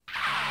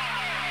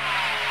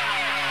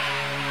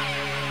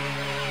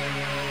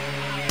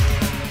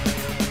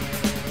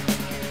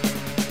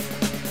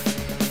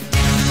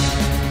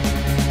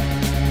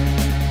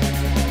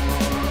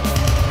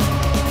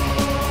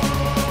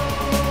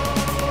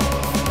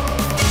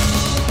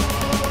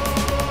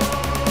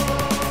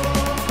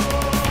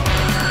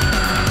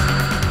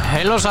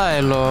Heil og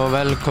sæl og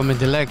velkomin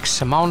til leiks.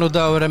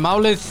 Mánudagur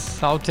málið,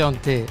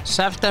 18.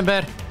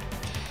 september.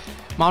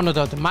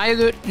 Mánudagur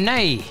mæður,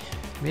 nei.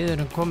 Við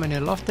erum komin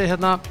í loftið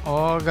hérna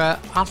og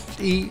allt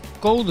í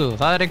góðu.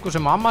 Það einhver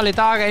sem á afmæli í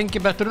dag,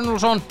 Engilbert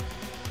Runnulfsson.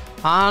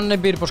 Hann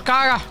býr på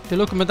Skaga, til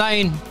lukku með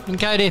daginn,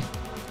 minn kæri.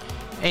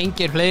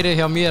 Engir fleiri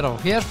hjá mér á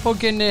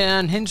fjersbókinni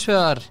en hins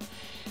vegar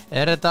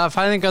þetta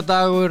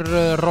fæðingadagur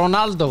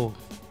Ronaldo.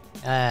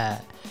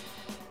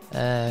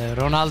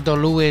 Ronaldo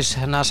Luis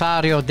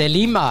Nazario de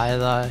Lima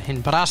eða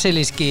hinn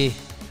brasilíski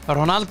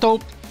Ronaldo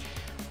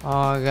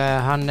og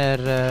hann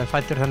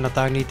fæddur þennan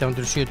dag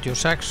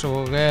 1976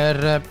 og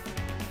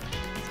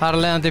þar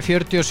leiðandi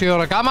 47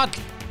 ára gamall.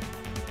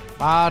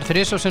 Var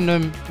 3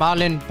 sinnum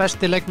valinn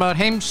besti leikmaður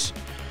heims,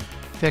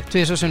 fekk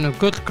 2 sinnum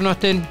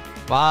gullknöttinn,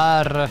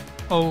 var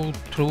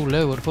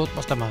ótrúlegur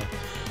fótboltamaður.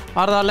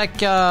 Varð að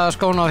leggja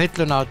skóna á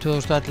hilluna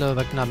 2011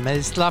 vegna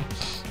meiðsla,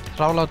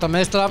 hráláta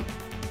meiðsla.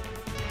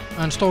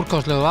 En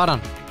stórkostlegu var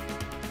hann.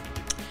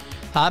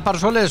 Það bara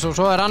svoleiðis og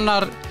svo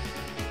annar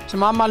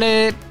sem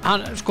afmæli,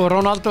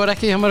 Ronaldo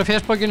ekki hjá mér á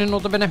fjersbókinni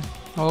notabenni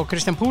og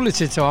Kristján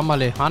Pulisic á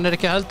afmæli, hann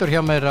ekki heldur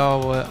hjá mér á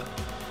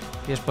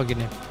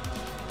fjersbókinni.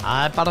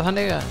 Það bara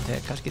þannig að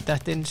það kannski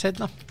dett inn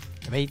seinna,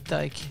 ég veit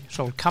það ekki.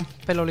 Sol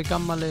Campbell á líka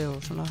afmæli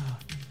og svona.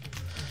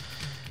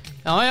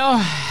 Já,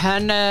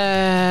 en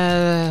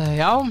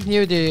já,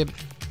 ég veit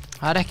ekki,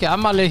 það ekki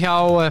afmæli hjá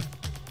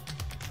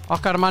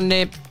okkar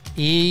manni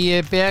í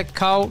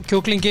BK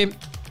kjúklingi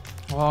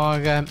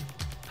og það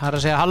að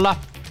segja Halla.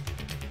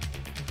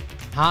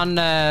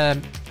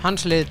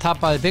 Hans lið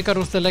tapaði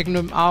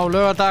bikarúrslitaleiknum á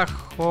laugardag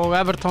og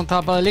Everton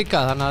tapaði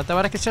líka, þannig að þetta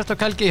var ekki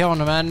sérstök helgi hjá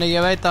honum, en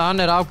ég veit að hann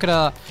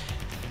afgreiða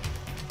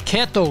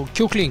keto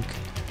kjúkling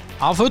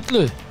á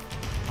fullu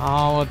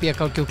á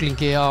BK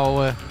kjúklingi á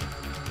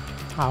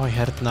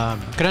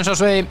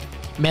Grensásvegi,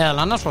 meðal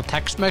annars frá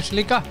Tex-Mex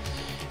líka.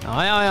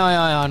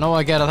 Já, nóg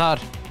að gera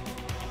þar.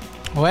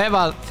 Og ef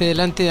að þið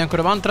lendið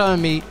einhverjum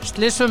vandræðum í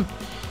slissum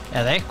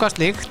eða eitthvað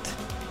slíkt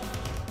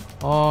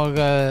og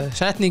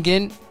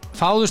setningin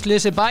fáðu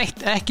slissi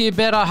bætt, ekki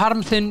bera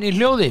harm þinn í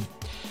hljóði,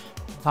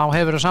 þá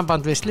hefur þú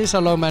samband við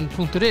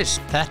slissalögmenn.is.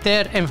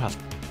 Þetta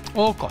einfalt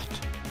og gott,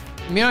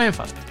 mjög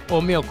einfalt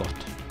og mjög gott.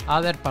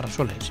 Það bara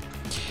svoleiðis.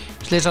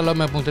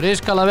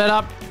 Slissalögmenn.is skal að vera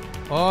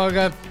og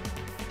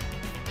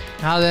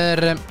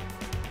það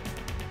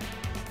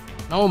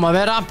nóg að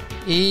vera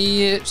í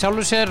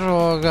sjálfu sér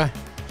og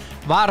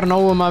var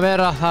nóg að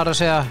vera þar að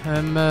segja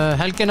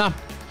helgina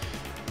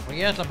og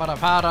ég ætla bara að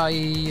fara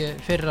í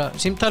fyrra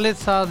símtalið.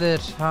 Það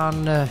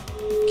hann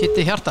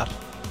Kiddi Hjartar.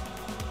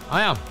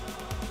 Já,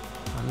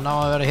 hann ná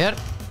að vera hér.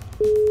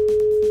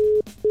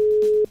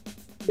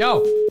 Já,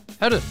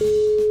 hörðu,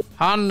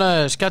 hann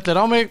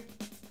skellir á mig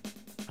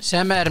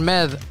sem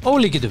með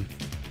ólíkindum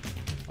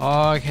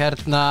og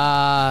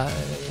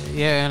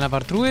ég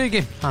bara trúið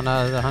ekki. Hann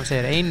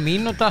segir 1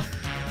 mínúta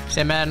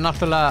sem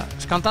náttúrulega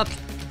skandall.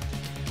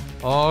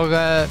 Og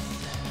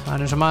það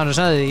eins og maðurinn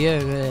sagði,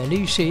 ég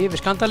lýsi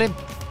yfir skandali.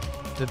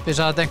 Bubbi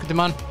sagði þetta einhvern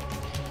tímann.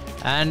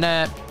 En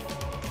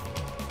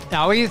já,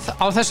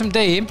 á þessum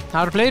degi,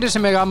 það eru fleiri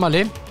sem eiga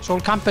afmæli.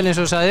 Sol Campbell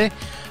eins og sagði.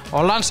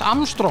 Og Lance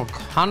Armstrong,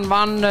 hann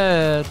vann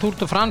Tour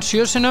de France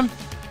 7 sinnum.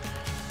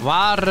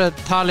 Var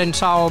talinn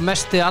sá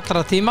mesti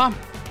allra tíma.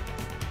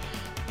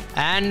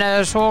 En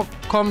svo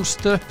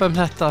komst upp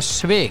þetta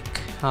svik.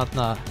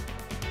 Þarna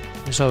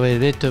eins og við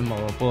vitum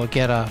og búið að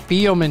gera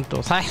bíómynd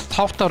og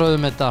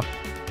þáttaröðum þetta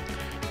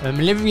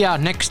lyfja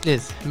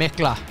nexlið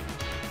mikla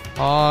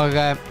og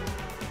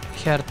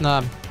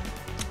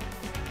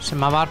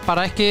sem að var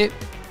bara ekki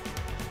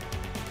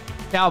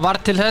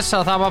var til þess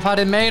að það var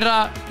farið meira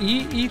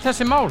í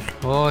þessi mál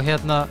og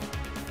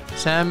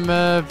sem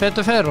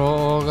betur fer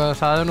og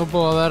það nú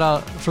búið að vera að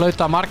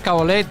flauta marka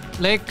og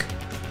leik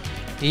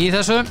í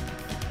þessu,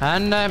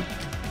 en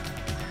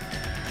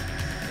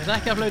ég ætla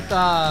ekki að flauta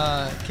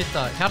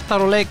Kidda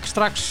Hjartar og leik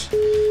strax.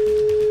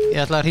 Ég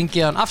ætla að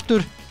hringja hann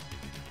aftur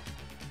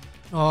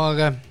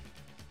og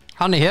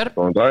hann hér.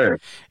 Góðan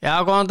daginn. Já,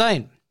 góðan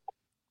daginn.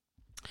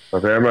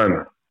 Hvað segir menn?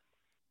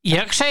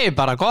 Ég segi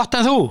bara gott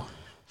en þú.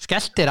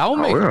 Skelltir á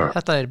mig. Já.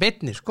 Þetta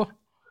beinni, sko.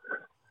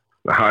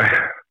 Nei,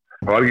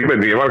 það var ekki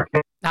beinni.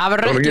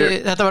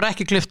 Þetta var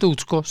ekki klippt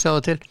út, sko,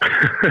 sjáðu til.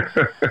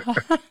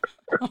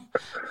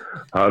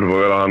 Það búið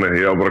að vera hann.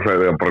 Ég var bara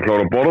klára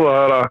að borða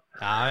það.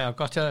 Já,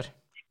 gott hjá þér.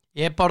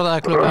 Ég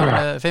borðaði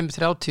klukkan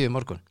 5:30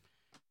 morgun.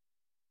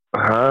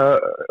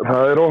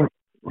 Það of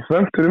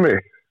snemmt fyrir mig.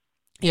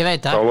 Ég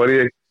veit það.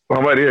 Þá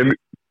var ég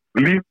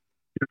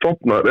lítið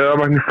sofnar eða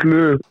mækni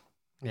flug.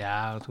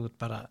 Já, þú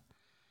bara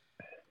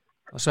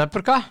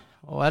svefnburka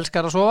og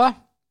elskar að sofa.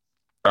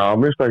 Já,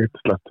 mér finnst það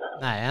ekki slett.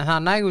 Nei, en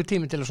það nægur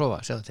tími til að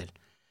sofa, sjáðu til.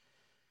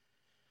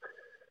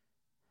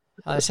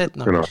 Það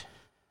seinna mér.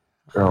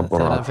 Já, bara.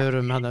 Þegar það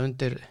förum hann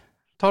undir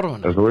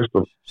torfuna. Þú veist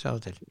það.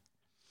 Sjáðu til.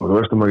 Og þú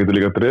veist að maður getur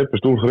líka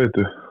drepist úr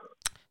þreytu.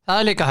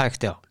 Það líka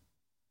hægt, já.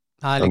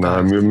 Þannig að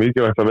það mjög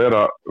mikilvægt að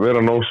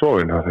vera nóg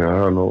sofin. Því að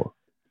það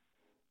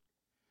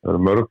eru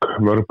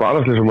mörg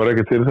barasli sem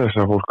ekki til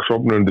þess að fólk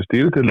sofna undir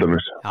stýri til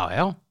dæmis.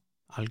 Já,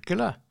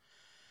 algjörlega.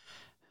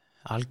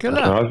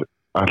 algjörlega.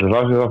 Ætli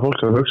það sé það fólk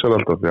sem hugsa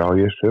alltaf, já,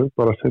 ég sög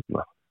bara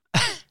seinna.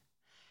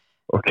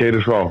 Og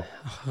keyrir svo á.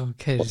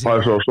 Og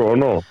fæði svo og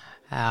nóg.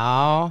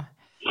 Já,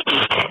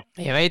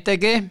 ég veit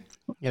ekki.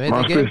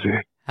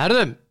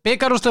 Herðum,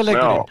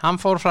 bikarúrslitaleikurinn, hann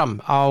fór fram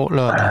á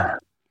laugardaginn.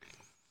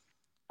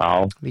 Já,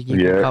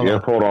 ég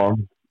fór á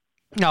hann.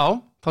 Já,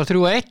 fór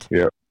 3-1.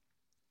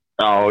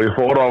 Já, ég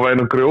fór á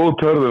einum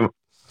grjóthörðum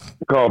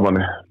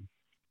kámanni.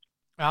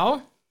 Já,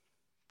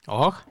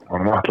 og? Það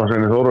var alltaf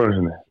sinni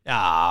Þórarinssyni.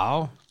 Já,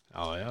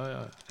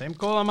 þeim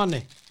góða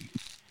manni.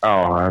 Já,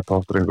 það er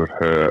tóttringur.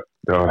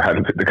 Það var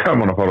helviti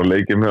gaman að fara að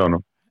leiki með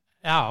honum.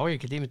 Já, ég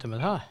get ímyndað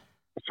með það.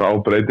 Sá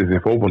breytist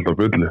í fótbolta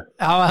bullu.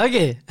 Já, það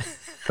ekki?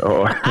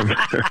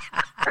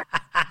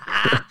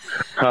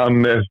 Hann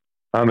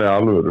er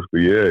alvöru, sko.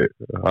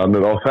 Hann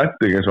er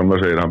authentic, eins og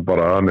maður segir.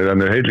 Hann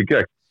er heil í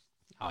gegn.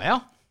 Já,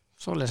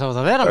 svoleiðis á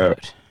það vera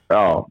með.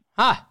 Já.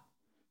 Hæ?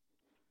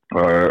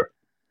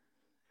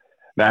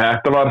 Nei,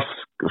 þetta var,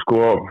 sko...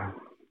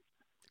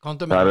 Það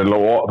er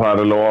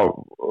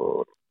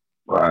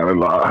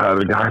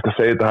ekki hægt að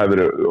segja þetta hafi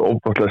verið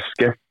óbúinlega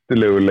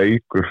skemmtilegu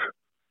leikur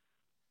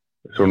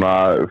svona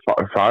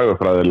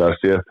fagurfræðilega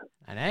séð.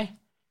 Nei.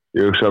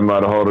 Ég hugsa að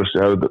maður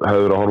hefur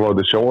að horfa á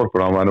þetta í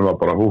sjónvarpinu og maður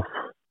bara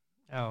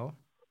Já.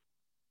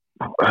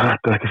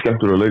 Þetta er ekki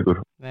skemmtilega leikur.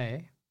 Nei.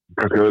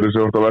 Kannski verður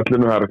þessi orð á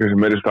vellinu, það er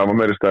kannski meiri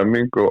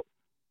stemming og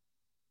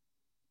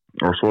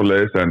svo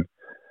leiðis, en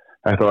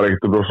þetta var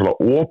ekkert rosalega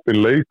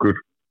opinn leikur.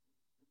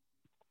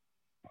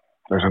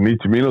 Þessar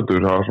 90 mínútur,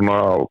 það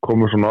var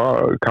komið svona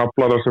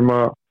kaplara sem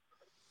að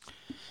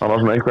það var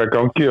svona einhvað í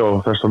gangi og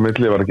þess að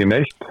milli var ekki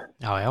neitt.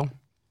 Já.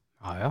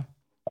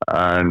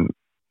 En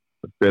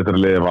betra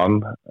liði vann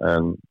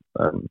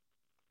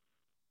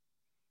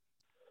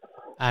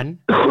en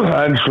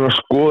svona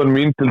skoðun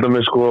mín til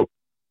dæmis, sko,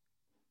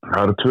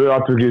 það eru 2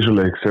 atvik í þessu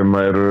leik sem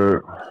eru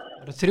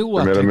 3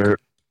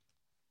 atvik.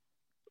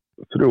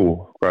 3,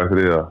 hvað er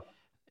 3?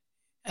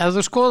 Ef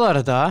þú skoðar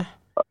þetta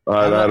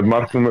það er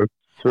margt nummer 2 og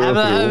 3. Ef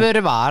það hefði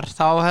verið var,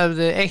 þá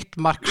hefði 1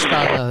 mark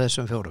staðið af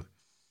þessum 4.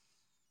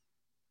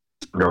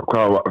 Já,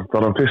 hvað var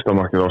það fyrsta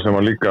markið þá sem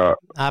var líka...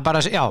 Það er bara,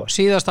 já,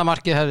 síðasta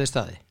markið hefði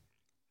staðið.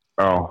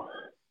 Já.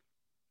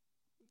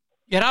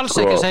 Ég er alls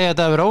ekki að segja að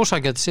þetta hefur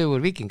ósakjað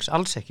sigur Víkings,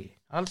 alls ekki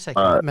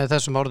með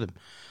þessum orðum.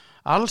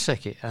 Alls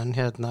ekki, en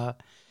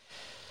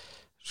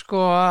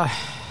sko,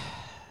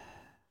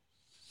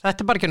 þetta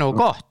er bara ekki nógu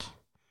gott.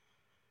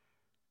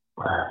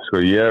 Sko,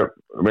 ég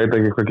veit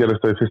ekki hvað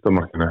gerist það í fyrsta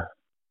markinu.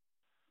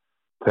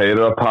 Þeir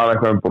eru að tala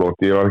eitthvað brot.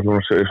 Ég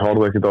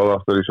horfði ekki á það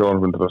aftur í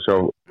sjónvarpinu til að sjá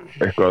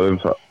eitthvað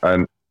það.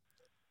 En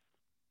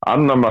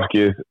annar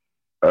markið,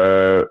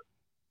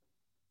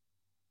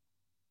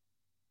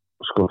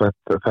 sko,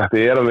 þetta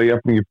er alveg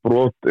jafn mikið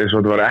brot eins og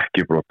þetta var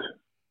ekki brot.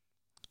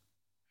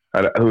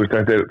 Þú veist,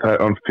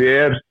 hann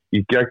fer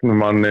í gegnum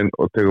mannin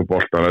og tekur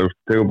boltan.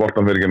 Tekur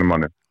boltan fyrir gegnum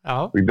mannin. Já.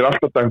 Þú getur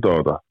alltaf dæmt á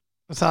þetta.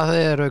 Það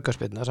er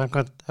aukaspyrna,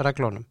 samkvæmt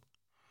reglunum.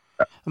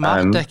 Það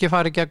mátti ekki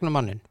fara í gegnum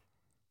mannin.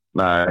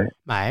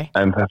 Nei,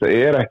 en þetta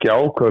er ekki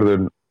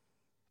ákvörðun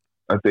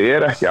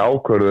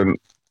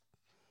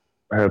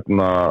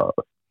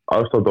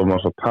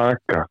aðstofdómans að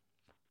taka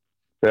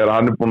þegar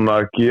hann er búinn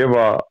að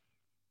gefa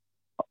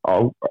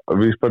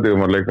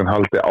vísbendingum að leikurinn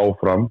haldi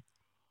áfram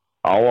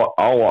á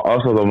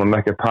aðstofdómans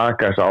ekki að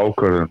taka þessa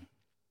ákvörðun.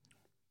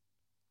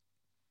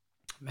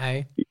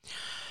 Nei,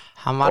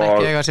 hann var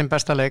ekki eiga sinn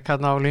besta leik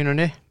hérna á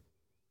línunni.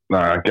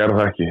 Nei, hann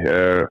gerði það ekki.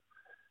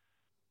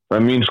 Það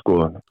er mín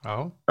skoðun.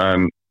 Já.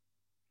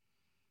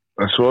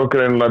 En svo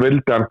greinilega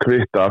vildi hann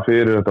kvitta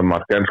fyrir þetta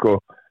mark, en sko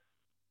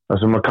það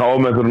sem að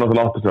kámið þurfa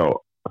náttúrulega átt að sjá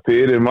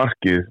fyrir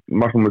markið,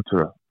 mark nummer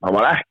 2, það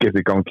var ekkert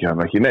í gangi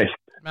hann, ekki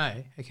neitt. Nei,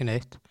 ekki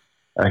neitt,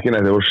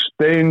 þeir voru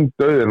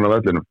steindauðir á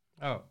vellinum.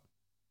 Já.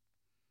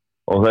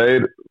 Og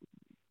þeir,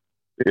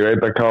 ég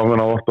veit að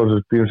kámið á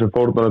orðbáðsins sem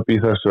fórnar upp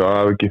í þessu að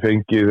hafa ekki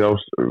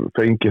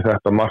fengið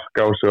þetta mark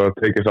á sig að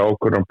tekið þessu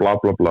ákvörðan bla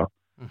bla bla.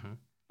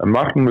 En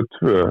mark nummer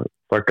 2,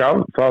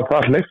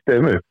 það hleypti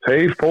þeim upp.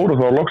 Þeir fóru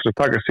þá loks að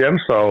taka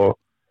sénsa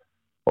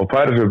og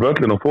færa sér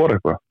völlin og fór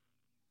eitthvað.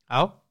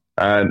 Já.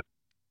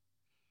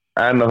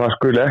 En að það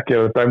skuli ekki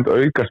hafa dæmt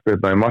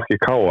aukaspyrna í marki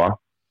Káa.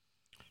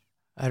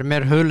 Er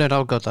mér hulin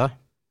ágáta.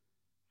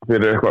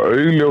 Fyrir eitthvað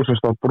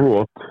augljósasta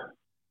brot.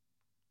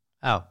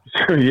 Já.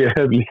 Sem ég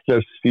hef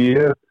líklega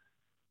séð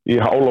í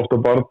hálofta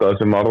bardaða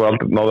sem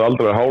náði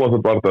aldrei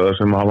hálofta bardaða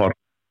sem hann var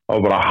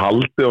bara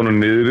haldið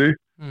honum niðri.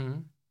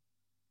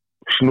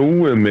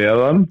 Snúið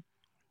með hann.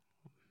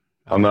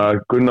 Þannig að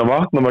Gunnar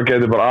Vatnamar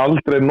geti bara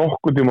aldrei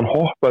nokkuð tímann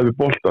hoppað við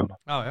boltan.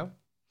 Já.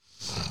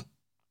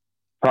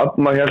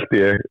 Þarna held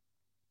ég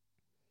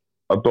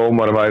að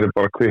dómari væri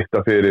bara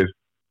kvitta fyrir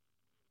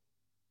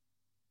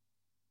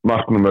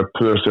mark nummer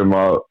 2 sem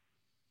að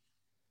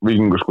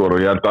Víkingur skora.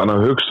 Og ég held að hann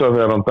að hugsa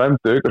þegar hann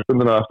dæmdi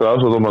aukaspyrnuna eftir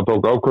aðstoðardómari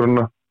tók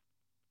ákvörðunina,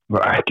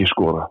 var ekki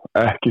skora.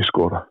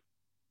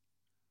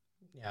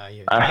 Já,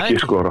 ég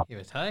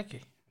veit það ekki.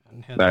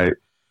 Nei.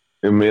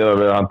 Ég miða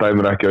við að hann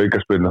dæmir ekki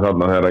aukaspyrnu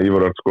þarna þegar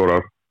Ívar Örn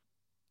skorar.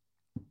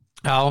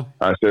 Já.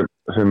 Það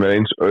sem er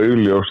eins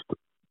augljóst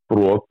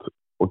brot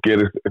og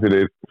gerist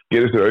fyrir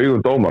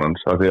augum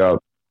dómarans af því að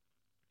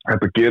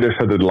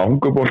þetta er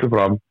langur bolti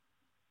fram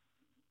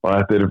og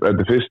þetta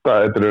er fyrsta,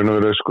 þetta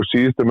er sko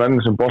síðustu menni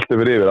sem bolti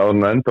yfir áður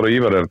en endar á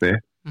ívarerni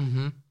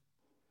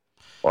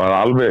og það er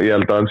alveg, ég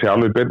held að hann sé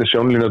alveg betri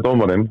sjónlínu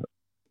dómarinn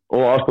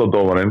og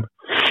aðstoðardómarinn.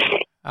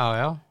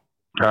 Já.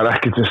 Það er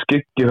ekkert sem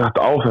skyggir þetta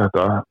á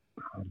þetta.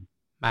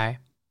 Nei.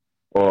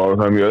 Og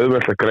það er mjög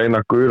auðvelt að greina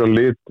gula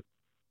lit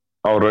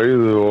á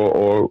rauðu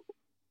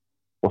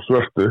og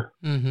svörtu.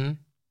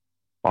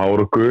 Og það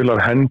voru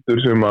gular hendur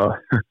sem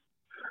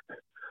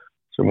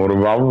voru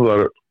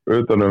vafðar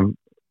utanum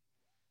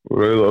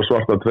rauða og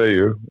svarta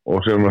treyju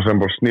og sem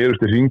bara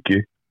snerust í hringi.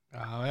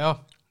 Já,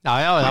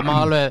 það má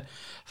alveg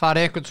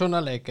fara einhvern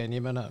svona leik en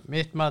ég meina,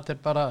 mitt mat er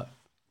bara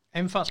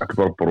einfalt.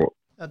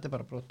 Þetta er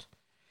bara brot.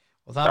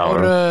 Og það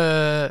voru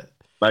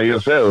Nei,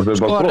 ég segi þetta er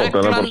bara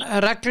brot.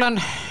 Reglan,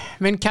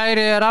 minn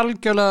kæri, er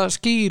algjörlega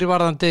skýr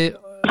varðandi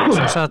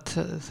sagt,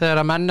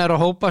 þegar menn eru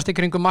að hópast í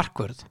kringum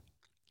markvörð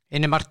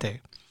inn í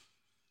markteg.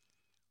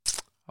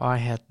 Og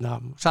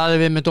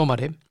sagði við með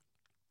dómari,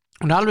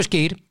 hún er alveg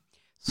skýr,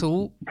 þú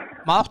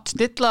mátt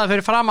stilla það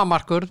fyrir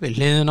framamarkvörð við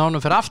hliðin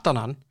ánum fyrir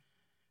aftanan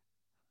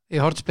í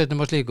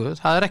hornspyrnum og slíku,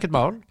 það er ekkert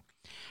mál,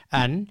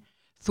 en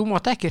þú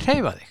mátt ekki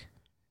hreyfa þig.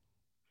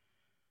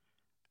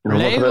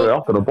 Leið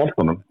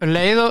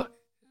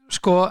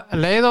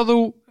og þú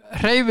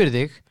hreyfir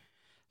þig,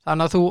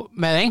 þannig að þú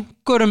með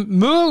einhverjum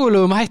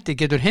mögulegum hætti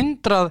getur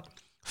hindrað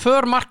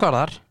för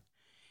markvarðar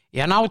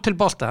í að ná til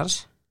boltans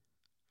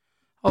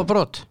og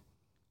brot.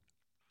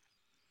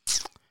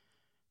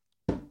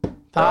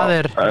 Það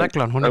er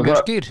reglan, hún er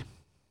mjög skýr.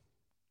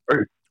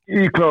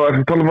 Í hvað er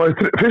það tala um í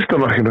fyrsta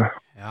markinu?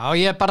 Já,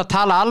 ég er bara að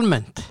tala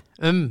almennt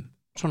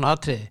svona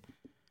atriði.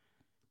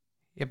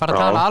 Ég er bara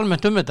að tala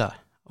almennt þetta.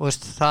 Og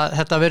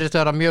þetta virðist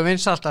vera mjög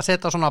vinsælt að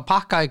setja svona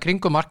pakka í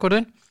kringum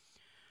markvörðin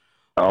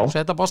og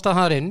setja boltan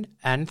þar inn,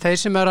 en þeir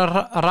sem eru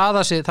að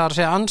raða sig, það er að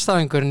segja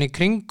andstæðingurinn í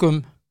kringum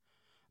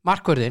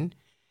markvörðin,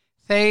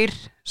 þeir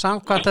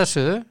samkvæmt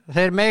þessu,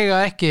 þeir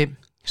mega ekki,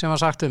 sem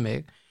var sagt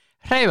mig,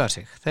 hreyfa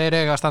sig. Þeir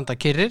eiga að standa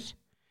kyrrir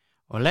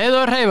og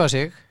leiðu að hreyfa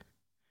sig,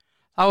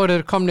 þá eru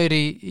þeir komnir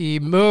í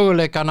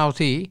möguleikan á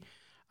því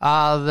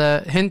að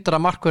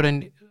hindra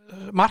markvörðin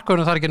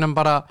þar ekki nefn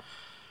bara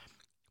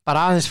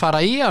aðeins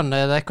fara í hann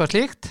eða eitthvað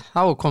slíkt,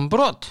 þá kom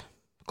brot,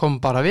 kom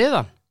bara við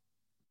hann.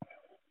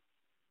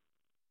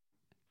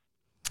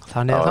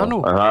 Þannig er það nú.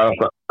 En það er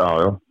alltaf,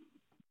 já.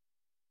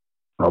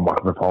 Það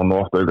margt með fá nú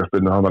ofta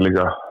aukaspyrnu hann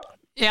líka.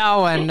 Já,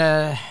 en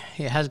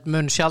ég held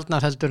mun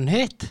sjaldnar heldur en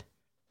hitt.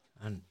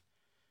 En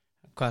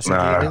hvað sem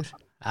gerir?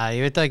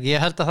 Ég veit ekki,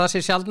 ég held að það sé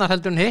sjaldnar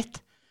heldur en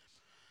hitt.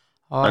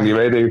 En ég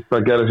veit ekki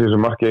hvað gerir þessu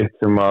marki eitt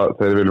sem að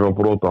þeir vilja fá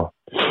brota.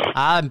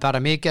 Það er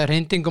bara mikið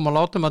hrindingum og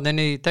látum að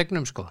inn í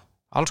tegnum, sko.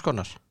 Alls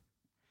konar.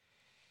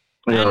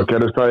 Já,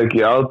 gerist það ekki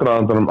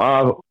aðdraðandanum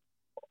að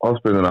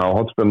hotspyrnuna og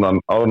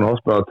hotspyrnan áður en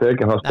hotspyrnan að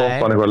tekja, það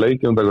stoppa hann eitthvað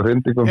leiki eitthvað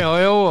hrindingum.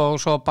 Jú, og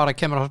svo bara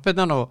kemur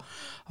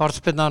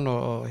hotspyrnan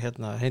og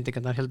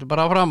hrindingarnar heldur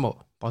bara áfram og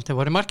boltinn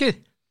voru í markið.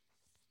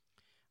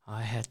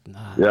 Ég held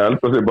að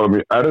það er bara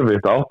mjög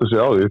erfitt að átta sig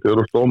á því þegar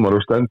þú stómar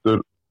og stendur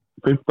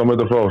 15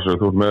 metrar frá sig,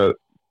 þú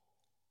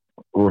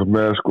ert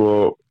með sko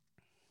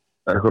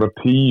eitthvað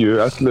 10,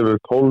 11,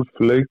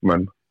 12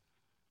 leikmenn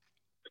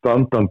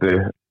standandi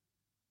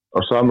á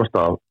sama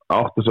stað,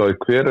 áttu svo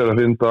hver er að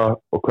hrinda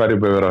og hverju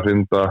behöver að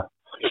hrinda.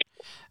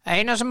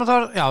 Eina sem þú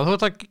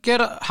ert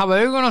að hafa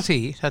augun á því,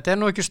 þetta er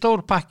nú ekki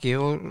stór pakki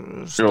og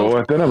Jú,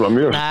 þetta er nefnilega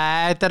mjög.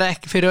 Nei, þetta er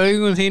ekki fyrir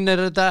augun þín,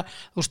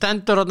 þú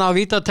stendur á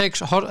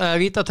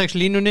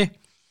vítateigslínunni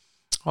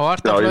og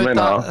ert að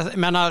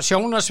flauta,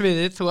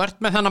 sjónasviðið, þú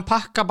ert með þennan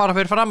pakka bara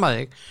fyrir fram að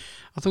þig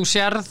og þú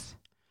sérð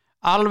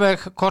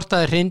alveg hvort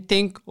það er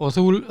hrinding og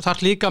þú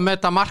þarf líka að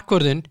meta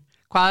markvörðin,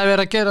 hvað er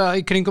verið að gera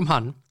í kringum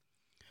hann.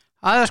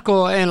 Það er sko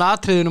eiginlega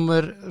atriði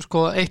númer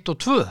 1 og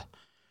 2.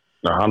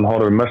 Já, hann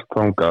horfir mest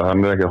þangað,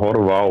 hann er ekki að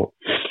horfa á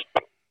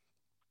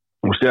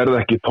og sérði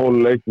ekki 12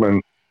 leikmenn.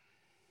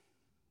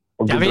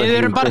 Já, við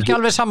erum bara ekki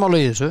alveg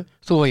sammála í þessu,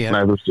 þú og ég.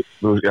 Nei,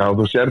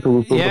 þú sérð, þú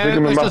fyrir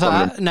með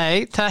markvörðin. Nei,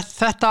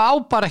 þetta á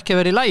bara ekki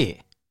að vera í lagi.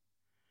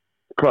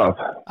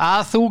 Hvað?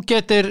 Að þú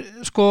getur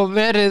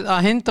verið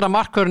að hindra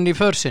markvörðin í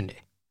försinni.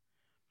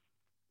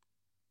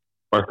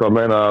 Það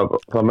meina að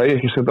það megi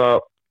ekki setja.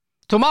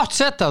 Þú mátt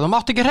setja, þú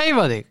mátt ekki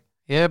hreyfa þig.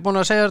 Ég hef búin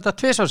að segja þetta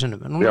 2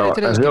 sinnum. Já,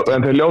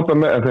 en þeir ljóta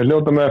með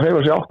að hreyfa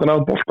sig áttan af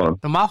boltanum.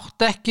 Þú mátt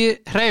ekki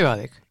hreyfa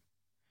þig.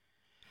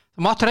 Þú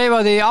mátt hreyfa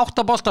þig í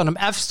 8 boltanum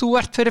ef þú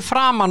ert fyrir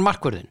framan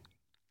markvörðin.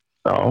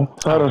 Já,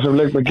 það er það sem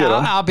leikmenn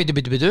gera. Já,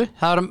 bítu.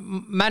 Það eru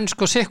menn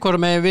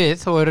sikkur með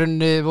við og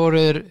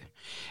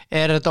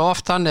er þetta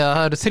oft þannig að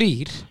það eru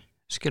 3,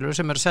 skilur,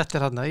 sem eru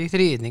settir þarna í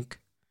þríðning.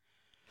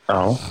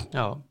 Já.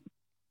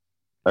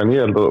 En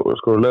ég held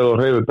að leið og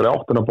hreyfir bara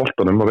áttina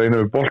boltanum og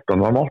reynir við boltan,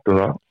 það máttu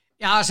það.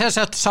 Já,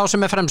 sá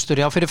sem er fremstur,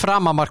 já, fyrir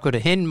framamarkvörði,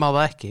 hinn má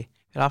það ekki,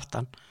 fyrir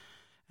aftan.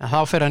 En þá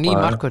fyrir hann í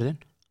markvörðin.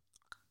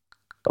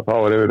 Þá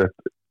er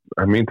yfirleitt,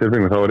 mín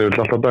tilfengni, þá er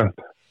yfirleitt alltaf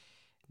dæmt.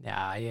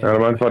 þegar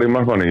menn fara í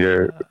markmanni.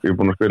 Ég er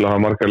búinn að spila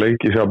það marga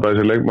leiki, sjá bæði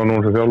þessi leikmann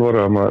núna sem þjálfari,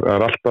 það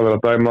er alltaf verið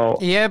að dæma á.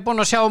 Ég er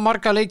búinn að sjá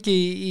marga leiki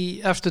í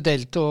efstu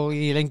deild og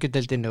í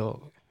Lengjudeildinni og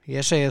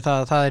ég segi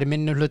það er í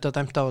minnum hluta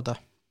dæmt á þetta.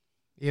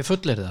 Ég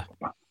fullir það.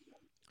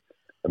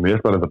 Mér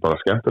finnst þetta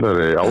bara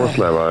skemmtilegri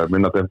áhersla ef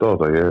minna dæmt á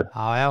þetta.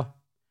 Já.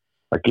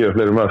 Það gefur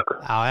fleiri mörk.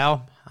 Já,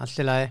 allt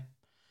í lagi.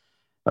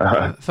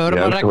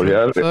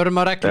 Förum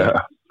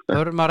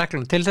á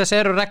reglum. Til þess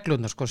eru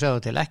reglurnar, sjáðu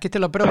til. Ekki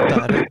til að brjóta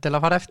þær, til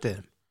að fara eftir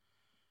þeim.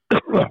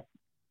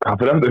 Það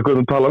fyrir eftir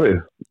hvernig tala við.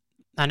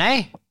 Nei.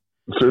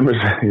 Sumir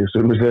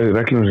segir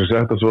reglum sem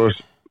setta svo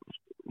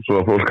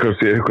að fólk kann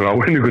sé einhver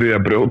áhengur í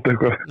að brjóta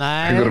eitthvað.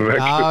 Nei,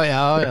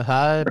 já,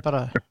 það er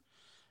bara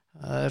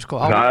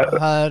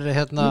það er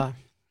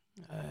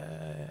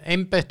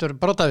einbeittur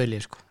brotavilji,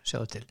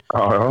 sjáðu til.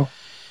 Já.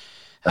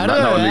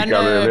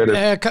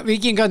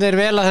 Víkingarnir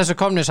vel að þessu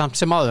komni samt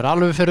sem áður,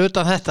 alveg fyrir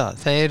utan þetta.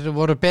 Þeir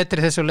voru betri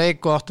þessu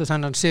leik og áttu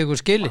þennan sigur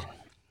skili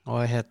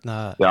og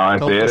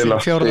tóku sér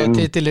 4.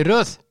 titil í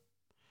röð.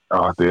 Já,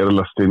 þetta er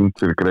alveg stund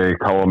fyrir greið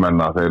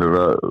káamenna. Þetta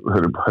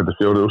er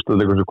 4.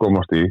 úrslitaleikur sem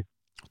komast í.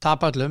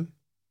 Tapa öllum.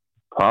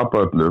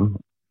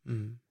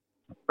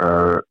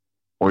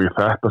 Og í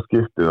þetta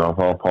skiptið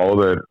þá fá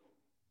þeir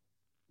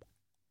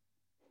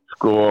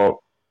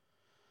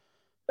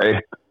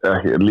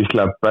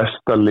líklega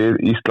besta lið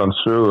Íslands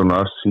söguna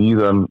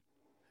síðan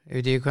ég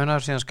veit ekki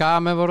hvernig, síðan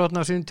Skamen voru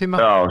á sínum tíma.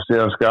 Já,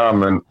 síðan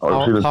Skamen á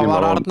sínum tíma. Þá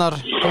var Arnar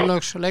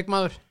Gunnlaugs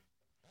leikmaður.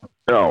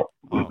 Já,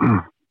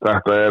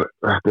 þetta er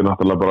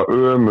náttúrulega bara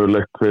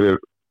ömurlegt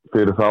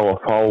fyrir þá að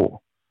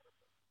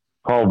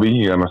fá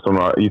Víkingana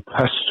svona í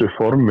þessu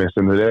formi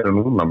sem þeir eru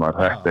núna.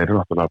 Þetta er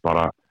náttúrulega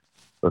bara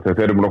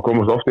þeir eru búin að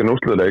komast oft í en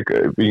úrslitaleik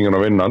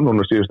Víkingana vinnan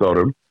núna síðustu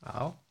árum.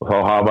 Já. Og þá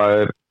hafa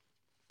þeir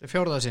þetta er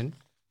 4. sinn.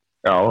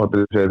 Já,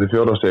 þetta er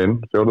 4. sinn,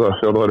 4.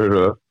 í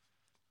röð.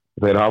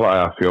 Þeir hafa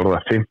 4.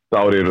 5.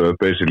 ári í röð,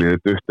 basically.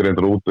 Þetta duttir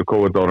eindur út úr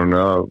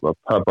COVID-árunni,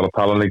 það er bara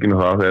talanleikinu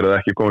það, þeir eru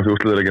ekki komið til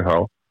úrslitaleikin þá.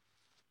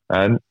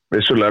 En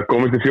vissulega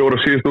komið til 4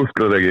 síðustu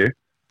úrslitaleiki,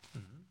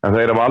 en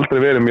þeir hafa aldrei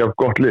verið mjög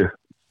gott lið.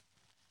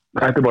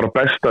 Þetta er bara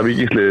besta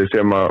víkingsliði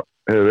sem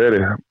hefur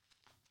verið.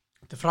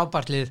 Þetta er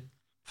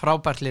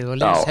frábært lið og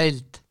liðs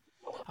heild.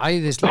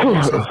 Æðislega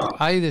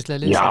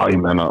liðs. Já, ég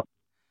meina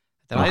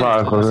það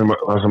er það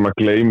sem að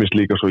gleymis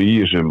líka svo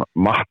í þessum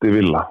Matti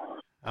Villa.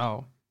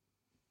 Já.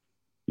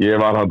 Ég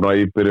var þarna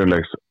í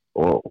byrjunleiks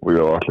og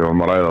ég var allir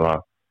að ræða það.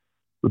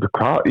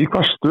 Í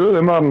hvað stöð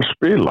er maður að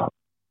spila?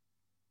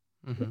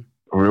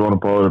 Og við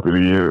varum báður upp ég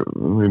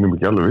nefnum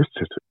ekki alveg vist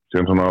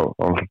síðan svona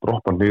alltaf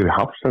droppa niður í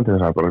hafsendi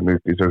þess að bara niður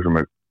í segjum sem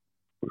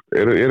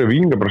eru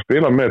Víkingar bara að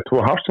spila með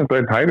 2 hafsenda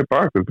og 1 hægri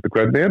bakur.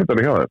 Hvernig er þetta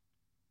hjá þeim?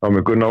 Þá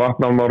með Gunnar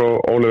Vatnamar og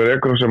Oliver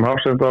Ekron sem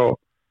hafsenda og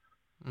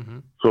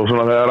svo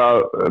svona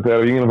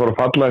þegar Víkingar fóru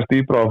að falla í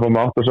stíbra og fórum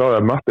átt að sjá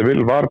að Matti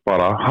Vill var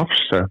bara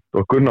hafsend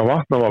og Gunnar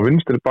Vatnamar var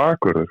vinstri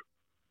bakurður.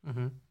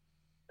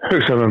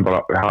 Hugsaðum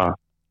bara,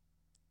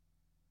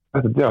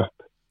 þetta er djart.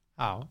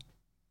 Já.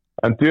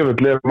 En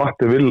djöfull er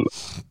Matti Vill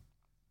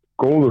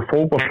góður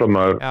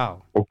fótboltamaður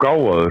og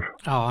gáfaður.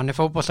 Já, hann er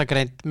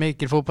fótboltagreind,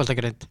 mikil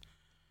fótboltagreind.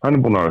 Hann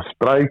er búinn að vera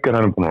strækjar,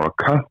 hann er búinn að vera á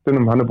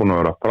kantinum, hann er búinn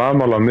að vera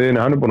framála á miðinni,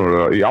 hann er búinn að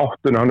vera í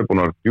áttunni, hann er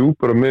búinn að vera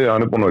djúpur á miðinni,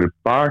 hann er búinn að vera í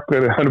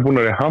bakverði, hann er búinn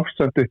að vera í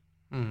hafsendi.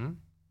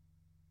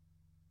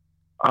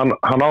 Hann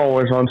á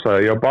eins og hann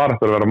sagði, ég á bara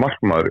eftir að vera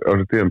markmaður á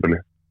þessu tíðanbili.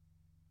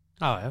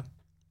 Já.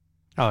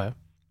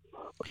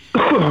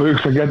 Þú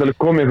hugsa geta alveg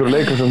komið einhverju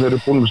leikar sem þeir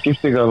eru búin með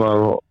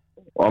skiptingarnar og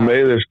að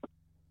meiðist.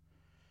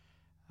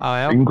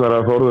 Yngvar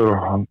að Þórður og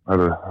hann,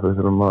 við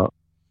þurfum að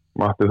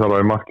Matti þarf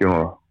að í markinu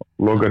og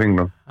loka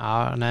hringnum.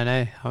 Já,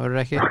 nei, það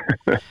verður ekki.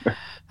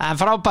 En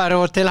frábæri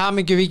og til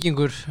hamingju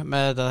Víkingur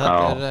með þetta.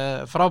 Þetta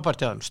er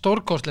frábært hjá þeim.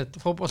 Stórkostlegt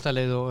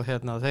fótboltalið og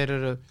þeir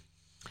eru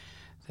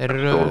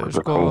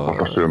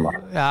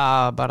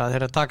bara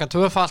þeir eru að taka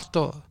 2-falt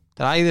og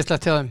það er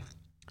æðislegt hjá þeim.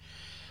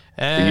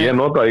 Ég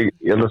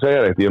held að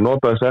segja þetta, ég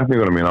notaði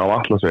setningunum mína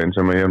á Atlasvein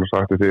sem ég hef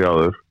sagt í því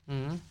áður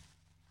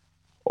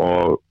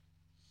og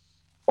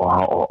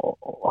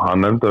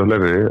hann nefndi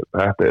fleiri,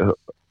 þetta er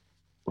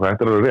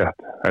alveg rétt.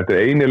 Þetta er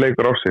eini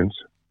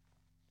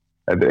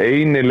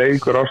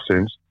leikur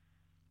ársins.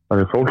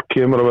 Þannig að fólk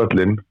kemur á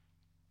völlinn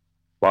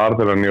bara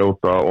til að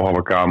njóta og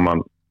hafa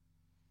gaman.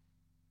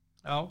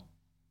 Já.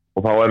 Og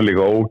þá er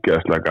líka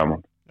ógeðslega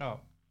gaman. Já.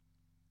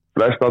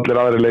 Flest allir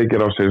aðri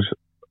leikir ársins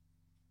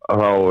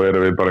þá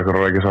erum við bara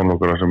eitthvað rækja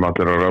samlokur sem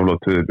allir eru að röfla á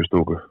upp í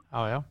stúku.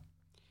 Já.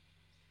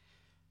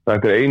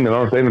 Þetta er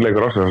eini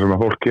leikur ársins sem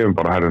að fólk kemur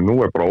bara, herri, nú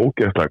er bara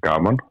ógeðslega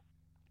gaman.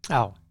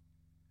 Já.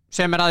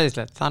 Sem er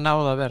aðeinslegt, það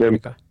náðu að vera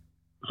líka.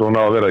 Svo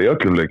náðu að vera í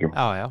öllum leikjum.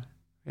 Já.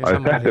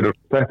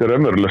 Þetta er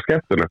ömurlega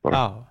skemmtilegt bara.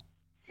 Já.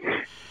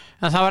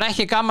 En það var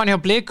ekki gaman hjá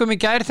Blikum í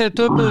gær þegar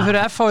töpuðu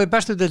fyrir FH í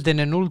Bestu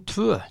deildinni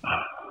 0-2.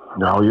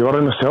 Já, ég var að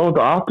reyna að sjá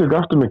þetta atvik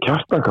aftur með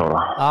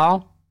Kjartankára. Já.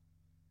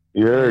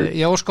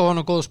 Ég óska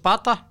honum góð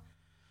spata.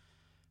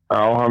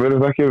 Já, hann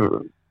verður ekki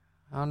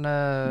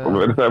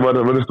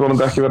verður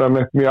vonandi ekki vera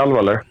mjög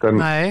alvarlegt en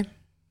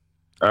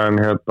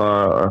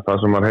það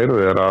sem maður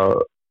heyrði er að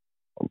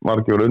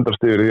margir voru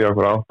undrast yfir því að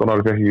fyrir 18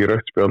 ári fekk ég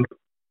rautt spjöld.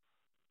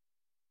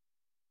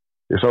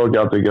 Ég sá ekki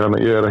atvikið, þannig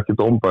að ég ekki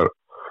dómbær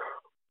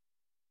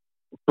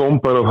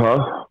á það.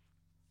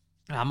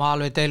 Það má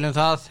alveg deilum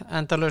það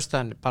endalaust,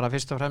 en bara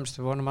fyrst og fremst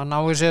við vonum að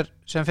nái sér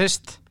sem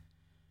fyrst.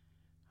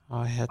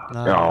 Og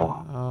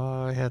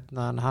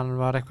hann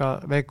var eitthvað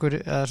veikur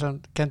eða sem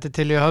kendi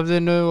til í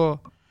höfðinu og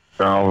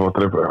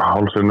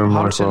hálsinum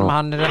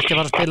hann ekki að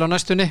fara að spila á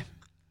næstunni.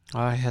 Og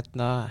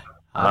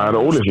það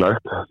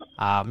ólíklegt.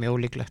 Mjög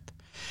ólíklegt.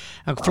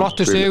 En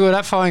flottur sigur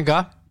F-fáinga.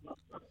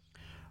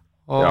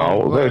 Já,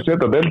 þeir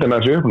setja deildina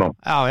þessi uppnám.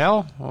 Já,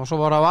 og svo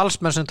voru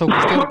Valsmenn sem tóku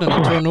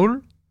Stjörnuna 2-0.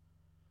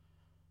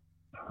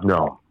 Já,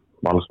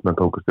 Valsmenn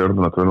tóku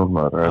Stjörnuna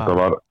 2-0.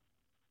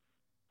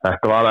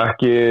 Þetta var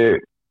ekki,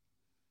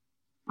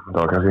 það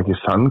var kannski ekki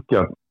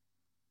sanngjarn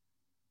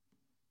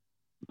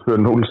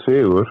 2-0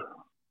 sigur.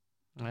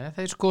 Nei,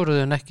 þeir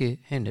skoruðu en ekki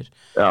hinnir.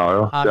 Já.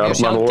 Það mjög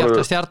sjálfgeft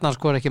að Stjarnan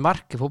skor ekki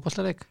mark í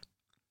fótboltaleik.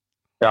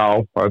 Já,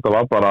 þetta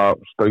var bara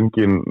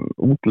stöngin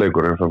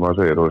útleikur eins og maður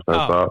segir.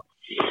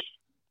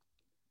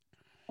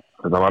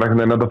 Þetta var einhvern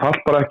veginn, þetta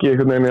falt bara ekki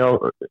einhvern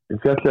veginn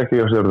fjalli ekki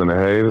á Stjörnunni.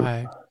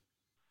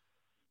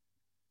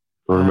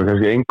 Svo erum við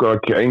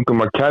kannski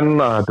engum að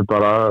kenna, þetta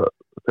bara,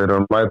 þeir eru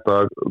að mæta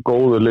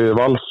góðu liði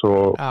Vals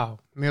og... Já,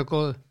 mjög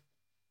góðu.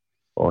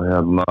 Og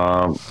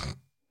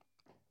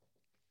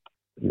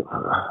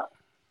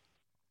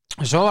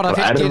Svo var það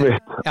Fylkir.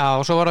 Já,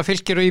 og svo var það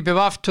Fylkir og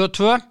IBVF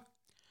 2-2.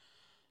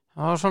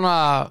 Það var svona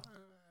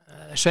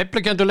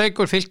sveiflukenndur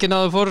leikur, Fylkir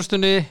náðu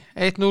fórustunni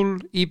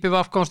 1-0,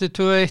 IBVF komst í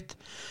 2-1.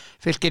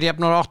 Fylkir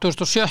jafnar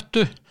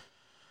 8.7.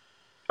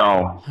 Já.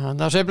 Það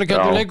var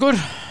sveiflukenndur leikur.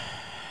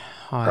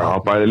 Já,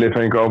 bæði lið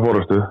fengu á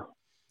fórustu.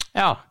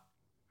 Já,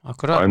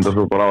 akkurat. Það enda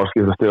svo bara á að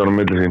skipta stigunum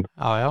milli sín.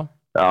 Já.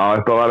 Já,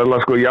 þetta var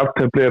eiginlega sko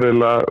jafntefli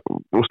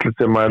úrslit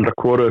sem að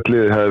hvorugt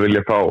liðið hefði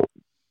viljað fá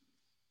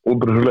út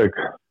úr þessu leik.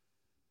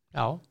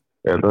 Já.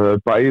 Ég held að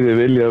það bæði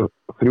viljað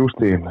 3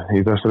 stigin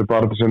í þessari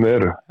baráttu sem þið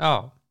eru. Já.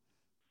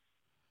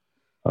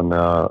 Þannig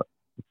að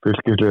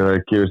Fylkisliðið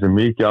hefði gefið sér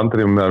mikið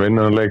andrým með að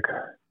vinna þennan leik.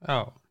 Já.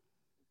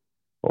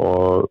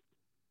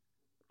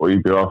 Og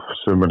IBF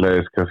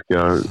sömuleiðis kannski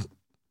að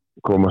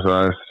koma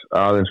sér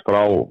aðeins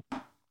frá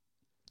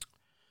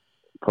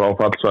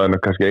fallsvæðinu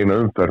kannski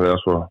eina umferð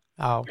eða svo.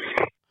 Já.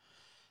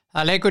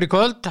 Það leikur í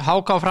kvöld,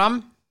 HK Fram.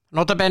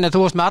 Nota bene, þú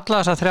varst með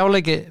alla þessa 3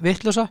 leiki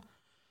vitlausa.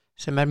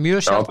 Sem er mjög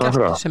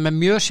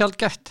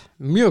sjaldgæft.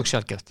 Mjög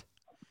sjaldgæft.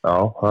 Já,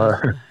 það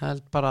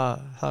held bara,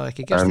 það var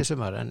ekki gerst í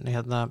sumar, en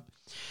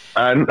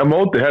En á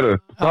móti,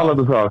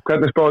 talaðu það,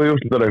 hvernig spáði í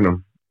úrslitaleiknum?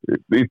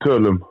 Í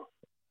tölum?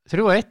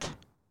 3-1.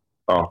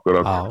 Já,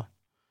 akkurat.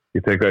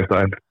 Ég tek það í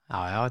staðinn.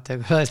 Já, tek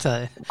það í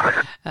staðinn.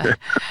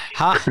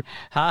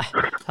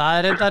 Það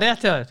er enda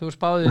rétt, já, þú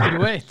spáði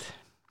 3-1.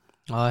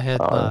 Og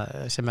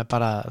sem er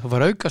bara, þú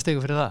fær aukast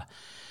ykkur fyrir það.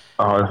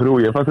 Já,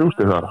 ég fær 3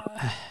 stig þar.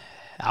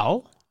 Já.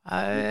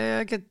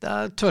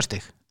 2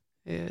 stig.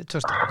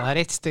 Það er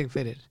 1 stig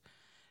fyrir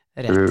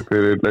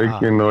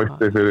leikin og 1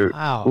 stig fyrir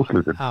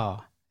úrslitin. Já,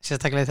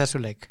 sérstaklega í þessu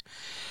leik.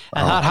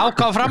 En það er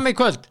HK Fram í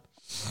kvöld.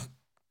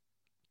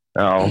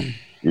 Já,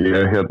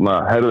 ég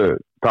herðu,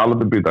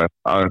 talandi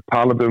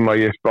um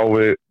að ég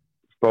spáði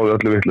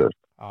öllu vitlaust.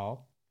 Já.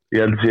 Ég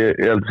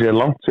held að sé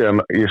langt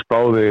síðan ég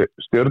spáði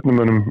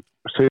Stjörnumönnum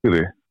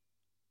sigri.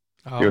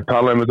 Ég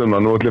talaði með það,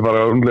 nú ætlum ég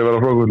fara að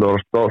vera frókvöld og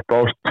spá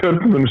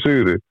Stjörnumönnum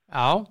sigri.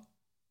 Já.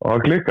 Og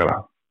það klikkar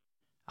það.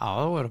 Já,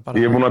 þú verður bara...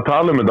 Ég er búin að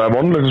tala þetta, það er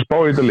vonlega að spá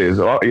í þetta lið.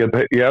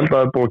 Ég held að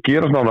það er búin að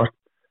gera nánast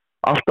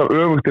alltaf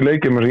öfugt í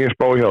leikjum sem ég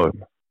spá hjá þeim.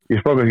 Ég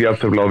spá ekki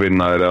jafntefli á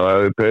vinnaðir eða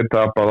þeir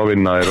tapað á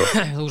vinnaðir.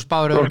 Þú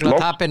spáir örugglega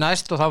tapi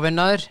næst og þá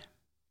vinnaðir?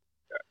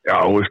 Já,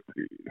 veist...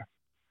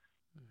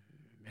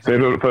 Þeir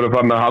eru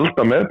fann að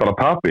halda með bara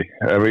tapi.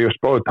 Ef ég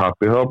spáði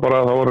tapi, þá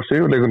voru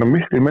sigurleikuna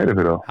miklu meiri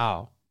fyrir það. Já.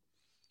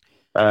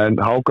 En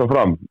HK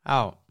Fram.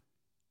 Já.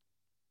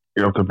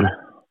 Jafntefli.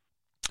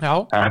 Já.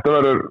 Þetta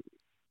verður...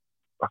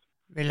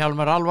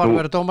 Vilhjálmur Alvar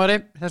verður dómari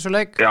þessu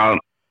leik. Já,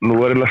 nú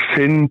er eiginlega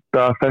synd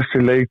að þessi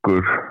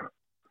leikur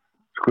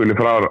skuli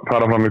fara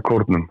fram í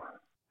kórnum.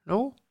 Nú?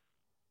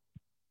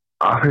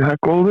 Af því það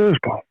er góð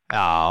viðspá.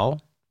 Já.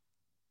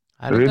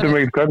 Við vitum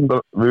ekki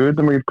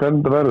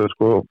hvernig það verður,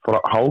 sko.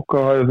 HK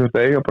hafði þurft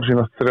að eiga bara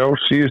sína 3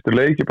 síðustu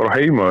leiki bara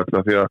heima öll,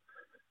 því að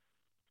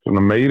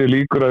svona meiri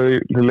líkur að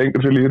því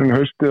lengur sér líkurinn í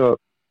hausti að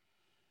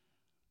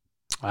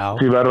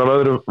því verða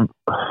veðru...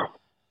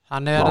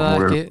 Þannig er það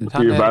ekki...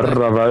 Því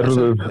verða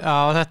verður... Já,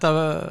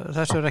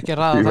 þessu er ekki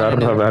ræða. Því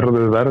verða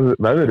verður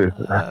veðrið.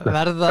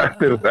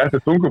 Þetta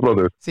er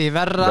þungubrótur. Því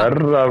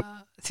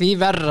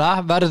verra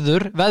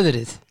verður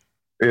veðrið.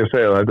 Ég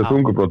segja það, þetta er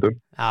þungubrótur.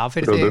 Já,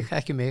 fyrir þig,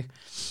 ekki mig.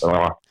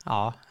 Já,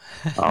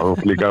 þú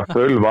líka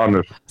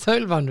þaulvanur.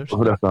 Þaulvanur.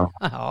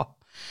 Já.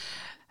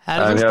 En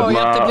þú spá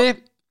jafntefli í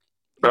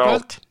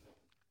kvöld?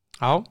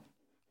 Já.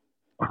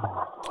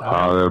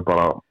 Það er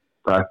bara...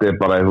 Þetta er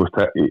bara, þú veist,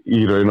 í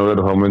raun og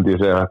veru þá myndi ég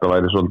segja að þetta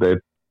væri svolítið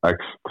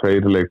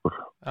X2 leikur.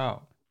 Já.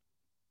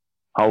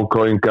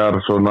 HK-ingar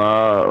svona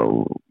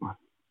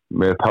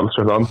með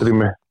talsvert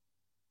andrými.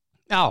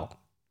 Já.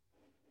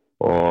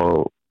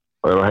 Og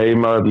og á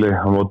heimavelli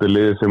á móti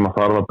liði sem að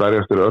þarf að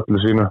berjast fyrir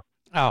öllu sínu.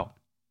 Já.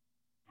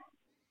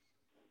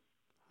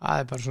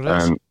 Það bara svo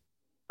leys.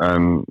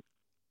 En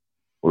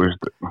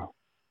veist,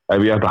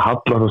 ef ég ætti að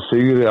hallast á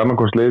sigri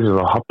annarkvors liðsins,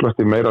 þá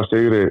hallast ég meira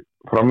sigri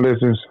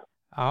framliðsins.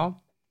 Já.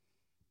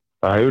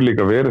 Það hefur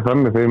líka verið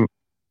þannig þeim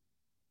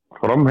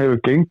fram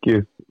hefur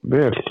gengið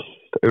vel.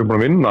 Eru búin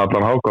að vinna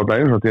allan hákátt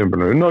eins og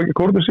tímabilinu. Unnu ekki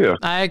kortið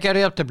síðast? Nei, ég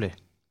gerði jafntefli.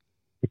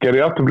 Ég gerði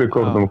jafntefli í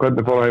kortum.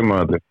 Hvernig fór það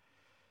heimavelli?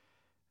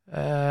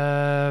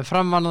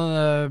 Framvann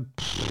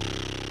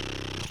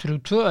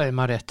 3-2 ef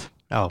maður rétt.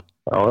 Já.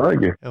 Já, það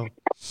ekki. Jú.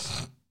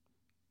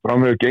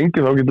 Fram hefur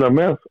gengið ágætlega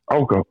með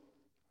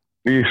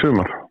ágátt í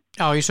sumar.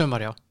 Já, í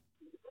sumar, já.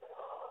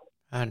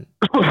 En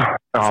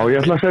já,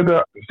 ég ætla að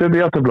setja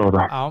jafntefli á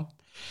þetta. Já.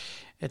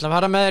 Ég ætla að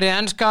fara með þér í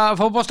enska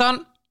fótboltann.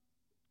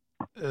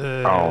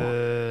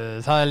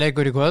 Það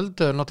leikur í kvöld,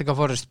 Nottingham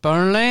Forest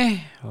Burnley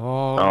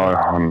og... Já,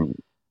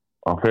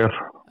 hann fer.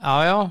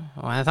 Já,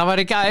 en það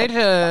var í gær,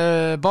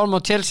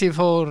 Bournemouth Chelsea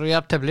fór í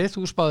jafntefli,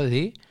 þú spáði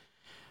því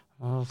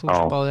og þú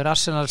spáðir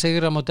Arsenal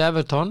sigra móti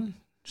Everton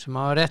sem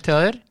hafa rétt hjá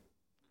þér.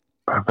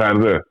 Það er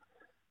þau.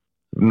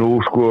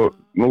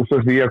 Nú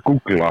þurfti ég að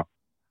googla.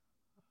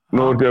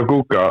 Nú þurfti ég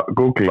að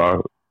googla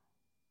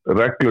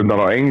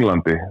reglunar á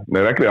Englandi.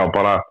 Nei, reglur á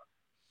bara...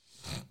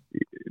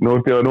 Nú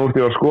ert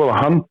ég að skoða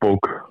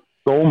handbók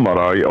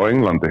dómara á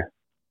Englandi.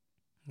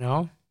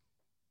 Já.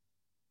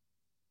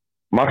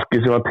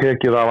 Markið sem var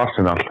tekið af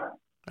Arsenal.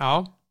 Já.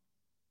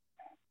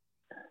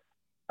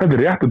 Þetta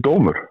er réttur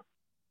dómur.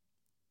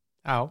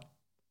 Já.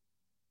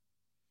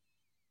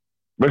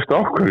 Veistu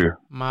af hverju?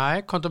 Nei,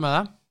 komdu með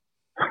það.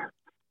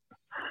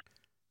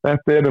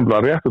 Þetta er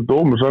nefnilega réttur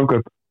dómur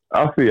samkvæmt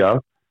af því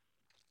að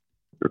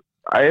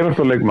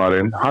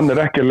Everton-leikmaðurinn, hann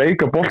er ekki að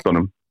leika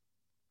boltanum.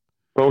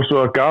 Þó svo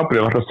að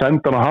Gabriel ætla að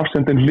senda hann á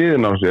hafsendin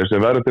hliðin á sér sem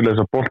verður til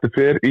þess að bolti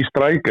fer í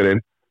strækjarinn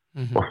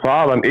og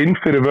þaðan inn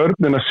fyrir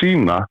vörnina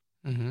sína.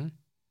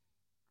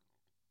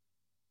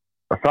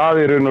 Það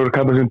er raun og veru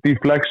kallað sem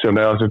deflection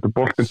eða sem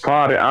boltin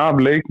fari af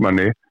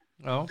leikmanni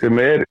sem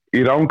er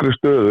í rangri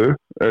stöðu,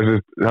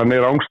 hann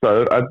er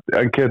rangstæður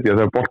en Kidda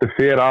þegar bolti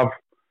fer af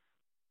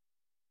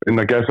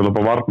innan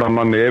gæsalöp og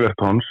varnarmanni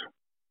Evertons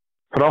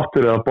þrátt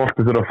fyrir að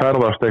bolti þurfa að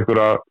ferðast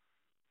einhverja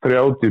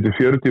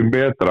 30-40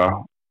 metra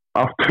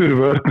aftur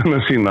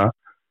vörnina sína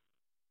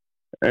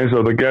eins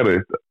og það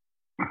gerðist.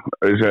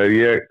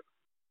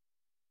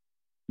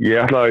 Ég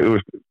ætla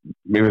að,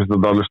 mér finnst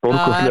þetta alveg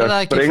stórkostlega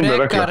strengna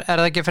regla. Er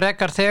það ekki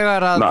frekar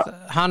þegar að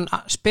hann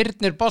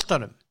spyrnir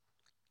boltanum?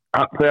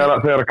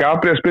 Þegar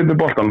Gabriel spyrnir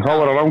boltanum, þá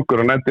var það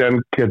rangur og netti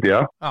en Kidda.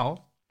 Já,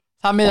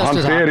 það miðast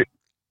við það.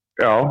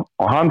 Já,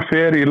 og hann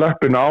fer í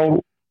löppina á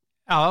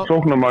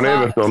sóknarmann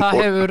Everton.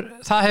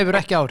 Það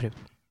hefur ekki áhrif.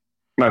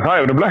 Nei, það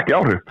hefur nefnilega ekki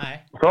áhrif.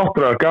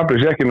 Þáttur að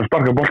Gabriel sé ekki að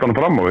sparka boltanum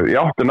fram á við. Ég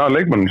átti að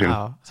leikmannin sín.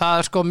 Já, það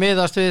er sko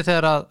miðast við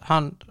þegar að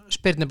hann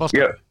spyrnir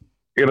boltanum.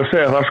 Ég er að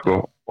segja það sko.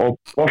 Og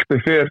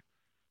boltinn fer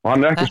og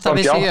hann er ekki að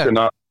sparka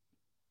áttina.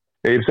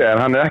 Ég segi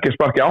að hann er ekki að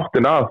sparka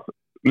áttina að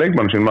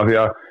leikmannin sín því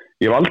að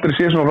ég hef aldrei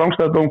séð svona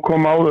rangstæðdóm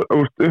koma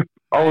upp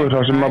áður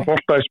þar sem að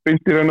boltaði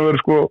spint í raun og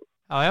veru sko.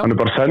 Hann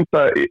er bara að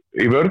senda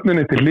í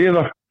vörninni til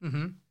hliðar.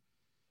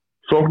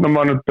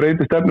 Sóknarmann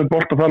breyti stefnu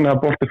bolta þannig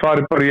að bolti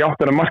fari bara í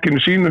áttina markinu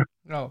sínu.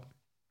 Já.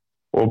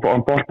 Og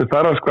bolti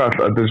ferðast hvað,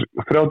 þetta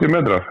er 30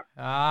 metrar.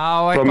 Já,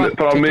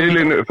 frá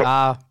miðlínu,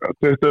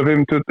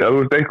 25-20, þú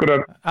veist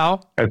einhverjar,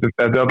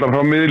 þetta er allan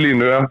frá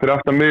miðlínu, eftir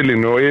aftan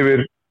miðlínu og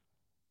yfir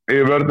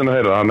vörðina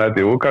þeirra, þannig að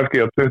þetta er kannski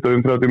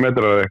 25-30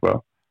 metrar eða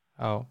eitthvað.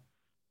 Já.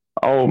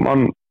 Á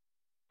mann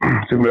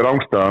sem er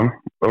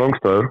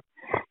rangstæður.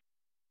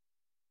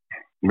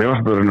 Mér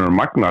varst þetta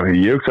magnar,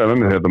 því ég hugsaði með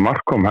mig þegar þetta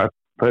mark kom hér,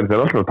 það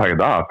er alltaf að taka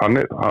þetta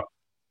af.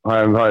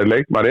 Það er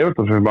leikmaður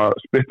Everton sem að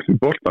spytta í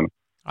boltan.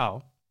 Já.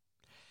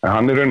 En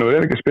hann er raun og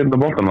ekki að spyrna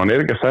boltan, hann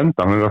er ekki að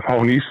senda, hann er að fá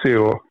hann í sig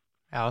og...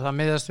 Já, það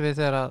miðast við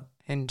þegar að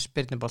hinn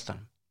spyrnir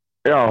boltan.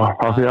 Já,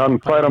 af því hann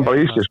fær hann bara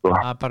í sig, sko.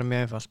 Það er bara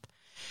mjög einfalt.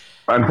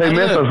 En þeir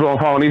meðast svo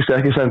að fá hann í sig,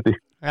 ekki sendi.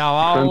 Já,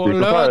 á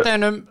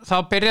laugardeginum þá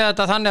byrjaði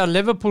þetta þannig að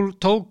Liverpool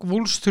tók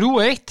Wolves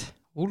 3-1,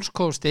 Wolves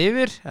komst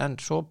yfir, en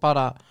svo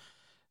bara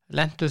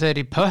lentu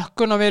þeir í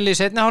pökkun og vel í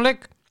seinni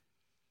hálfleik.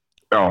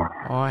 Já.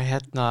 Og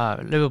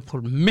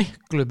Liverpool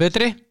miklu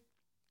betri.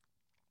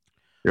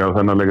 Já,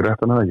 þennan leikur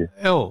rétt hann ekki.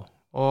 Jú,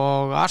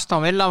 og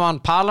Aston Villa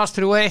vann Palace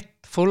 3-1,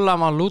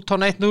 Fulham vann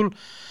Luton 1-0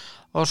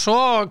 og svo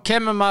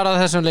kemur maður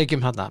að þessum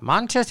leikjum hérna.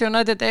 Manchester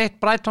United 1,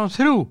 Brighton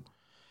 3.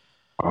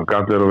 Og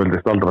gæti þér og vildi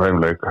staldra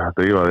heimleik,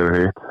 þetta ívaði yfir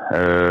hitt.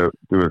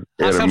 Þú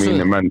eru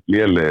mínir menn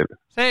lélegir.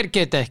 Þeir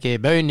get ekki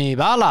bauni í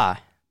bala.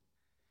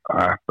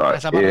 Þetta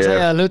bara að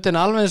segja hlutin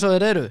alveg eins og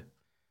þeir eru.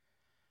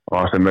 Og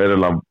það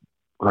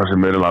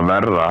sem eiginlega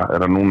verða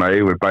er að núna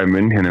eigum við bæ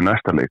minn hérna í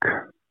næsta leik.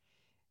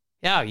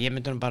 Já, ég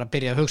myndi bara að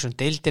byrja að hugsa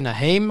deildina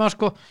heima,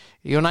 sko.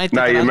 United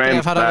er aldrei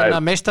að fara að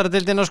vinna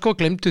meistaradeildina, sko,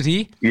 glemdu því.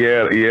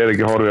 Ég er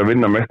ekki að horfa að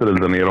vinna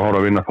meistaradeildina, ég er að horfa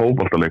að vinna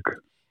fótboltaleik.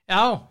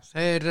 Já,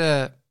 þeir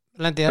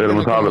lendi erfið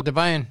að koma út í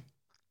bæinn.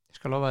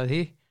 Ég skal lofa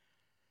því.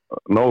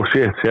 No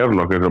shit,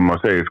 sérnokk, eins og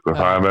maður segir, sko.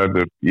 Það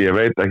verður, ég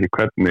veit ekki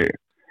hvernig,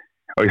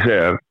 og ég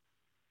segir,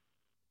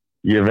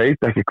 Ég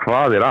veit ekki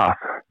hvað að.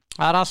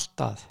 Það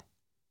allt að.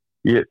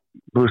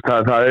 Þú veist,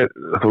 það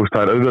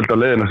er auðvelt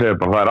að leiðin að segja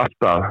bara, það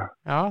allt að.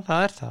 Já,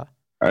 það það.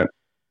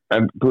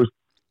 En þú veist,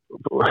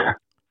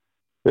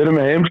 við erum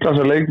með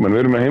heimsklassa leikmenn,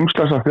 við erum með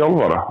heimsklassa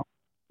þjálfara.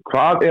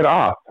 Hvað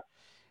að?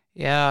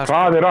 Já,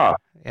 hvað að?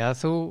 Já,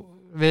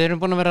 við erum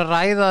búin að vera að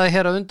ræða það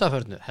hér á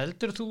undanförnu.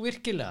 Heldur þú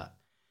virkilega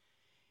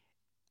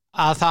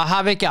að það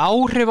hafi ekki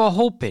áhrif á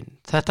hópinn,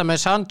 þetta með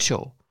Sancho,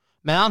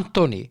 með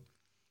Antoni?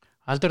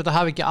 Heldur þetta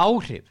hafi ekki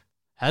áhrif?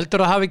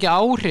 Heldur það hafi ekki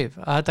áhrif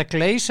að þetta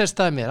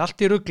gleysast að mér,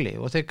 allt í rugli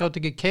og þeir gátt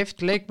ekki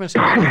keypt leikmenn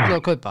sem þeir ætluðu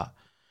að kaupa?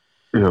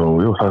 Jú,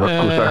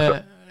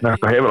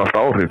 þetta hefur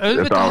alltaf áhrif.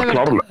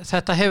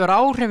 Þetta hefur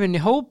áhrifin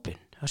í hópinn,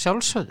 að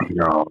sjálfsögðu.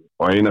 Já,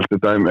 og einelti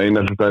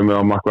dæmi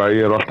á Makvæi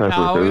og allt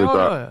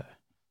þetta.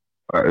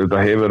 Þetta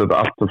hefur þetta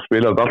allt,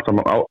 spilað allt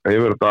saman,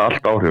 hefur þetta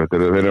allt áhrif.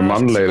 Þeir eru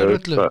mannlegir.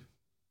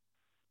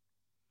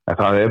 En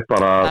það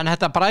bara... En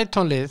þetta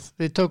Brighton-lið,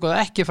 við tökum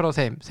það ekki frá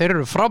þeim. Þeir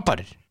eru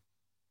frábærir.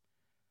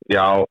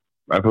 Já,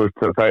 en þú veist,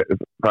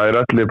 það er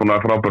allir búin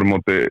að frábæri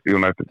móti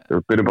United.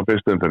 Við byrjum bara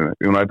fyrstu umferðinni.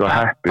 United var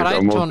happy.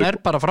 Brighton er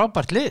bara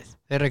frábært lið.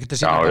 Þeir eru ekkert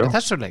að segja bara í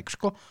þessu leik,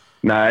 sko.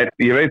 Nei,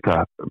 ég veit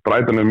það.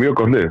 Brighton er mjög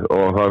gott lið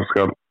og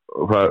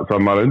það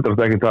maður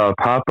undrast ekki það að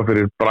tapa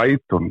fyrir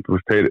Brighton. Þú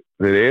veist,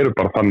 þeir eru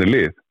bara þannig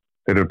lið.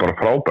 Þeir eru bara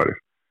frábærir.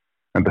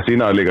 En það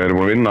sýnaði líka, þeir eru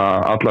búin að vinna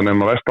alla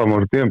nema Vestam á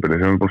þessu tímabili sem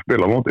við erum búin að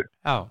spila á móti.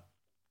 Já.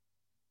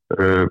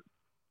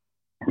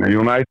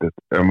 United,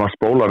 ef maður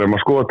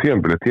skoða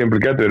tímabili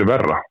getur verið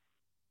verra.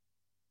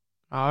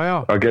 Já.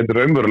 Það getur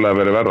raunverulega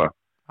verið verra.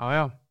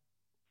 Já.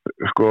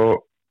 Sko,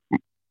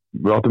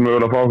 við áttum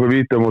mögulega að fá okkur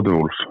víti á móti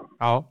Wolves.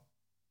 Já.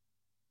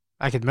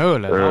 Ekkert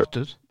mögulega,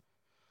 áttuð.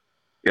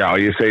 Já,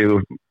 ég segi þú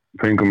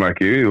fengum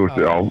ekki, þú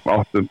veist,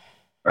 áttuð.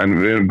 En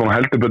við erum búin að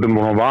heldur betur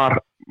og hann var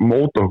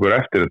mót okkur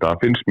eftir þetta,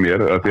 finnst mér,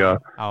 af því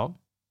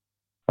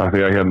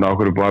að hérna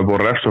okkur er búin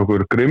að refsa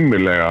okkur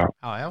grimmilega.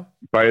 Já.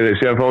 Bæði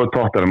síðan fáið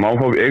Tottenham,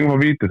 eigum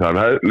að víti þar.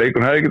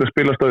 Leikun hefði getað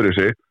spilað stöðrið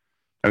sig,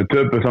 en við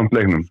töpuð samt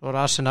leiknum. Svo er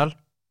Arsenal.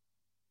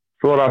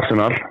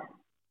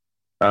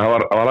 En það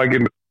var ekki,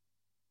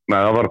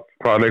 það var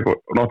hvað leik,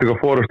 Nottingham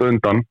Forest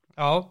undan.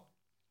 Já.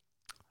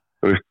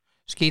 Þú veist,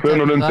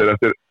 2-0 undir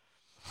eftir,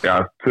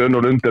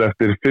 2-0 undir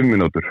eftir 5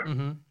 mínútur.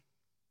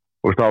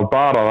 Þú veist, það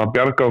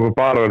bjargaði okkur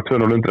bara að vera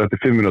 2-0 undir eftir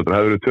 5 mínútur.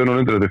 Hefði verið 2-0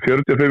 undir eftir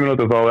 45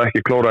 mínútur, þá hefði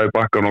ekki klórað í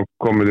bakkan og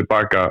komið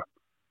tilbaka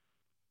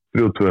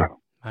 3-2.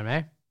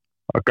 Nei.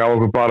 Það gaf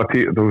okkur bara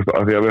þú veist,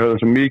 af því að við höfum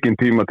svo mikinn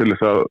tíma til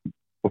þess að,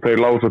 og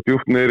þeir lágu svo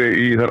djúpt niðri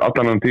í þær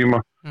allan tíma,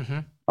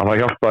 að það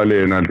hjálpaði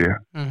liðinu, held ég.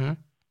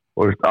 Og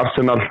þú veist,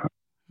 Arsenal,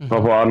 þá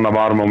fór annað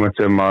varmoment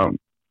sem að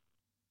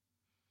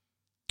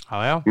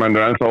menn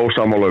er ennþá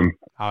ósammála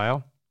Já.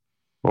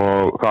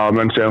 Og það að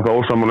menn sé ennþá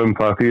ósammála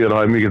það þýðir að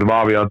það er mikið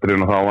vafi í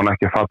atriðinu og þá var hann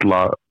ekki að falla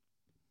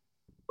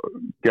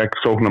gegn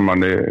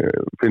sóknarmanni,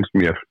 finnst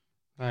mér.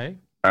 Nei.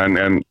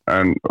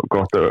 En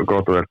gott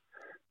og vel.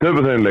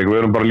 Töfum þeim leik, við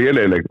erum bara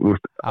lélegir leik, þú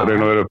veist,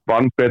 reyna að vera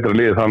bann betra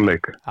liðið þann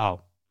leik. Já.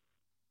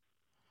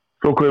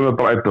 Svo komum við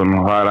Brighton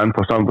og það er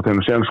ennþá samband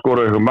henni, sen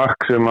skoraði eitthvað mark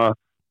sem að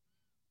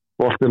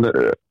boltinn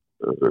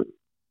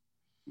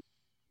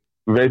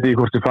veit ég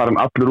hvort þið farin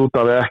allir út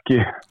af eða ekki.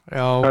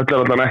 Já. Þetta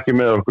er allan ekki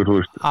með okkur, þú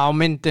veist. Á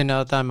myndinu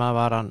að dæma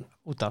var hann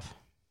út af.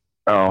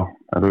 Já,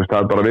 en þú veist,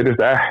 það bara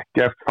virðist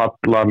ekkert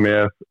falla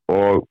með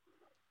og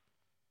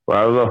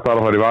ef það þarf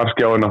að fara í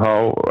varskjáina þá,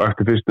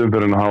 eftir fyrstu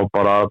umfyrirna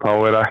þá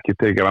er ekki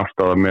tekið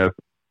afstafa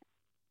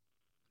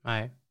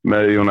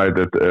með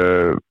United.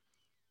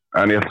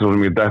 En ég ætla svo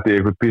sem ég detti í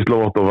eitthvað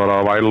píslóvott og var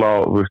að væla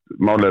og þú veist,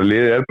 málega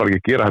liðið er bara ekki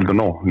að gera heldur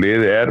nóg.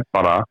 Liðið er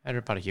bara...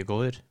 Eru bara ekki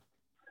góðir?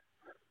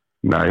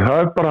 Nei, það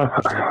er bara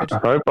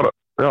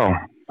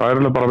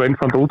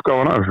einfalda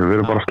útgáfan af þessu. Við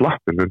erum bara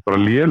slappir, við erum bara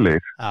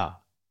lélegir. Já.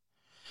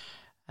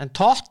 En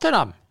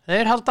Tottenham,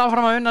 þeir halda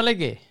áfram að vinna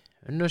leiki.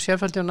 Unnu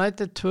Sheffield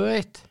United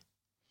 2-1.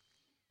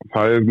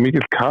 Það er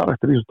mikill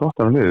karakter í þessu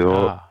Tottenham liði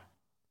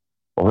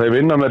og þeir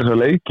vinna með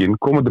þessa leikin,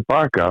 koma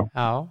tilbaka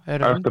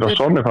eftir að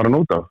Sonny farin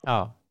út af. Já.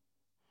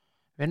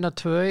 Vinna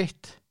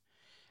 2-1.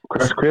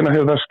 Hvenær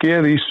hefur það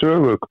skeið í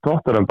sögu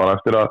Tottenham bara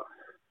eftir að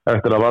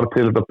var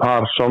til þetta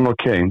par Son og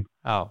Kane?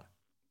 Já.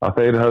 Að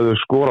þeir hefðu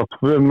skorað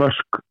 2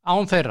 mörk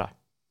án þeirra.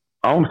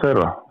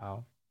 Já.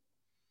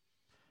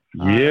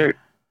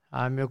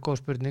 Það er mjög góð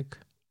spurning.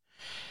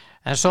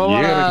 En svo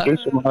var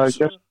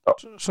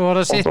það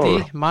City,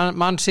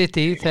 Man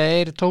City,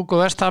 þeir tóku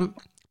West Ham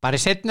bara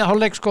í seinni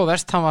hálfleik, sko.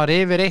 West Ham var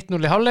yfir 1-0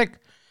 í hálfleik,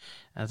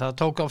 en það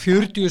tók á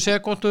 40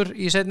 sekúndur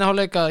í seinni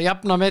hálfleik að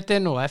jafna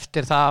metin og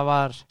eftir það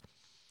var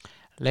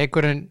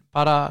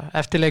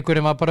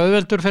eftirleikurinn var bara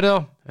auðveldur fyrir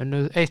þá,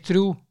 unnuð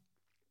 1-3.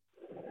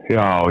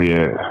 Já,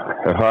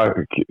 það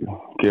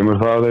kemur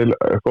það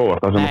eitthvað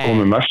óvart. Það sem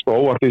komið mest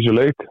óvart í þessu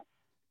leik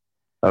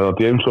er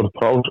að James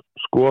Ward-Prowse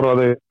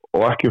skoraði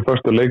og ekki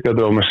fyrstu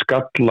leikjandi og með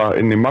skalla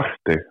inn í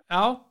markti.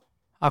 Já,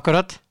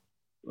 akkurat.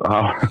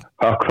 Það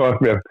var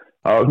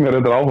mér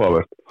þetta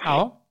áhugavert. Já.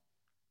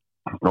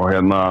 Og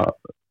hérna,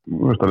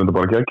 það er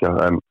bara geggjað,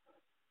 en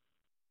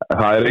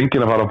það er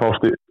enginn að fara að fá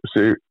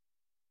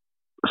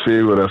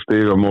sigur eða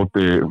stiga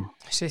móti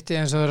City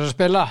eins og þeir að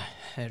spila.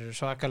 Þeir eru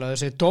svakalega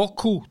þessi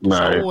Doku.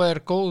 Svo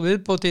góð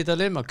viðbót í þetta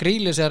lið.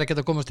 Grílis að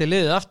geta komast í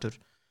liðið aftur.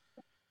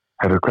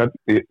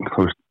 Hvernig,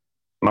 þú veist,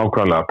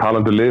 nákvæmlega,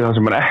 talandi lið það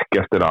sem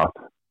ekki eftir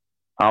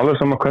alveg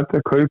sama hvernig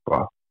þeir kaupa.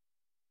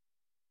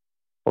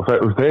 Og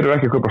þeir eru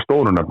ekki að kaupa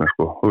stóru nafni,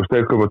 sko. Þú veist,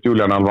 þeir kaupa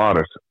Julian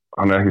Alvarez.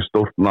 Hann ekki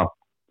stórt nafn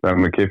þegar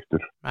hann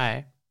keyptur. Nei.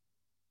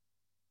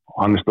 Og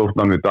hann stórt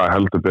nafn í dag,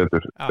 heldur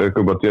betur. Já. Þeir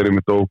kaupa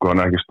Jeremy Doku,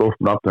 hann ekki stórt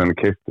nafn þegar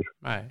hann keyptur.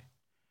 Nei.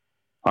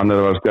 Hann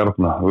að vera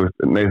stjarna, þú veist,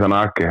 Nathan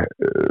Ake,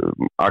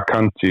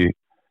 Akanji,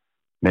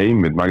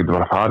 neymið, maður getur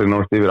bara að fara í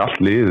náttúrulega yfir all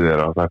liðið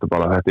þeirra.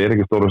 Þetta er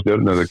ekki stóra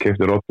stjörnur þegar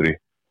keyptur Rodri.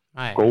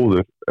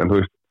 Góður, en þú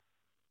veist,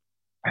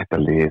 þetta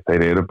lið,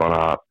 þeir eru bara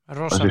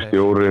þessi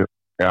stjóri,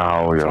 já.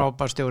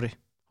 Frábær stjóri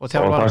og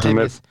þjálfara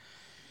teymið.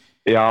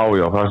 Já,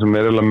 það sem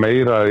er eiginlega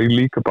meira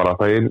líka bara,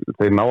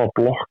 þeir ná að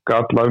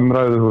blokka alla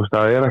umræðu, þú veist,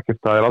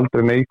 það er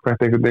aldrei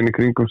neikvætt einhvern veginn í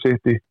kringum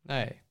City.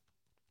 Nei.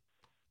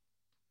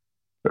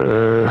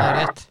 Það er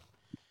rétt.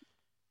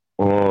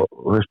 Og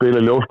þeir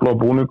spila ljósblá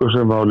búningu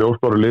sem á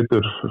ljósbláru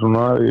litur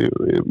svona í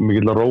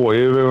mikill að róa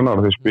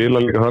yfirvegunar og þeir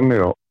spila líka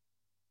þannig og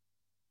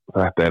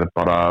þetta er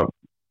bara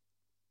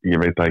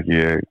ég veit ekki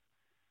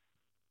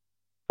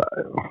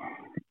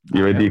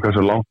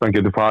hversu langt hann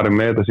getur farið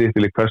með þetta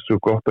sýttileg hversu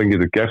gott hann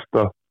getur gert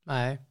það.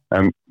 Nei.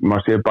 En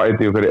maður sé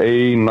bæti í hverju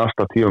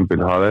einasta tímabil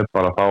það er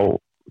bara þá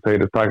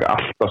þeir taka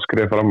alltaf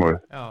skref fram á við.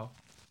 Já.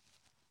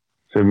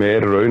 Sem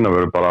er raun að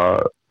vera bara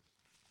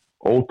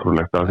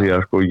ótrúlegt af því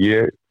að sko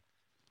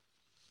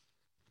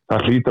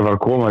það hlýtur að fara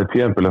að koma í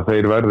tímabil að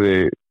þeir verði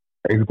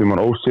einhvern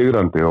tímann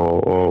ósigrandi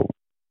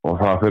og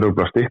það fyrir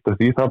að styttast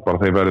í það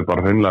bara þeir verði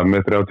bara hreinlega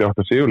með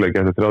 38 sigurleiki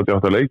eftir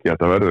 38 leiki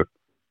þetta verður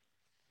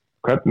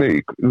hvernig,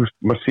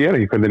 maður sér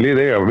ekki hvernig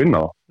lið eiga að vinna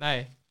það. Nei,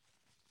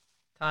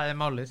 það er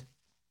málið.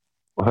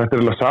 Og þetta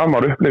er alveg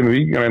samar uppleið með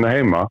Víkingarna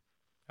heima.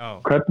 Já.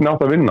 Hvernig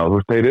átt að vinna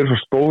það? Þeir eru svo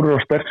stórir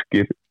og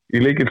sterkir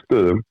í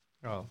leikilstöðum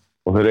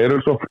og þeir eru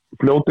svo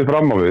fljótið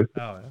fram á við.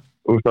 Já.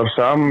 Og það er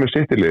saman með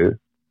sittilið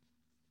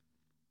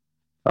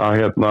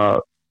að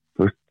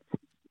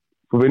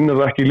þú vinnur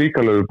það ekki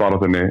líkalegu bara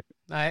þenni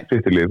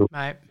sittilið.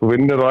 Þú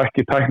vinnur það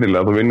ekki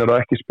tæknilega, þú vinnur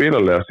það ekki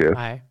spilalega sér.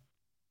 Nei.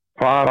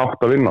 Hvað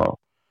átt að vinna það?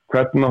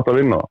 Hvernig átt að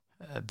vinna það?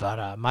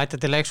 Bara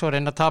mæta til leiks og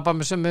reyna að tapa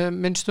með sem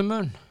minnstu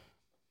mun.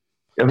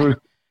 Já, þú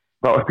veist,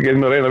 það átt ekki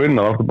að reyna að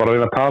vinna, það átt bara að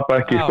reyna að tapa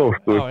ekki í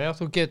stórt. Já,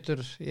 þú getur,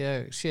 ég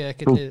sé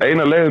ekki til.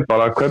 Eina leið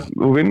bara,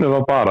 þú vinnur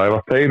það bara ef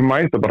að þeir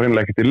mæta bara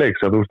hreinlega ekki til leiks.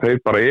 Þú veist, þeir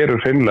bara eru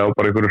hreinlega og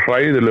bara einhverju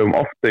hræðilegum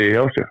oftegi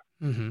hjá sér.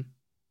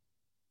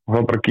 Og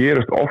það bara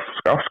gerist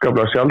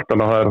afskaplega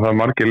sjaldan að það er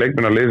margir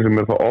leikmennarlið sem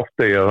er það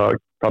oftegi að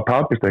það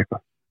tapist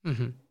eitthvað.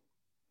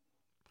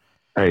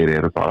 Þeir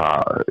eru bara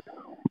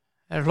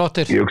er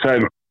flottir. Ég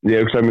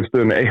hugsaði með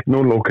stöðunni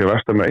 1-0, ok,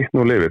 Besta með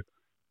 1-0 yfir.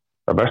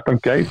 Það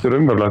Bestan gætur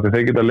umverðlega þegar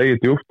þeir geta legið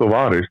djúpt og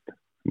varist.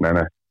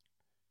 Nei.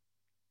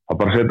 Það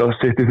bara setja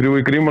sitt í 3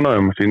 í grímuna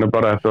sína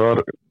bara þetta var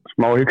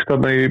smá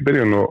hyggstanna í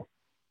byrjun og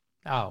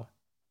já.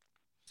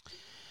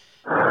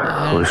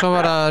 En svo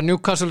var það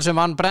Newcastle sem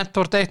vann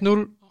Brentford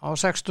 1-0 á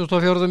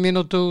 64.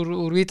 mínútu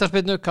úr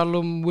vítaspyrnu.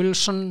 Callum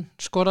Wilson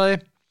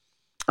skoraði.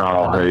 Já,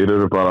 þeir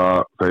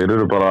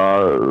eru bara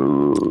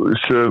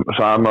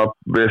sama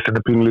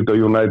vesinni pínlítið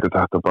á United.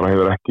 Þetta bara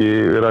hefur ekki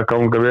verið að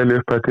ganga vel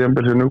upp að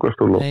tíðanbyrð sem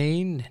Newcastle.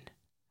 Nei.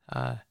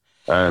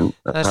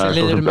 Þessi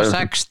lið eru með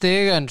 6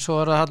 stig en svo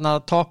er það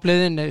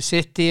toppliðin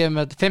City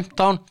með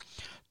 15,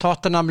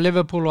 Tottenham,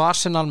 Liverpool og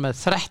Arsenal með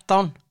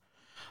 13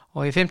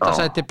 og í 5.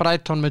 sæti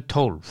Brighton með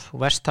 12 og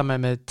West Ham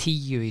með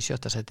 10 í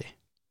 7. sæti.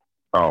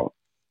 Já.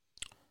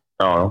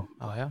 Það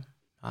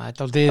er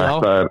dálítið á.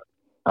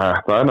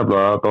 Þetta er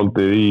nefnilega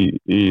dálítið í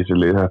þessi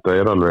lið, þetta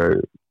er alveg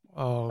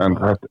en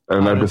þetta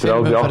er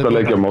 38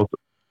 leikjamót.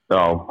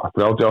 Já,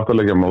 38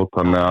 leikjamót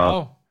þannig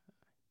að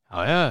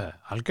já,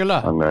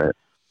 algjörlega. Þannig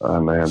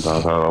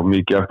að það er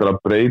mikið eftir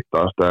að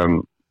breytast en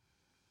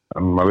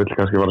maður vill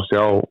kannski fara að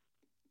sjá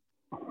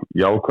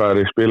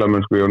jákvæðar í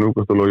spilamennsku í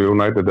Newcastle og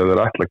United eða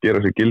þeir ætla að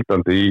gera sig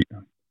gildandi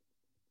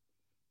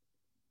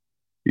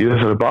í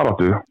þessari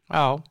baráttu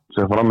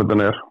sem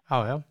framöndan er.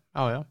 Já.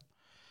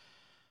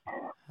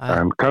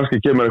 En kannski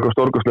kemur eitthvað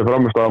stórkostlega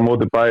framist á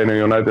móti bæinu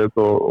í United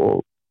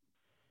og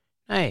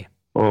það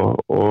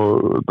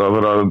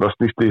verður að það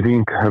snýst í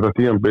hring þetta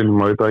tímabil,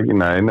 maður veit ekki,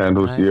 nei, en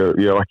þú veist,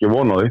 ég hef ekki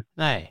von á því.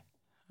 Nei.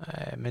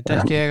 Ég myndi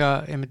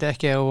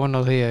ekki eiga von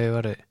á því að ég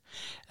var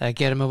eða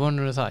gera mig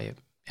vonur um það ef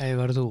ég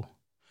var þú.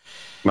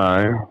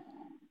 Nei.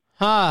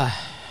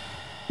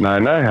 Nei,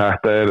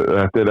 þetta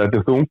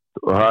er þungt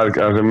og það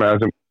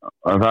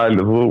er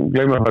þú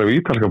gleymir að fara í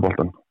ítalska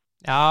boltann.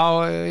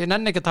 Já, ég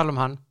nenni ekki að tala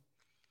um hann.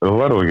 Þú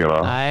verður ekki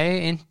það. Nei,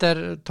 Inter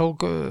tók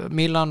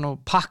Milan og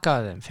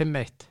pakkaði þeim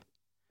 5-1.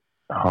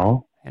 Já.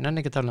 Ég nenni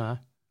ekki að tala um það.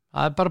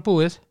 Það er bara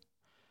búið.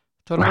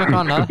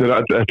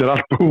 Þetta er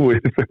allt búið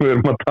sem við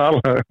erum að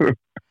tala um.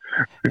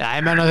 Já,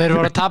 ég menna þeir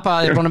voru að tapa,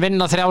 þeir búin að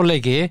vinna 3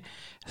 leiki,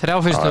 3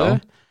 fyrstu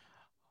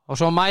og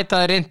svo mæta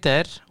þeir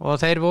Inter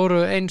og þeir voru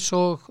eins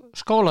og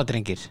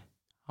skóladrengir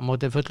á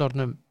móti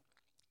fullorðnum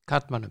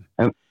karlmönnum.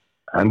 En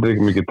það er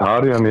ekki mikið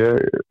Tarian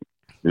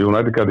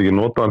United gæti ekki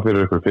notað hann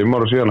fyrir ykkur 5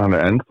 ára síðan, hann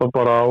ennþá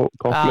bara á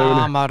topplefinni.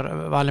 Hann var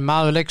valinn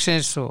maður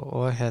leiksins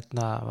og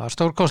var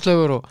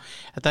stórkostlegur og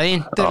þetta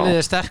Interlið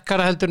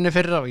sterkara heldurinn í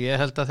fyrra og ég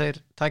held að þeir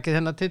takið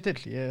þennan titil,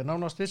 ég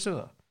nánast vissu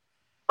það.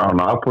 Já,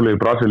 Napoli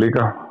í Brasil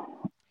líka.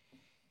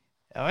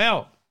 Já,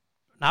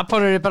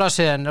 Napoli í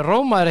Brasil en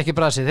Róma ekki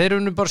Brasil, þeir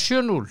unnu bara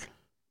 7-0.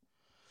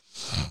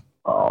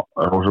 Já,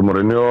 José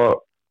Mourinho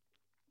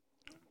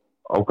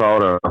á hvað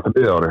ári, þetta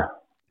 3. ári?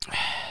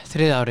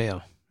 3. ári,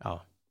 já.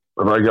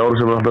 Það ekki árið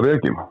sem við alltaf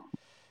reykjum.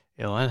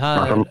 Jú, en það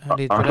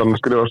Ætlar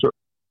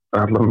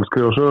hann að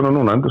skrifa söguna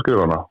núna, endur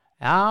skrifa hana?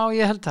 Já,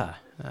 ég held það.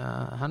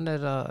 Hann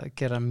að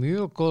gera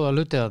mjög góða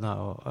hluti þarna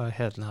og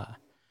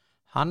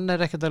hann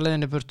ekkert að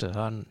leiðinni burtu.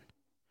 Hann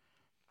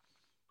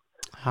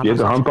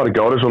bara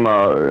ekki árið svona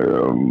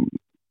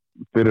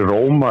fyrir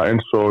Róma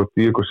eins og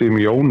Diego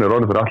Simeone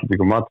orðið fyrir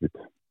Atlético Madrid.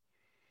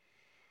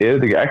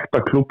 Þetta ekki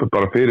ekta klúbbur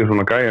bara fyrir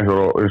svona gæja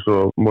eins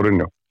og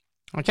Mourinho?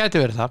 Það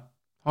gæti verið það.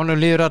 Honum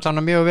líður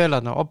allan mjög vel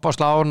þarna,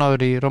 opaslega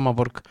ánægður í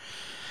Rómaborg.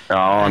 Já,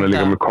 hann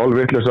líka með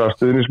kolvitlausa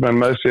stuðningsmenn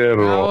með sér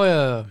og...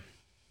 Já.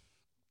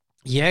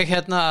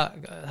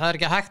 Það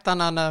ekki hægt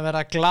hann að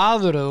vera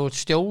glaður og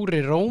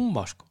stjóri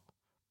Róma, sko.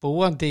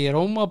 Búandi í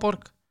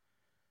Rómaborg.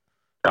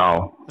 Já.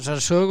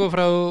 Þessar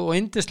sögufræðu og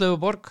yndislegu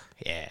borg.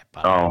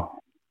 Já,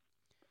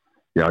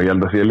 ég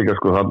held að sé líka,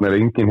 sko, þarna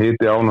engin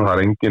hiti á hann,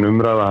 það engin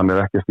umræða, hann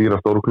ekki að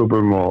stýra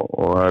stórklubum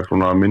og það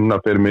svona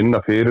minna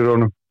fyrir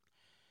honum.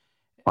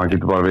 Hann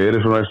getur bara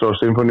verið svona eins og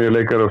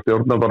symfóníuleikari og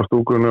stjórna bara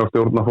stúkunni og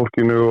stjórna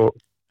fólkinu og...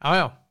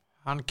 Já,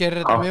 hann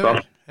gerir þetta mjög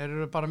vel. Þeir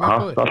eru bara mjög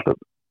góðir.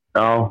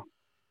 Já,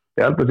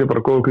 ég held að þetta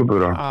bara góð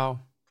klubur. Já,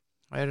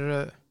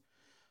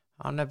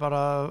 hann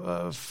bara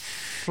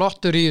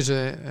flottur í þessu,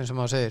 eins og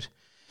maður segir.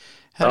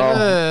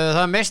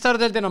 Það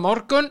meistaradeildin á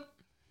morgun.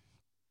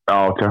 Já,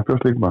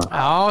 Champions League maður.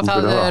 Já,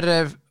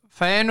 það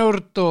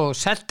Feyenoord og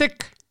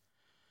Celtic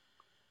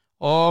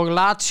og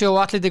Lazio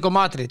og Atletico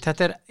Madrid.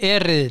 Þetta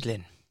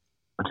riðillinn.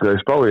 Skal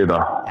ég spá í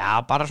það? Já,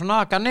 bara svona,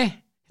 ganni.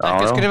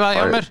 Ekki skrifaði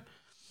hjá mér.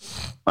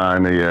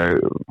 Nei,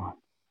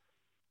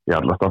 ég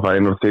allast að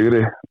Feyenoord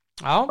sigri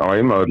á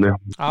heimavelli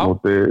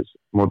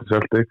móti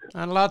Celtic.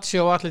 En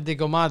Lazio og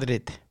Atletico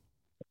Madrid.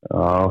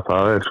 Já,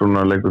 það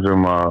svona leikur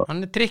sem að...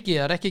 Hann tricky,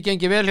 það ekki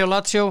gengið vel hjá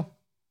Lazio.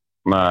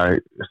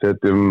 Nei,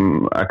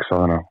 setjum X á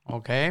þennan.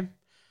 Ok.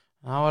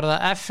 Það var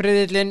það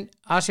F-riðillinn,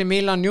 AC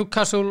Milan,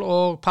 Newcastle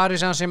og Paris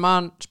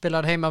Saint-Germain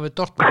spilar heima við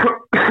Dortmund.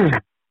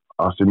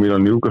 AC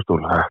Milan Newcastle,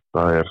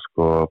 þetta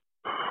sko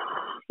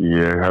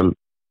ég held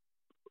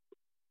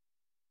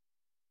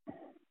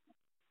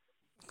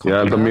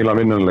að Milan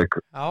vinnanleik.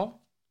 Já.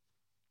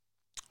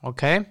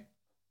 Ok.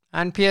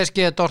 En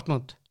PSG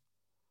Dortmund?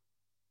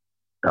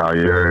 Já,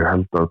 ég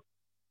held að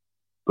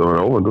það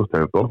verður óvænt út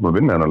þegar Dortmund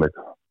vinna vinnanleik.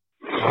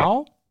 Já,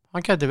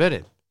 hann gæti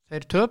verið.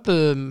 Þeir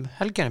töpuðu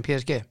helgina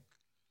PSG.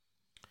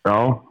 Já,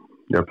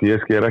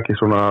 PSG ekki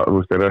svona, þú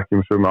veist, þeir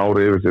ekki sömu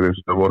ári yfir sér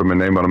eins og það voru með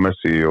Neymar og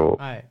Messi og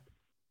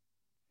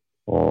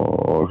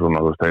svona,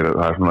 þú veist,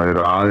 það svona, þeir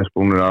eru aðeins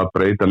búinir að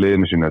breyta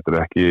liðinu sínu, þetta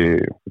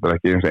er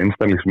ekki eins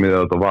einstaklingsmiðið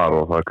að þetta var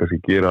og það kannski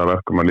gera að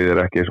verkum að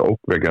liðið ekki eins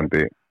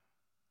ókveikjandi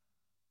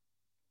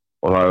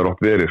og það er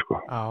oft verið, sko.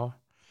 Já,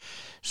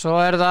 svo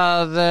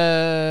það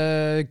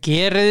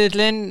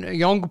G-riðillinn,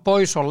 Young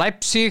Boys og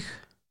Leipzig.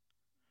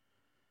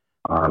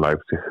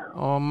 Leipzig.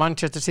 Og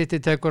Manchester City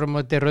tekur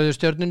móti rauðu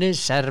stjörnunni,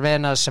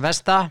 Cervena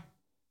Besta.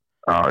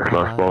 Já, ég ætla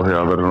að spá því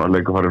að verður að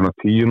leika farið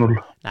 10-0.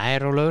 Nei,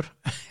 rólegur.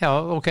 Já,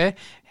 ok.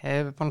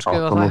 Hef búin að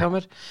skrifa það hjá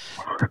mér.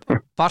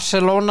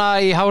 Barcelona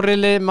í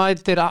hárili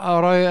mætir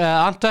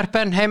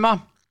Antwerpen heima.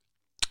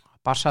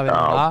 Barca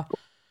vinnur það.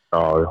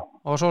 Já.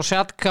 Og svo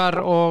Shakhtar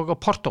og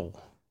Porto.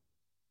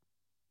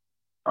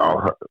 Já,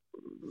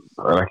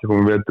 það ekki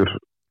komið vetur.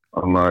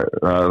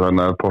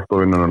 Þannig að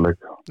Porto vinnur hann leik.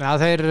 Já,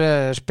 þeir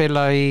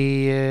spila í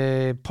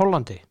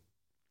Pólandi.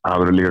 Það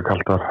verður líka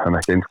kalt þar, en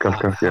ekki eins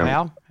kalt kannski.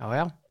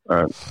 Já.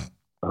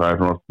 Það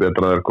svona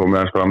betra að þeir komið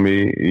eins fram í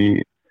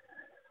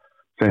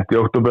sent í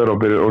október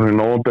og í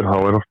nóvember, þá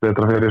oft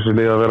betra fyrir þessi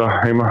lið að vera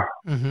heima.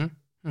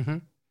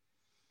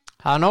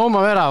 Það nógum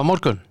að vera á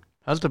morgun,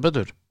 heldur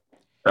betur.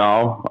 Já,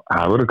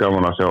 það verður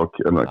gaman að sjá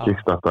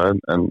kickstarta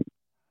en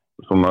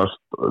svona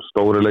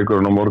stóri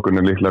leikurinn á morgun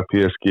er líklega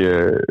PSG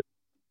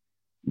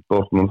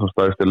Dortmund sem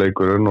stæðsti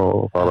leikurinn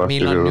og fara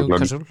eftir Milan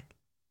Newcastle.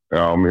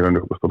 Já, Milan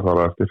Newcastle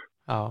fara eftir.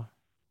 Já.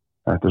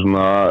 Þetta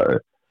svona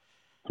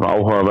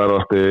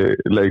áhugaverðasti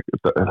leik,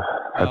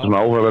 þetta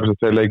svona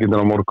áhugaverðasti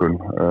leikindir á morgun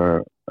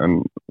en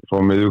svo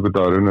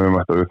miðvikudagurinn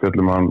við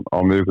fjöllum hann á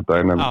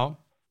miðvikudaginn. Já,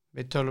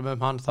 við tölum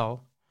hann þá.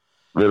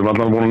 Við erum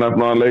allavega búin að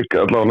nefna hann leik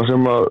allavega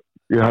sem að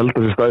ég held að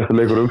þessi stæðsti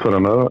leikur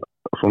umferðina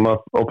svona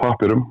á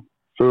pappirum,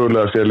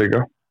 sögulega sé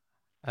líka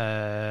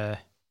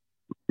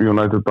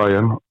United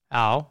Bayern.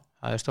 Já,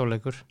 það er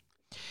stórleikur.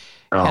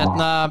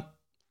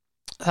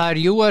 Það er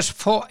US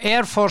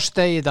Air Force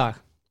Day í dag.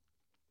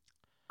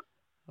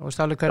 Þú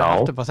veist alveg hverju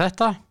heldur upp á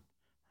þetta?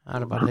 Það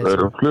er bara þeir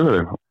eru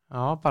flugurinn.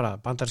 Já, bara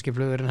bandarski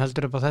flugurinn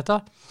heldur upp á þetta.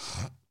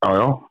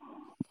 Já.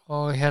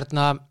 Og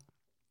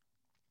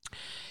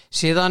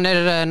síðan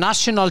er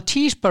National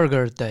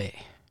Cheeseburger Day.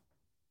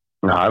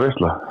 Það er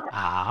veistla.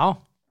 Já.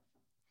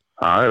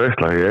 Það er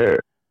veistla.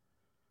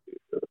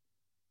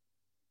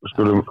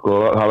 Skulum, sko,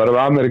 það verður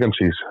American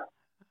cheese.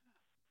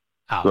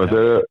 Já. Sko,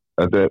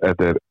 þetta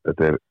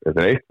er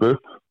 1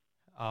 buff,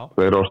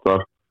 2 ostar,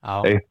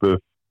 1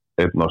 buff,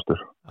 1 ostur.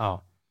 Já.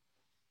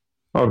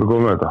 Það er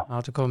komið með þetta. Það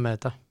er komið með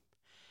þetta.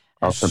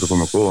 Það er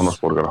komið með góðan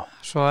osborgara.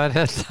 Svo er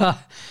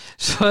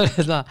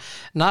þetta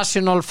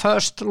National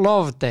First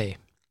Love Day.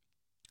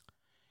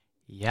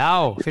 Já,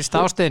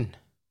 fyrsta ástin.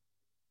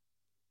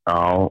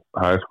 Já,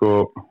 það er sko...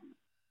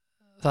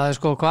 Það er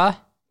sko hvað?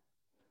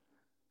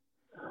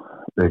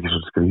 Það er ekki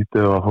svo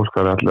skrítið að fólk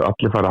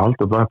allir fara að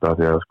halda upp þetta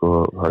því að sko,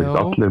 það er ekki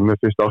allir með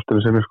fyrsta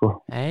ástinni sinni sko.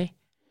 Nei.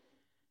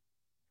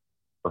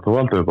 Þú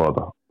aldrei upp á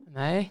þetta?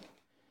 Nei.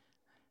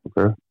 Ok.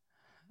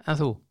 En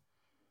þú?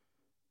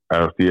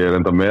 Ég er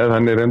enda með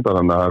henni reynda,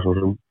 þannig að það er svo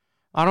sem...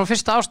 Var hún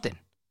fyrsta ástin?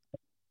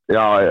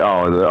 Já,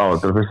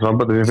 þetta er fyrsta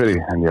sambandi sem ég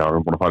fyrir. En já, við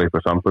erum búin að fara í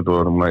eitthvað samband og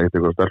við erum búin að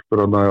eitthvað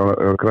stelpur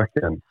og krakki.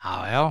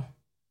 Já.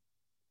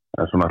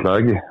 En svona alltaf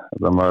ekki.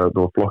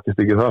 Þú flokkist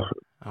ekki þar.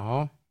 Já,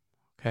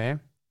 ok.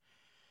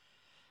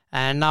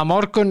 En á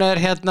morgun er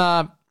hérna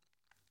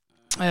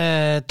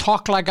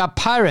Talk Like a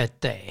Pirate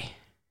Day.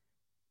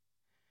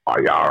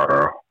 Já.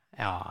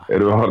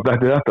 Erum við að fara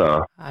dætt í þetta?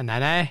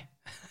 Nei.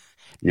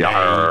 Já.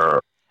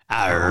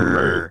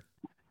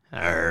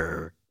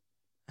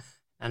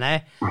 Nei.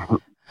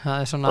 Það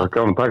er svona... Það er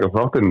gaman að taka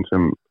þáttinn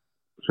sem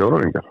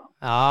sjóraringar.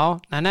 Já,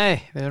 nei,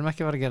 við erum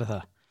ekki að fara að gera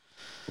það.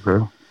 Ok.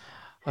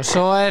 Og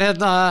svo er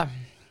hérna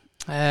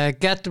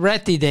Get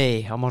Ready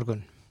Day á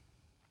morgun.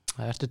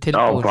 Það ertu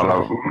tilbúin.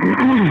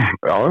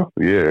 Já,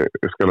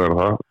 ég skal vera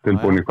það.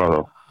 Tilbúin í hvað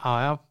þá?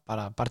 Já,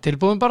 bara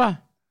tilbúin bara.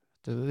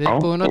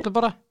 Viðbúin öllu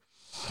bara.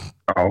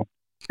 Já,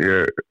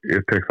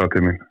 ég tek það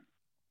til mín.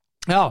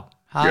 Já.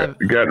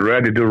 Get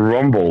ready to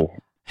rumble.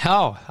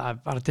 Já, það er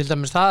bara til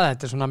dæmis það.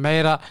 Þetta er svona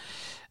meira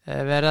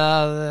verið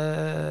að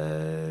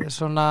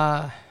svona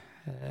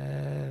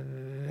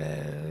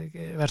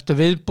verður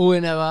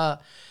viðbúin ef að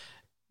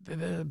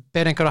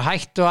ber einhverja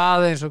hættu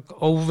að eins og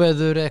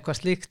óveður eitthvað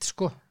slíkt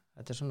sko.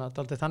 Þetta er svona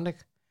dálítið þannig.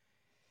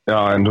 Já,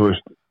 en þú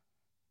veist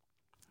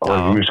það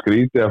er mjög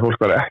skrítið að fólk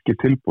var ekki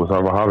tilbúið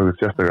þar var hafið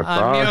sérstaklega dag.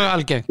 Það er mjög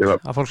algengt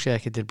að fólk sé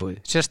ekki tilbúið.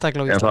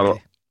 Sérstaklega á Íslandi.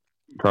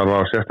 Það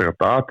var sérstaklega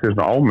dag til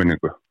svona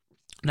áminningu.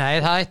 Nei,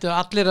 það ættu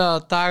allir að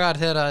dagar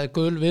þegar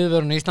gul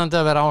viðvörun í Íslandi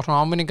að vera á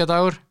svona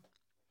áminningadagur.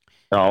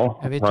 Já,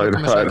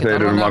 þeir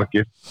eru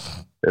margir.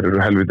 Þeir eru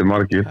helviti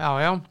margir.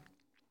 Já.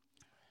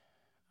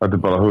 Þetta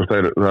er bara, þú veist,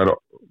 það er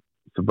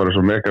bara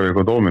svo mega við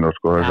eitthvað dóminu,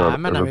 sko. Já,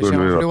 menna við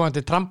séum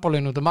fljúandi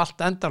trampolín út allt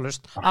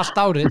endalust, allt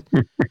árið.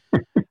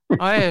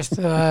 Og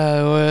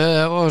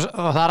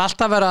það er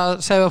alltaf verið að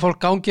segja að fólk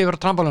gangi yfir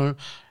trampolínum.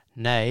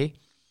 Nei,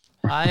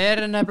 það er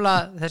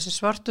nefnilega, þessi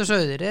svörtu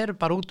sauðir eru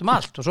bara út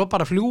allt og svo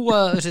bara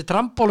fljúa þessi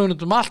trampolín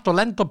út allt og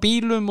lenda á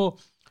bílum og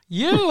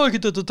ég var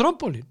ekki þetta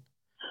trampolín.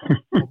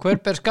 Og hver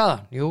ber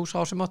skaðan? Jú,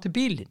 sá sem átti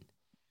bílinn.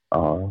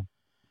 Já,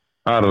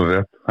 það er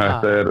rétt.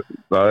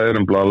 Það er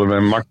alveg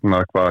með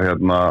magna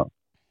hvað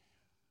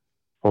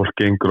fólk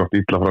gengur oft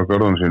illa frá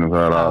görðunum sínum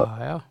það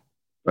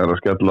er að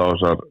skella á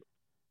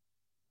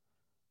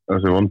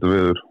þessi vondu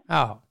viður.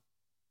 Já.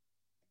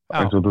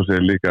 Eins og þú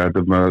segir líka, þetta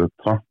er með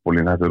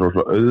trampolín, þetta er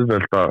rosalega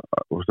auðvelt að,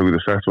 þú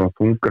getur sett svona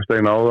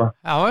þungasteina á það.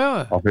 Já.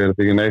 Það fyrir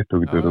þetta ekki neitt, þú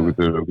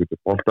getur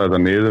boltað þetta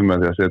niður með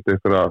því að setja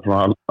ykkur að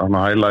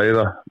hæla í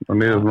það.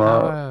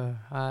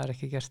 Það er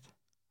ekki gert.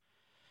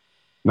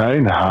 Nei,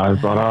 það er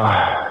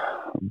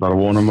bara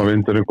vonum að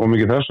vindurinn kom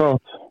ekki þess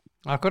átt.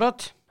 Akkurat,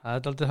 það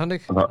er aldrei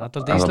þannig, það er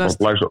aldrei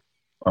íslenskt.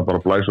 Það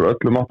bara blæsur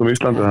öllum áttum í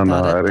Íslandi, þannig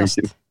að það er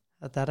engin.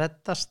 Þetta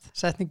reddast,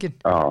 setningin.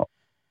 Já,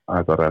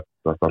 þetta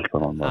reddast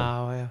alltaf.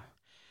 Já.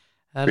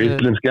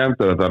 Bíllinn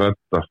skemmtur, þetta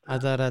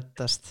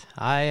reddast.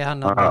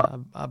 Hann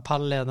að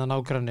Palli að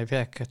nágranni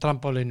fekk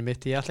trampolínu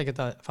mitt. Ég ætla ekki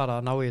að fara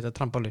að ná í þetta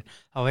trampolín.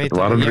 Þá heitir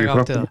að ég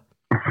átti það.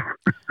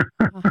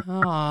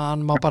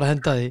 Hann má bara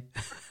henda því.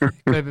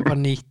 Kaupi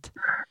bara nýtt.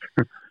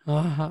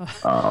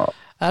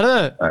 Herðu,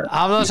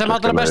 af það sem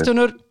allra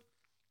bestunur.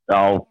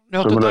 Já.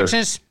 Njótið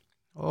dagsins.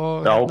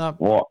 Og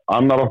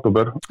 2.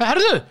 október.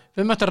 Herðu,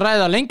 við möttum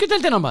ræða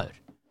Lengjudeildina maður.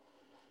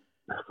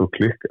 Þú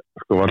klikka,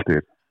 sko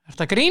Valtýr.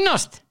 Ertu að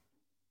grínast?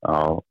 Já,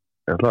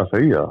 ég ætla að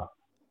segja það.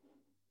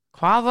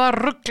 Hvaða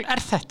rugl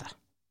er þetta?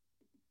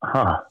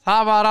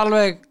 Það var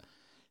alveg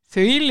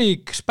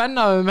þvílík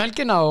spenna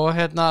helgina og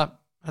þetta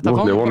Nú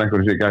ætla ég vona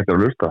einhverju sem ekki ætti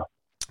að hlusta.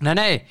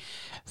 Nei,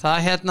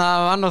 það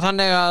var nú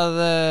þannig að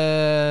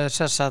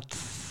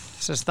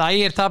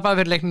Ægir tapaði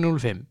fyrir leikni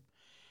 0-5.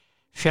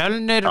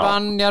 Fjölnir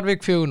vann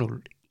Njarðvík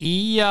 4-0.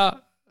 Ía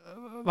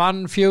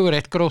vann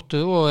 4-1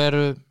 Gróttu og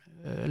eru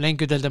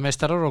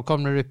Lengjudeildameistarar og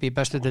komnir upp í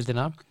bestu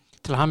deildina.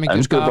 Til hamingju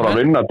Endur bara að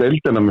vinna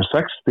deildina með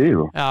 6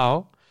 stigum.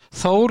 Já,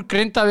 Þór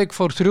Grindavík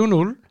fór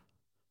 3-0,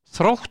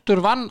 Þróttur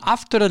vann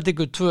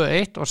Afturheldingu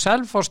 2-1 og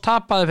Selfoss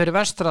tapaði fyrir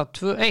Vestra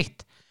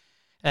 2-1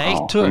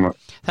 1-2.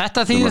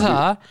 Þetta þýðir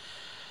það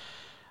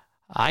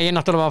að ég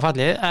náttúrulega var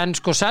fallið, en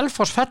sko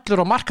Selfoss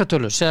fellur á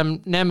markatölu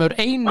sem nemur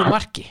 1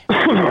 marki.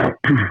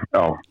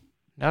 Já.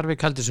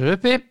 Njarðvík heldur sér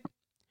uppi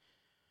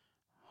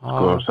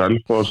Sko,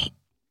 Selfoss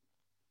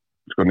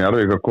sko,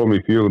 Njarðvík að koma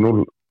í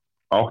 4-0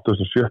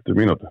 87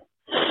 mínútu.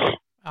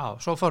 Já,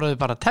 svo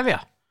fóruðu bara að tefja.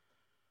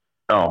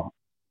 Já,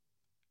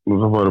 nú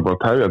svo fóruðu bara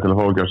að tefja til að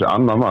fá ekki á sig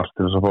annað mark,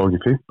 til þess að fá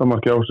ekki 15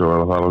 mark á sig og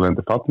það var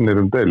alveg fallnir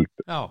deild.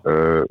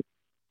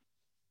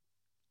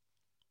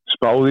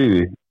 Spáði í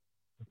því.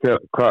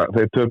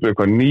 Þeir töpuðu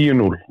eitthvað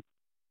 9-0.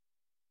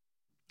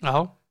 Já.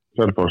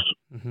 Selfoss.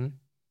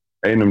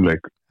 Einum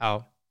leik. Já.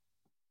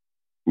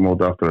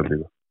 Móti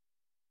afturöldingu.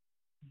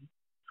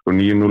 Sko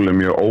 9-0 er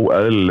mjög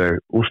óeðlileg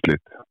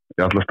úrslit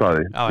í alla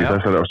staði í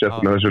þessari og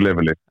sérstaklega þessu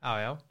leveli.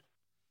 Já.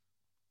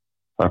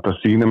 Þetta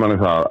sýnir manni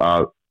það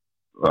að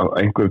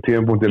einhverju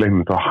tímapunkti í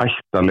leiknum þá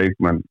hætta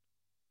leikmenn.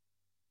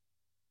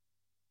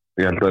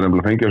 Ég held að það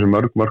nefnilega fengið þessu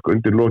mörg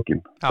undir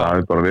lokin. Það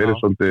hefði bara verið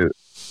svolítið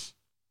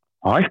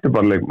það hætti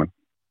bara leikmenn.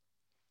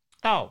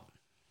 Já.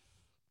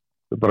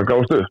 Það bara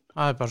gáðst upp.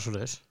 Það bara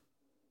svoleiðis.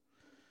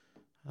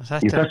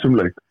 Í þessum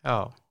leik. Já.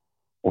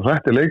 Og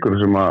þetta leikur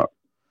sem að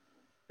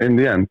in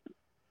the end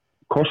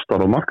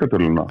kostar á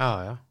markatöluna.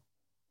 Já.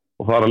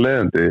 Og það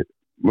leiðandi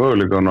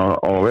möguleikann á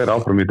að vera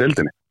áfram í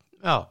deildinni.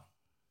 Já.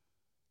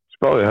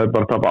 Spáði hefði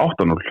bara tapað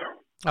 8-0.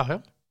 Já.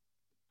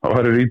 Það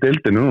verður í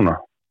deildinni núna.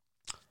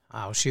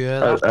 Já, 7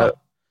 eða 8.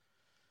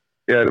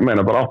 Ég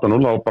meina bara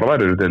 8-0 og bara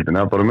verður í deildinni.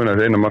 Það bara munið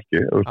þessi eina marki.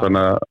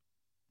 Þannig að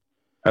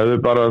hefðu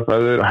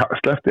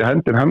sleppt í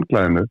hendin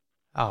handklæðinu.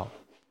 Já.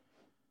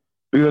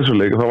 Í þessu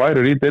leik þá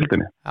verður í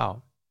deildinni. Já.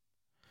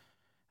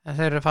 En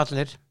þeir eru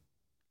fallir.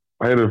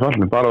 Það eru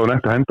fallin, bara að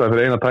nekta að henda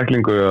fyrir eina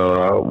tæklingu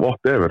eða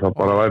whatever, þá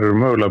bara væri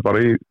mögulega bara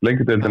í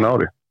Lengjudeildin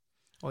ári.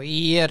 Og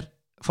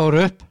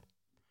fóru upp?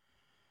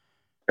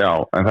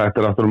 Já, en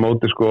þetta aftur á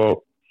móti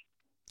sko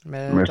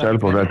með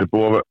Selfoss, þetta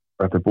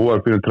er búið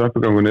að finna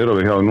tröppugangu niður og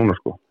við hjá það núna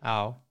sko.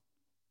 Já.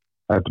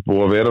 Þetta er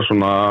búið að vera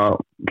svona,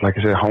 ég ætla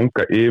ekki að segja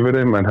hanga yfir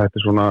þeim, en þetta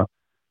er svona,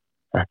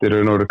 þetta er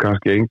raun og veru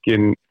kannski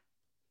engin,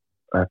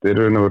 þetta er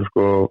raun og veru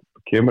sko,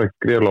 kemur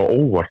ekki greiðlega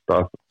óvart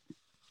að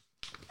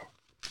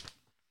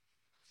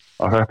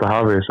þetta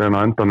hafi sen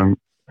á endanum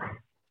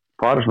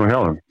farið svona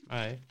hjá þeim.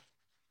 Nei.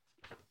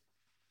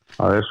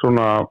 Það er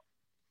svona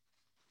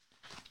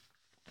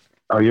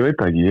ég veit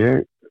ekki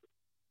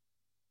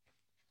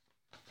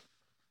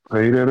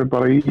þeir eru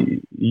bara í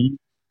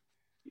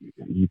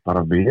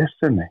bara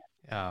vesenni.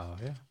 Já,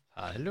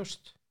 það er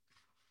ljóst.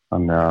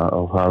 Þannig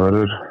að það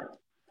verður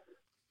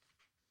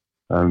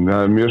það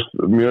er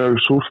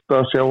mjög súrt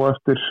að sjá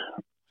eftir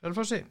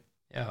Selfossi,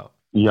 já.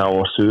 Já,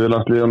 og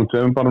Suðurlandsliðanum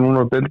tveim bara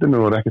núna á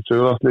deildinu og ekki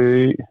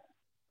Suðurlandslið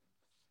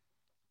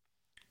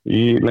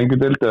í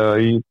Lengjudeild eða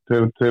í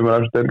tveimur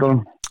efstu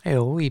deildunum.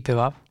 Jú,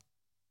 IPVAF.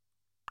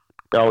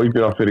 Já,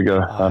 IPVAF fyrir ekki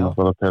það er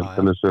náttúrulega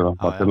til Suðurland,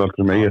 það til allir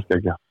sem eigist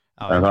ekki.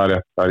 En það er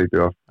rétt, það er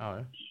IPVAF.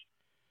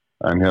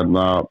 En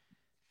hérna,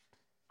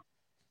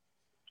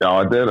 já,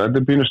 þetta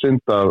er pínu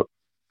synd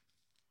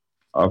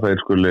að þeir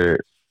skuli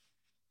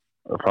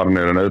fara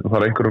niður, en auðvitað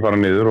þarf einhverju að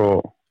fara niður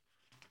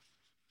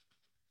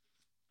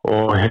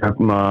og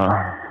hérna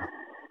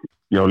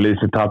já,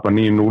 liðið sem tapar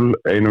 9-0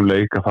 einum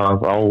leik að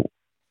það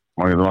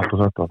maður getum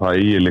alltaf sagt að það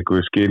eiginleiku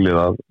við skilið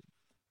að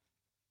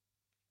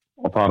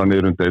fara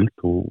niður deild,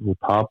 þú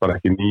tapar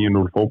ekki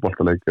 9-0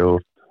 fótboltaleik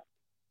eða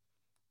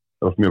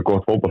það er mjög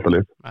gott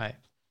fótboltalið. Nei.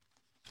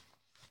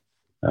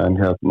 En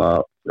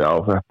hérna, já,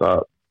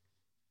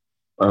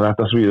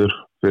 þetta svíður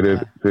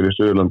fyrir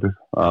Suðurlandið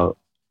að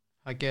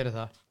það gerir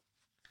það.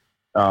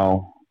 Já,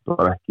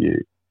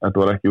 þetta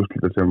var ekki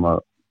úrslitið sem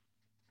að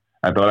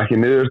þetta var ekki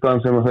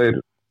niðurstaðan sem að þeir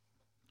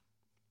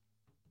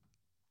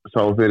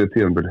sá fyrir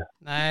tíðanbyrði.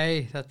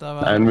 Nei, þetta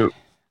var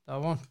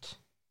vont.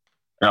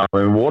 Já,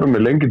 við vorum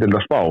með Lengjudeildin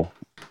að spá.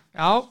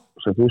 Já.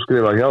 Sem þú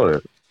skrifaði hjá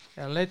þér. Ég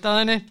er að leita að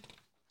henni.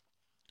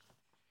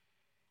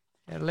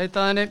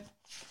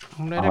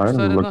 Hún er einhvers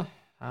staðar hérna.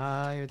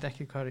 Ég veit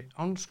ekki hvað er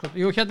ánskot.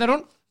 Jú, hérna er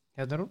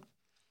hún.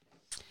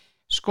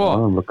 Sko,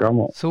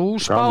 þú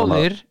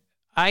spáðir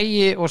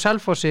Ægi og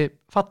Selfossi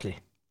falli.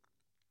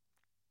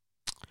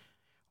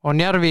 Og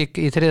Njarðvík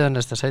í 3.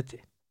 næsta sæti.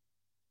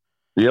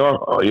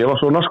 Ég var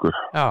svo naskur.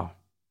 Já.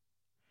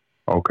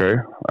 Ok.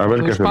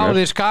 Þú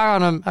spáðir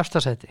Skaganum efsta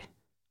sæti.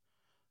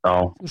 Já.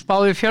 Þú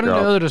spáðir Fjölni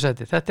öðru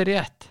sæti. Þetta er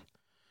rétt.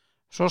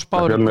 Svo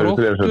spáðir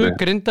Gróttu,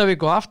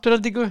 Grindavík og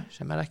Afturöldingu,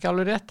 sem er ekki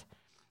alveg rétt.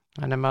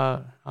 Þannig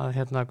að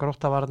hérna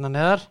Grótta var hérna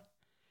neðar.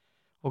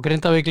 Og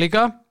Grindavík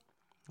líka.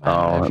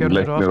 Já,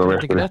 Fjölnir og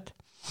Afturöldingu rétt.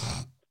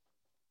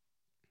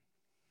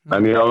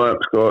 En ég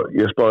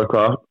spáði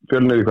hvað?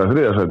 Fjölnir í hvað?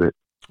 3. sæti?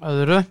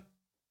 Öðru.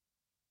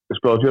 Ég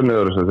spáði Fjölnir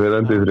öðru sæti, þeir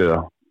endur í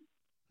 3.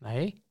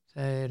 Nei,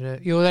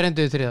 þeir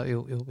endur í 3.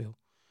 Jú.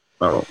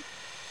 Já.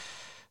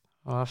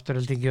 Og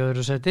Afturöldingu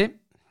öðru sæti.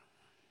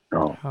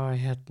 Já. Og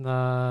hérna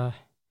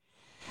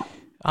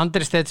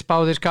Andri Steinn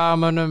spáði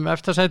Skagamönnum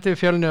efsta sæti,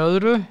 Fjölni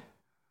öðru.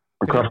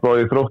 Og hvað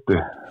spáði í Þrótti?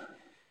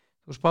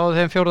 Þú spáði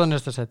þeim 4.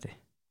 næsta sæti.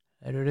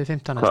 Þeir eru í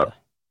 15. næsta.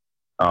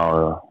 Já.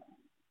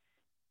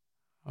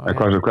 En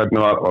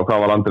hvað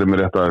var Andri með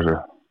rétt að þessu?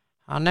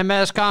 Hann er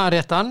með Skagan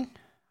réttan,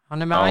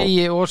 hann er með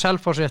Ægi og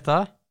Selfoss rétta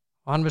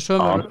og hann er með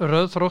sömu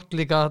röð Þrótt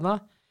líka þarna.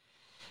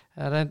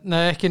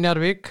 Nei, ekki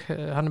Njarðvík,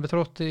 hann með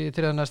Þrótti í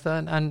 3. næsta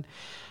en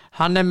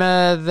hann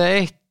með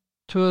 1,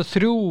 2,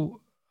 3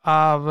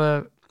 af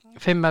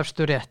 5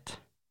 efstu rétt.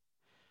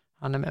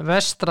 Hann með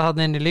Vestra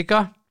þarna inni líka.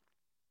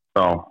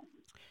 Já.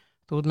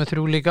 Þú ert með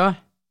 3 líka.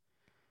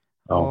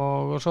 Já.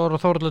 Og svo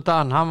Þórður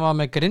Dan, hann var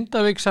með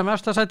Grindavík sem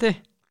efsta sæti.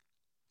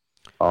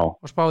 Já.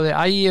 Og spáði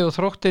Ægi og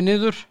Þrótti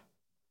niður.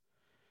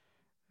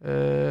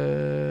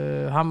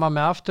 Hann var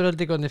með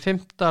Afturöldingarni í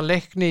 5.,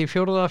 Leikni í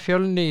 4.,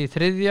 Fjölni í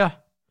 3.,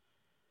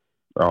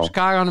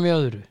 Skaganum í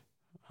öðru.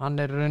 Hann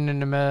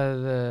rauninni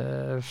með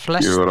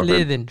flest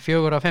liðin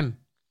 4 af 5.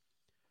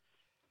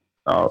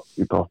 Já,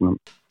 í toppnum.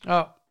 Já.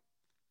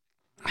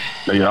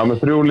 Nei, ég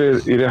með 3 lið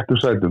í réttu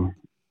sætum.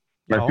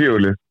 Nei, 4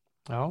 lið.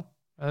 Já.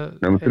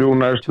 Með 3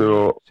 næstu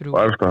og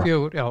efsta.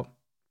 4, já.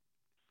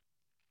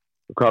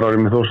 Hvað var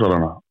ég með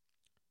Þórsarana?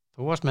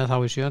 Þú varst með þá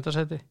í 7.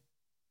 sæti.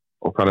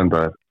 Og hvað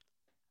endaði?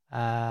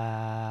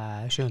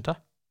 7.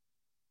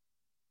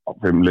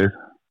 5 lið.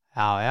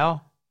 Já.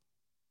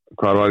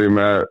 Hvað var ég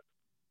með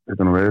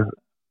þetta nú við?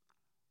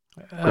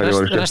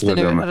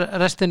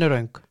 Restin er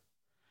röng.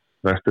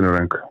 Já,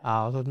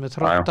 þú ert með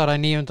Þróttara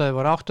í 9., þeir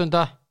voru 8.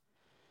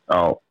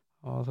 Já.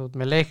 Og þú ert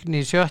með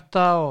Leikni í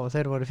 7. og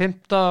þeir voru í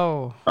 5.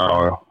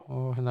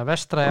 og hérna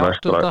Vestra í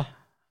 8.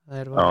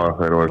 Þeir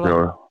voru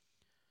 4.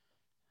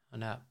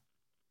 Þannig að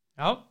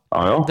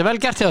þetta er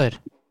vel gert hjá þér.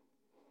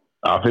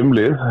 Já, 5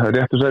 lið, það er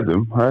réttu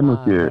sætum. Það er nú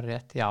ekki...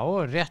 Rétt, já,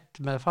 rétt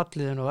með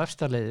falliðin og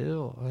efstaliðið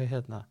og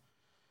hérna,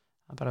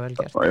 það er bara vel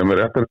gert. Já, ég með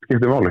rétt að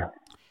skipti máli.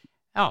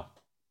 Já.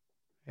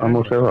 Það má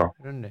segja það.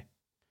 Runni.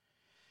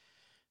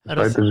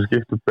 Sætið sem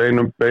skipti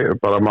beinum,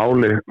 bara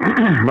máli,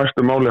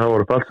 mestu máli hafa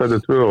voru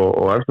fallsætið 2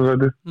 og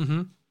efstasætið.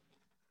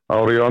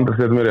 Það voru ég andri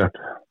sætið með rétt.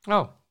 Já.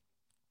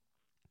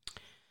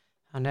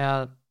 Þannig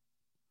að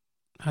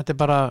þetta er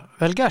bara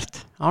vel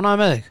gert.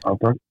 Ánægði með þig. Já,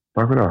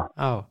 takk fyrir það.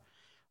 Já.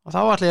 Og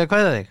þá ætla ég að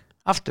kveðja þig.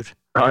 Aftur.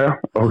 Já,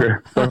 ok,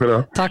 takk fyrir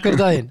það. Takk fyrir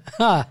daginn.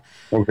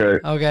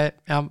 Ok,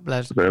 já,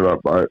 bless.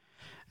 Bye.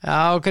 Já,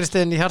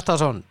 Kristinn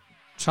Hjartarson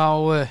sá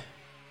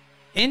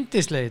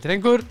yndislegi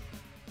drengur.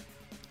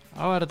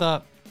 Þá er þetta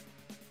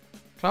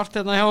klárt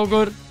hérna hjá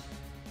okkur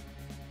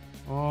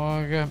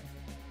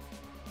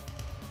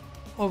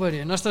og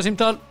verið næsta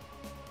símtal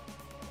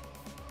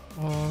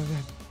og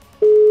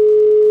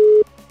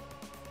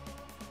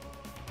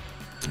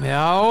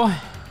já.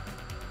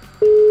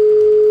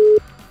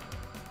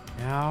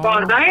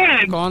 Góðan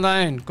daginn. Góðan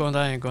daginn.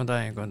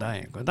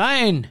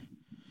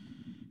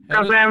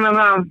 Hvað segir maður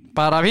það?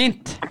 Bara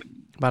fínt.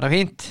 Það er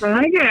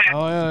ekki? Já.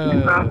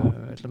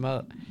 Ég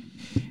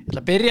ætla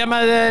að byrja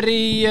með þér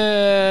í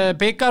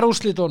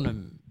bikarúrslitunum.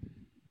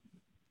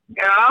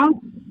 Já.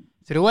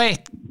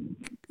 3-1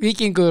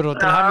 Víkingur og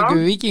til hamingju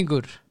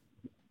Víkingur.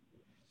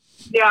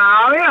 Já,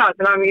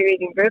 til hamingju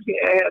Víkingur.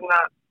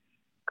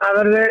 Það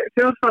verður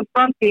 14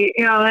 partí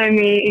hjá þeim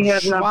í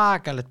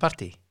Svakalegt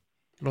partí.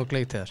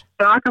 Lókleik til þér.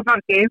 Svaka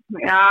partí.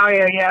 Já,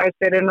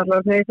 þeir eru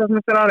náttúrulega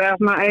sniðsastmestar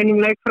árið, einum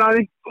leik frá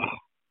því.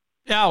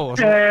 Já, og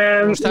svo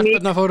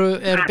stelpurnar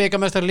eru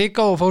bikarmeistari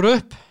líka og fóru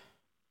upp.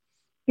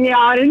 Já,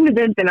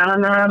 Lengjudeildina,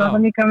 þannig að það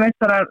er líka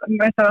meistarar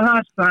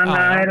þar, þannig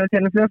að það eru til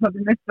að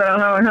fljóðfaldi meistarar,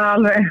 þá er það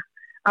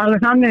alveg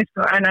þannig,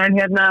 en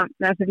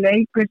þessi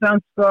leikur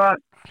samt,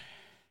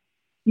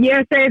 ég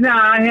segi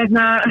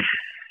það,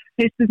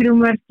 fyrstu 3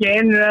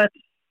 mörkin,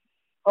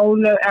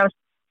 Ólöf,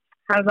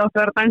 hefði átt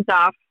að vera dæmt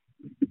af.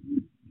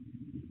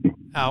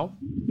 Já.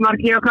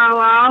 Marki á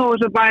Káa og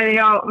svo bæði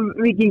á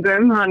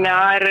Víkingum, þannig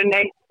að það er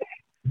neitt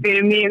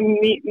fyrir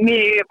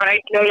mig bara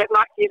eitt löglegt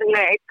marki í þessum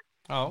leik.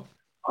 Já.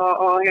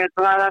 Og það er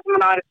það sem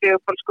hann aðrið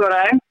Sigurpál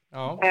skoraði.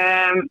 Já.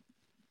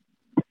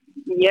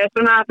 Ég er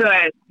svona,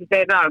 ég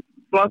segi það,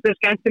 flottur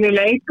skemmtileg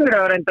leikur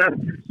og reyndar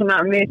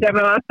svona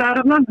misjafnlega aðstæður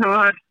þarna. Það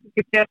var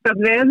ekki sérstætt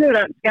veður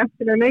en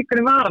skemmtileg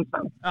leikur í varann.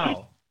 Já,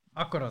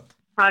 akkurat.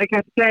 Það er ekki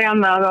hægt að segja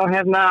annað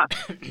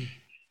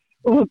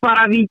og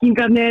bara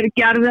Víkingarnir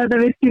gerðu þetta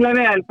virkilega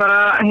vel.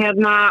 Bara,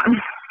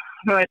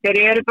 þeir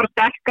eru bara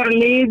sterkara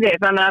liði,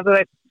 þannig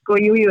að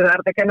jú, það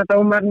er að kenna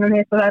dómarnum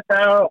hitt og þetta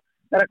og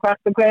það er að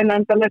kvart og hvernig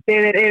endalegt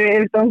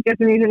yfir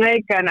dómgæstum í þessu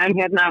leika en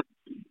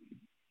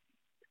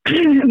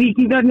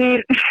Víkingarnir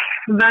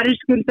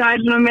verðskulda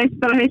svona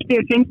meistarahildi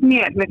finnst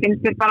mér þeir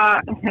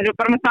eru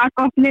bara með það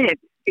gott lið.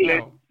 Já.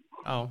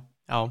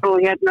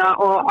 Og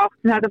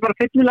áttu þetta bara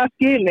fyllilega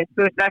skilið, þú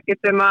veist ekki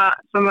svona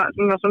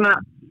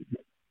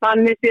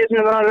þannig síðan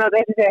sem var að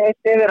þetta sé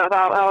heitt yfir og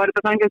þá er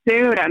þetta þannig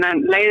sigur en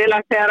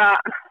leiðilegt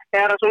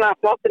þegar svona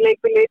flottur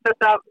leikur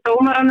lítast af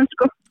dómaranum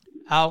sko.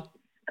 Já,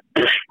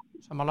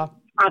 sammála.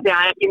 Það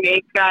er ekki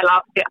mikil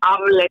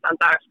afleitan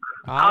dag sko.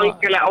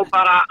 Algjörlega og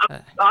bara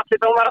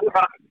allir dómaranum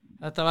bara.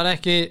 Þetta var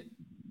ekki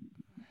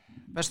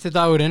besti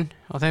dagurinn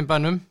á þeim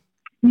bænum.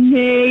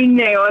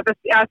 Nei og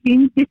þetta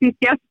sýndist í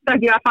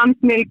sérstaklega fannst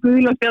mér í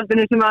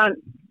gulaspjaldinu sem að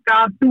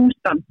gaf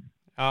dústan.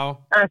 Já.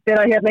 Eftir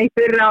að í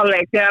fyrri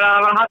áleik þegar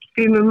það var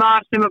Hallgrímur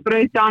Mar sem að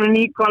brauta hann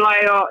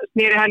Nikolai og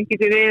snýri Helgi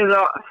sig við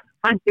og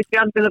hendi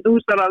spjaldinu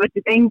dústan og það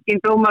veist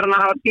engin dómarinn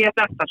að hafa séð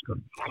þetta sko.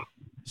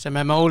 Sem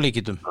með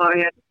ólíkindum.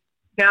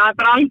 Já, það er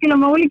bara algjörlega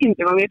með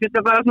ólíkindum og mér finnst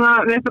það bara svona,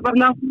 við finnst það bara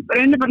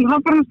reynir bara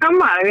að bara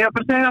skamma það, ég var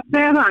bara að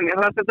segja það, mér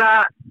fannst þetta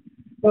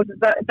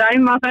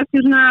dæma á þessu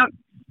svona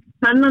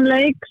þennan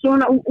leik,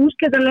 svona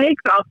úrslita leik,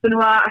 það áttu nú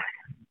að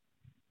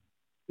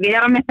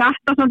vera með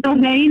þetta svona á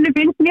hreinu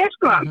finnst mér,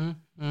 sko.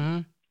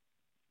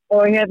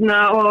 Og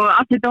og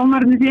allir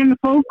dómarnir séu með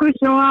fókus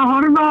og að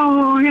horfa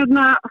og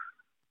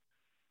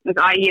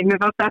mér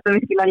fannst þetta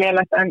virkilega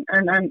lélegt en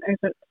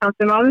samt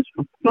sem áður,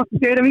 flott að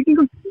segja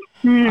Víkingum.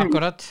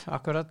 Akkurat.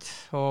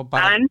 Og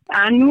bara...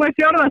 En nú er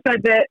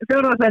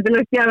fjórðasæti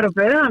lögt í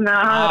Evrópu, þannig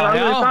að það er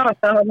alveg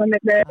barast að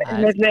milli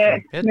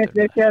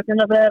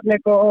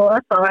Breiðablik og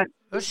Effa.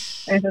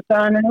 Eins og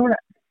staðan er núna,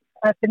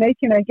 eftir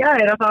leikina í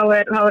gær, þá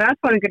er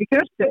Effaringar í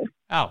kjörstu.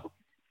 Já.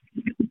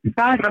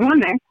 Það er bara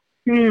manni.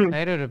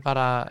 Þeir eru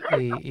bara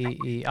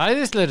í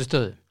æðislegri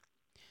stöðu.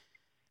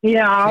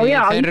 Já,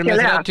 þeir eru með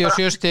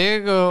 37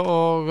 stig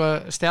og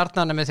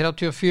Stjarnan er með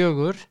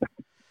 34.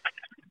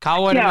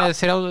 KR er með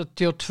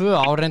 32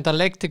 á reyndar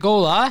leik til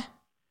góða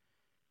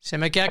sem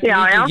er gegn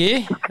Víkingi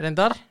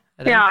reyndar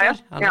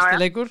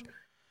annars leikur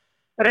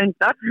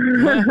reyndar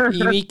í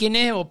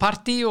Víkinni og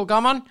partí og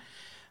gaman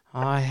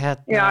og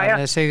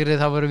Sigrið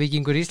þá voru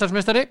Víkingur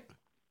Íslandsmeistari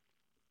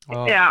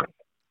og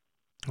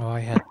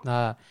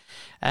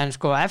en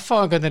sko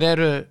F-áðingarnir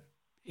eru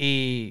í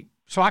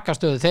svaka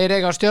stöðu, þeir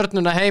eiga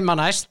Stjörnuna heima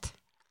næst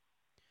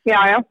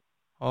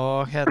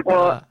og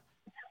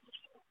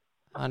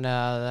þannig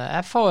að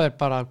FH er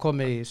bara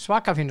komið í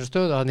svaka fínu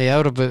stöðu þannig í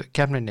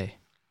Evrópukeppninni.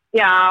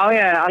 Já,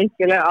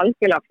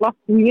 algjörlega flott,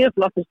 mjög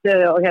flott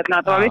stöðu og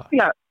það var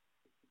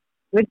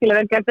virkilega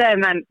vel gert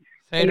þeim en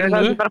þeir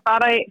eru bara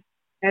fara í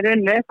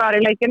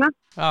leikina.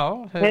 Já,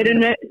 þeir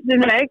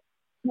eru leik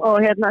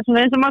og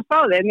svona eins og maður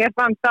spáði, mér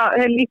fannst það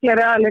þeir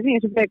líklega aðlega í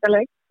þessum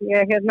leikaleik.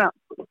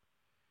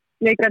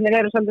 Leikarnir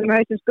eru svolítið með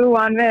hausinn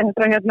skrúan við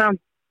þetta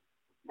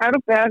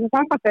Evrópu eða þessum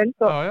sambandstild.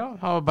 Já,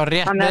 það var bara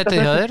rétt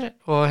metið hjá þér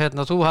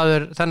og þú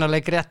hafðir þennan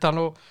leik réttan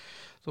og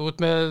þú ert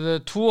með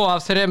 2 af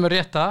 3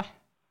 rétta.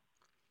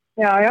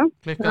 Já.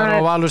 Klikkar á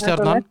Valur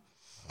Stjarnan.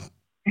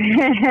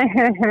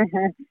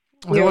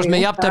 Og þú varst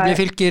með jafntefli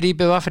Fylkir í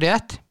BVF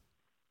rétt.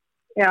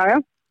 Já.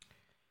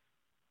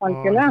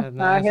 Algjörlega.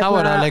 Þá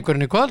er það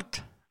leikurinn í kvöld.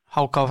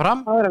 HK fram.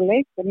 Þá er það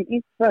leikurinn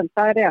í kvöld,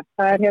 það er rétt.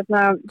 Það er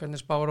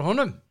Hvernig spáir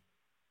honum?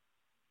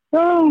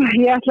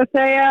 Ég ætla að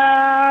segja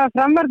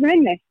framvarð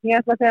vinni. Ég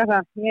ætla að segja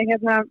það. Mér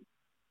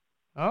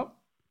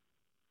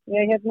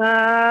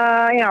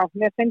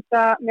finnst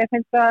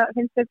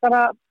það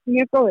bara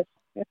mjög góður.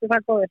 Mér finnst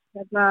það góður.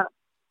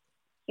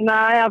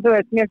 Þú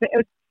veist,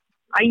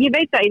 ég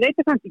veit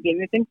það samt ekki.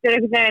 Mér finnst það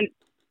einhvern veginn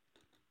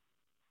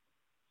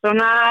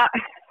svona,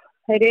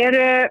 það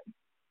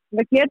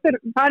getur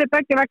farið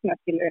begge vegna,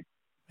 skilur.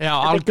 Já,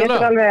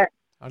 algjörlega.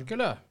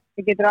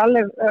 Það getur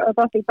alveg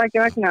dottið begge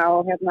vegna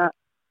og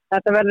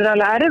þetta verður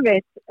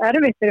alveg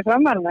erfitt fyrir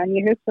framvarna en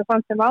ég hugsa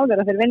samt sem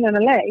áður að þeir vinna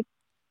hennar leik.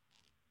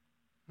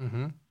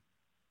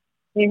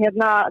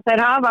 Þeir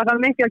hafa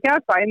það mikið að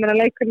kjapa. Ég meina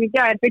leikurinn í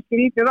gær Fylkir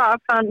í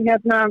BVF,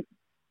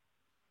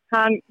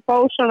 hann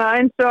fór svona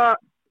eins og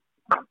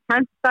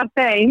hentar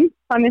þeim,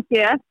 þannig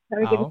séð,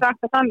 við getum sagt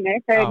það þannig.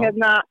 Þeir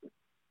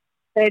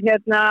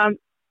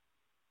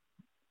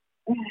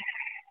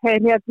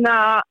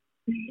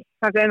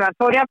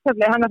fór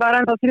jafntefli, hann var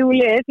ennþá 3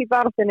 lið í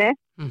baráttunni.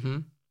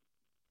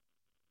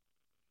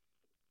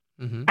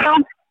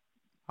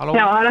 Halló?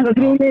 Já, það er ennþá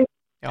 3 lið.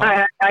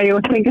 Jú,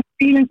 það er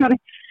stílinn, sorry.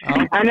 En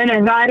það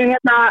eru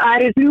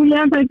 3 lið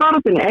ennþá í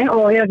baráttunni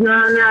og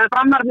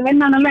framvarðin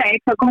vinna hann að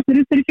leik, það komast upp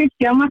fyrir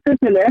 40 á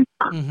marktölu.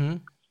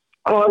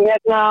 Og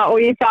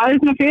ég sagði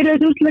svona fyrir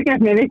þessu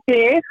úrslitakeppni við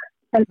þig,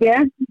 held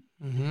ég,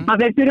 að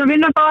þeir þurfa að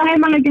vinna báða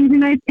heimaleikina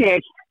sína í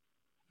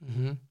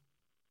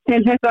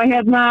til þess að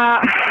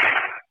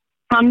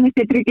hann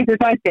missi tryggjastu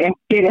sæti,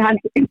 gerir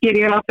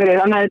ég ráð fyrir.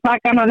 Þannig að þið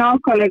taka hann á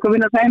ákvæðleik og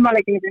vinna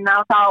heimaleikina sína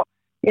og þá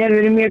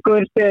verið mjög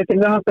góður stöðu til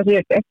að halda sér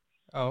uppi.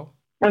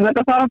 En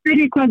þetta þarf að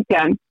byrja í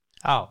kvöldjan.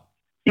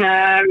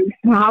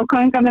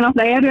 Ákvæðingarnir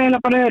náttúrulega eru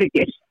eiginlega bara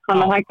öryggir.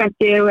 Þannig að það er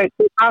kannski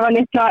hafa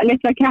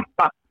litla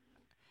keppa.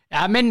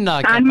 Ja, minna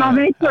að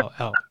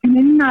keppa.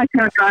 Minna að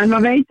keppa, en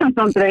maður veit samt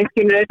aldrei,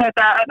 skilur,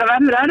 þetta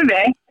verður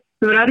erfið.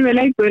 Það verður erfið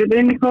leikur, þetta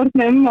er inn í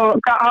kórnum og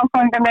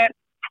ákvæðingarnir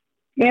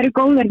eru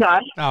góðir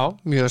þar. Já,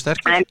 mjög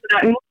sterk.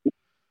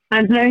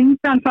 En svona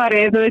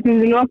undanfarið, þú veist,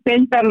 við lók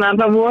deildarna,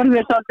 þá voru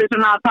við svolítið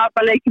svona að tapa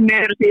leikinn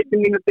meður og síðustu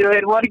mínútur og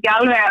þeir voru ekki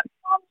alveg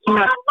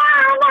svona,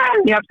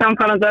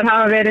 samfælandur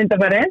hafa verið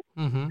undanfarið.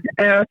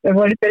 Þeir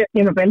voru fyrir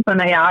tímabil,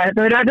 þannig að já,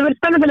 þetta verður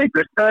spennandi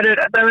leikur.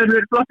 Það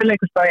verður flottir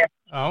leikur, spá ég.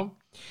 Já,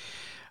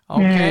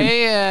 ok.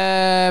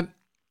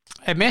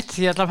 Mitt,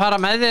 ég ætla að fara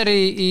með þér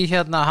í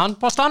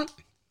handboltan.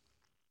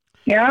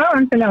 Já,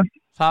 endilega.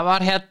 Það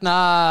var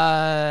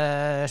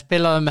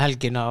spilað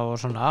helgina og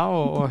svona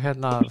og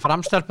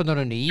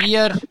framstelpunurinn í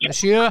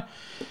 7,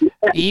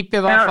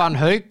 IBVF vann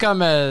Hauka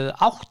með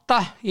 8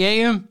 í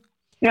Eyjum.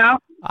 Já.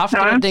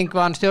 Afturölding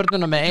vann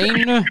Stjörnuna með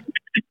 1.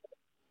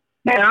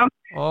 Já.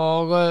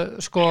 Og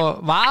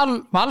sko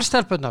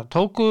valstelpunar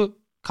tóku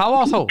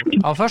K.A. Þór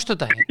á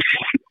föstudaginn.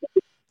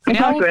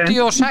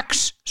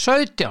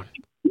 36-17.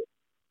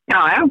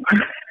 Já.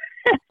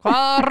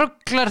 Hvaða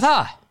rugl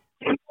það?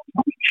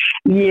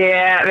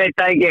 Ég veit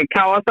það ekki,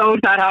 K.A.Þór,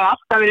 þær hafa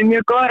alltaf verið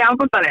mjög góður í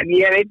handboltanum.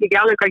 Ég veit ekki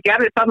alveg hvað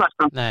gerðist þarna,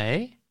 sko. Nei.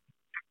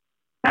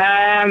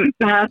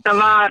 Þetta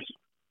var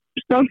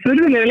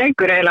stórfurðulegu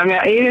leikur eiginlega.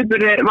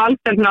 Yfirburðir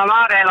Valstelna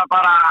var eiginlega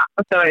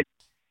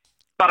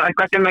bara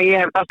eitthvað sem ég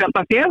hef það sjálf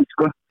að séð,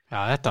 sko. Já,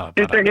 þetta var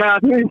bara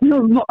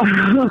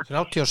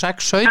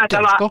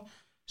 36-17, sko.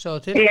 Já,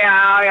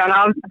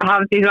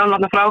 hafði því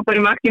svona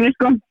frábæri markinu,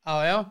 sko.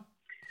 Já.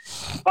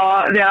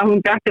 Og þegar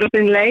hún dettur á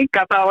sinn leik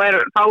þá er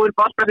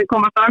boltar sem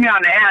koma fram hjá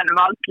henni en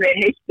Valsli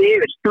heilt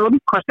yfir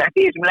stórkostlegt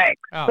í þessum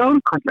leik.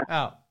 Stórkostlegt.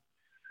 Já.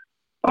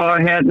 Og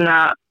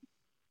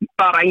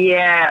bara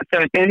ég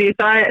sagði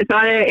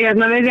það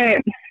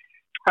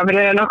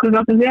fyrir nokkuð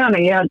þáttum síðan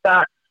ég held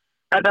að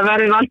þetta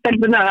verði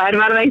Valstelpuna, það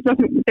verða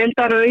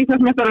Íslandsdeildar og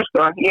Íslandsmeistarar,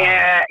 sko.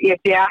 Ég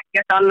sé ekki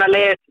að annað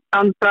lið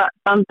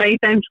standa í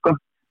þeim, sko.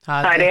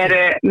 Þær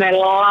eru með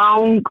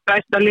lang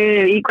besta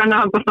liðið í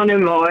kvenna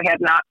handboltanum og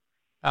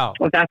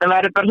og þetta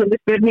verður bara svolítið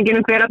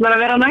spurningin hver allar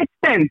að vera næst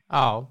þeim.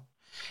 Já,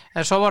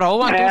 en svo var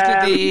óvænt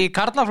úrslit í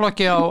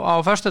karlaflokki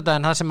á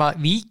föstudaginn það sem að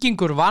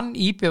Víkingur vann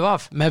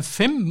IBVF með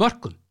 5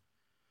 mörkum.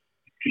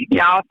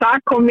 Já,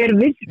 það kom mér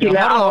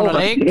virkilega á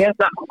leik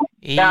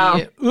í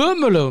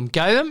ömurlegum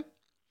gæðum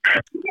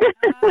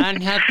en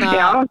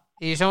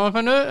í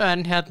sjónvarpinu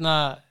en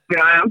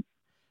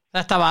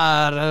þetta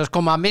var, sko,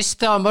 maður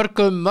misti á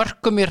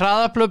mörkum í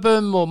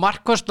hraðaplöpum og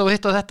markvörslu og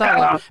hitt og þetta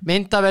og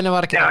myndavelin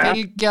var ekki að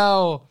fylgja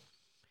og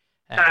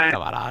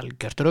þetta var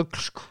algjört rugl,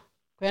 sko.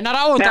 Hvenær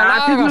á þetta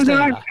lagast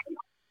þetta?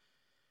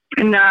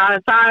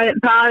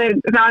 Það er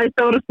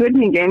stóra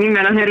spurningin. Ég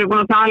meina, þeir eru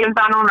búin að tala um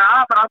það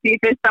núna frá því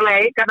fyrsta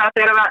leik að það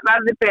er að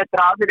verði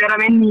betra, þeir eru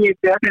að vinna í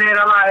þessu, þeir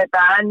eru að laga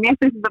þetta, en mér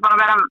finnst þetta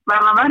bara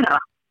verða verra.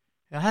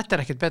 Já, þetta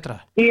er ekkert betra.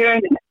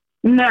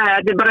 Nei,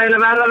 þetta er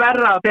bara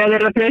verða og þegar þeir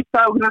eru að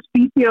treysta á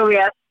spíti og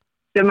vél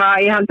sem að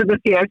ég held þetta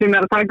sé, sem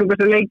er að taka upp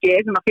þessu leiki,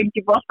 sem að fylgja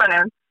í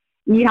boltanum,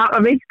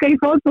 að virka í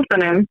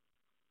fótboltanum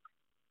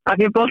að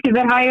því að boltinn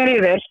er hægar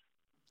yfir.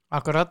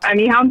 Akkurat.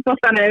 En í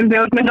handboltanum,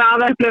 þegar með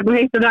hraðaplöp og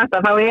hitt og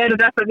þetta, þá eru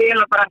þetta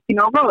vélar bara ekki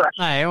nóg góðar.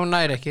 Nei, hún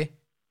nær ekki.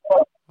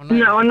 Og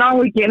ná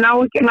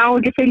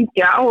ekki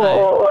fylgja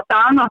og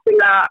það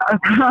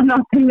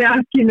náttúrulega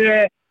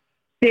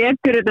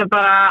setur þetta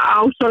bara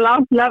á svo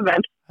lágt level,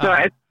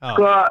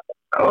 sko,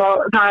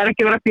 og það er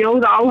ekki verið að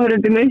bjóða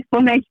áhörundum upp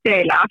og neitt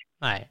eiginlega.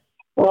 Nei.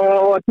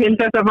 Og til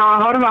þess að fá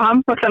að horfa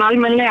handboltan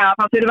almennilega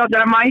þá þurfa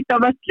allir að mæta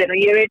á völlin og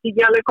ég veit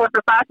ekki alveg hvort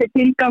að það sé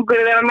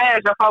tilgangur að vera með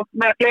þess að fá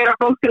með fleira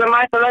fólk til að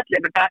mæta á völlin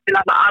en þetta er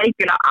alltaf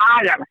algjörlega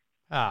agalegt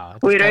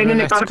og í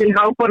rauninni bara til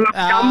háborna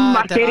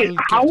skammar fyrir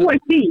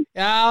HSI.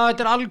 Já,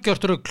 þetta er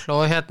algjört rugl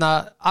og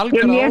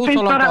algjörlega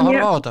óþolandi að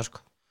horfa á þetta, sko.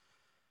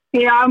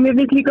 Já, mér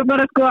finnst líka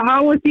bara, sko,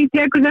 HSI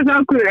tekur þess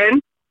ákvörðun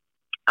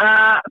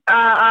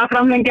að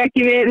framlengja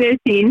ekki við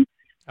sín.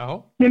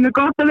 Sem er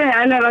gott að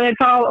vel ef þeir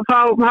fá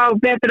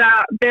betra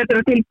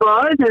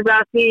tilboð þess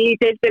að í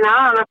deildina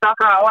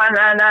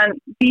en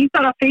því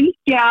þarf að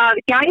fylgja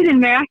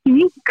gæðin með ekki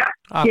minnka.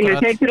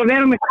 Þeir þurfa að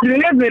vera með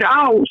kröfur á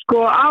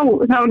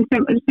það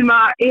sem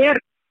að er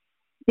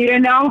í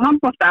rauninni á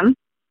handboltan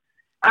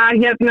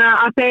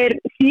að þeir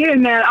séu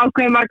með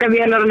ákveðin marga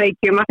vélar og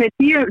leikjum að þeir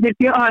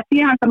séu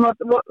hægt að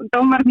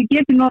dómarnir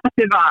geti notað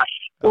til val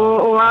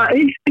og að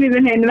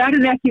upplifunin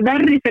verði ekki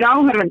verri fyrir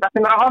áhörfenda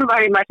sem er að horfa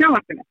heima í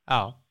sjónvarpinu.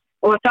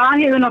 Og það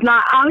hefur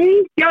náttúrulega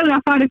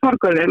algjörlega farið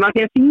forgörðum að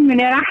því að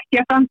síminn er ekki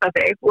að standa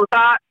sig og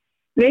það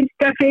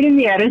virkar fyrir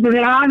mér eins og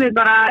þeir hafið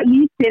bara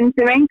lítinn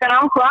sem engan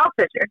áhuga á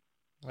þessu.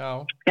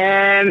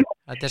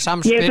 Þetta er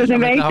samspil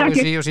sem þetta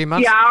HSI og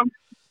Símans.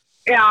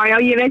 Já,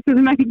 ég veit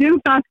sem ekki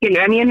það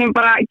skilur en ég nefnir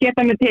bara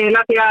geta mig til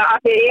að því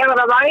ef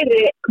það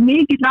væri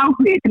mikill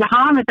áhugi til að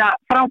hafa þetta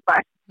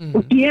frábært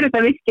og gera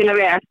þetta virkilega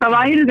vel, þá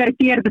væri þeir að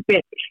gera þetta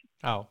betur.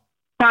 Já.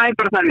 Það er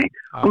bara þannig.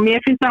 Og mér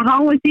finnst að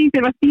HSI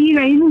þurfa að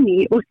stíga inn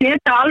í og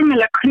setja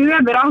almennilega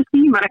kröfur á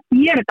Síman að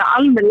gera þetta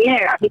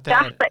almennilega.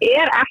 Þetta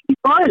er ekki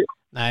boðlegt.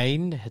 Nei,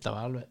 þetta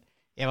var alveg.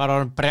 Ég var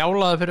orðinn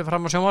brjálaður fyrir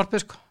fram á sjónvarpi,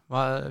 sko.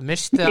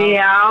 Misti að...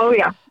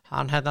 Já.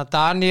 Hann,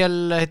 Daniel,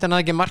 hann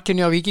ekki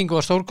markinu á Víkingu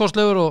og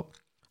stórkostlegur og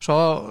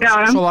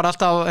svo var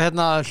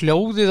alltaf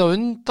hljóðið á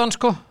undan,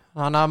 sko.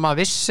 Þannig að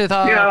maður vissi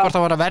það hvort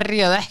það var að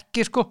verja eða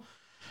ekki, sko.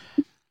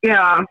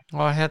 Já.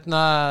 Og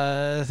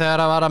þegar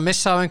það var að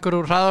missa af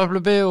einhverju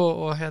hraðaflubi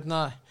og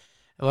það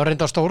var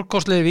reynda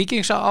stórkostlega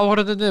Víkings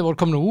áhörðunni, voru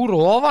komin úr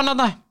og ofan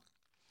þarna.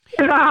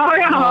 Já,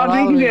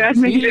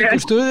 mikið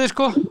stuði,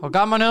 sko, og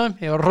gaman hjá þeim,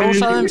 ég var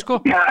rósað þeim, sko.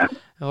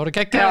 Það voru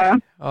geggjaðir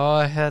og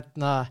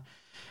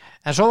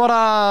en svo var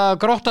það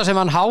Grótta sem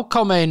hann háká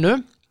með einu.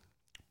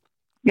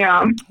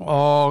 Já.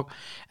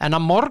 En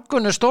að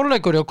morgun er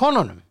stórleikur hjá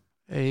konunum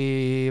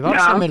í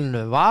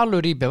Valsamilinu,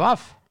 Valur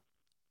IBVF.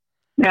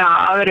 Já,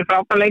 það verður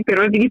frábær leikur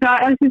og ekki það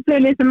þessi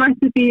sem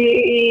mættist í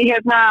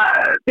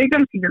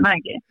bikarmeistari,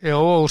 ekki? Jú,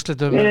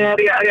 úrslitum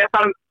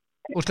titilin.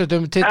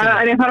 Úrslitum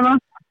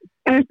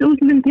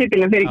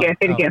titilin, fyrir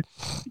ekki.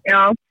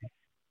 Já.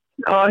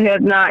 og já,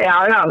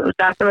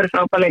 þetta verður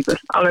frábær leikur,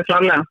 alveg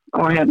klárlega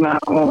og og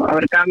það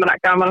verður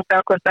gaman að sjá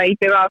hvort það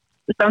íbjöð að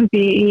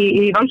standi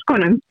í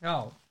valskonum. Já.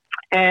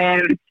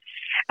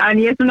 En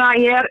ég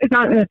er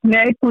með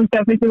eitt punkt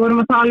að fyrst við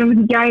vorum að tala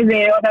þessi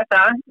gæði og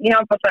þetta í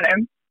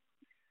handboltanum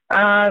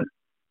að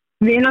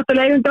við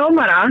náttúrulega eigum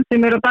dómara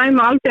sem eru að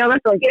dæma aldrei á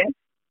vettvangi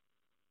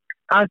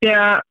af því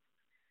að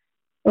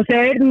og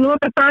þeir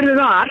nota starfið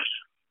var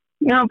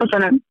í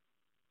handboltanum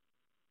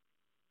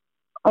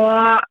og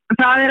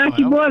það er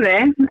ekki boði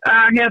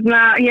að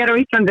hér á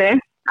Íslandi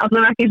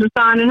allavega ekki eins og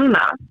staðan er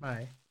núna.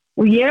 Nei.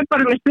 Og ég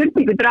bara með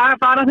spurningu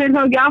fara þeir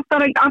þá ekki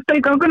aftar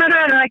í gangunar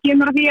eða það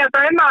kemur að því að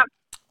dæma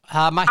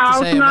það mætti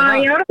segja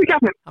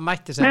það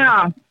mætti segja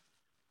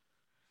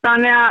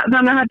þannig að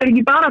þetta er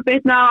ekki bara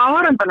bitna á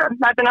áhorfandanum,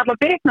 þetta er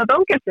náttúrulega bitna á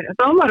dómgæslunum,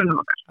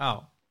 dómarunum okkar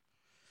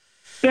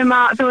sem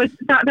að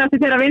þessi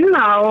þeirra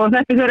vinna og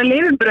þessi þeirra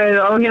lifibrauð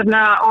og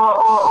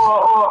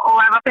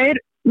ef að þeir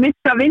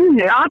missa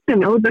vinnu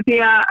atvinnu út af því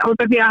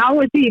að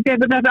HSI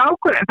tekur þessi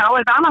ákvörðun þá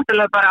er það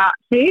náttúrulega bara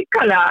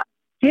hrikalega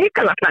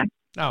slæmt.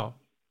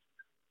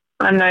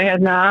 Þannig að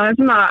það er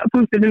svona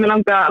punktur sem ég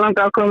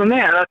langa að koma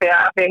með af því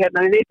að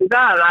við vitum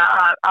það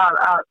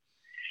að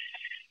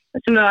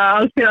svona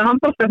allstíða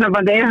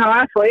handboltasambandi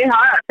EHF og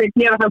EHF þeir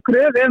gera þá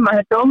kröfu að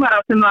þessi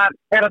dómarar sem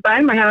er að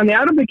dæma hérna í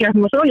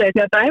Evrópukeppnum og svoleiðis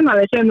til að dæma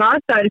við sömu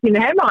aðstæður í sínu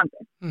heimalandi.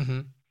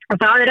 Og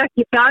það er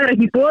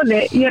ekki boði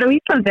hér á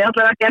Íslandi,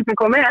 allavega ekki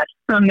enn komið er.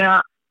 Þannig að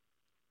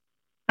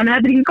þetta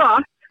er ekki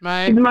gott.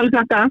 Getum alveg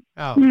sagt það.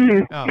 Já.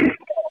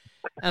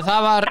 En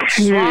það var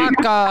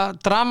svaka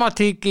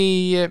dramatík í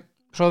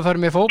svo við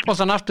förum í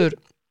fótboltan aftur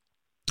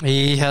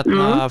í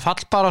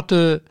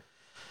fallbaráttu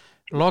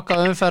loka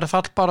umferð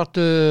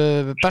fallbaráttu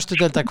bestu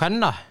deilda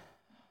kvenna.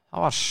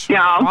 Það var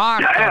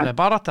svakalega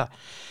barátta.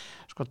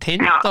 Sko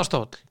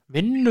Tindastóll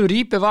vinnur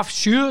IBVF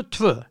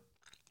 7-2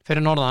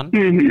 fyrir norðan.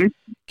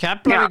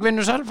 Keflavík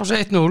vinnur Selfoss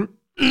 1-0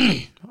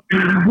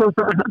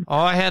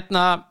 og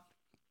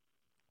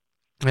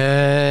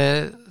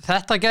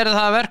þetta gerði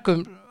það að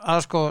verkum að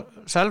sko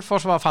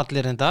Selfoss var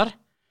fallir reyndar.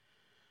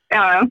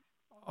 Já.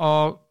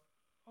 Og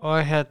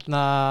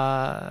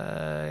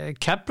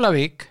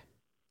Keflavík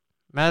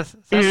með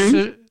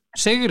þessu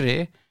sigri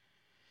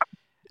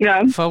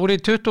fór í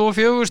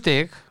 24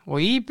 stig og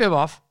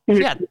IBVF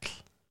fjall.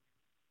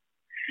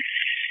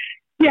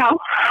 Já,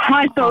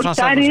 það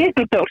er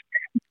rísastórt.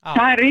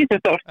 Það er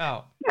rísastórt.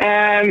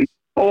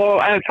 Og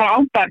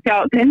frábært hjá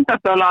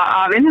Tindastóla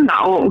að vinna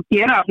og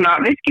gera svona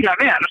virkilega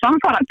vel og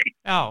samfærandi.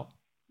 Já.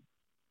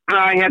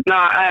 En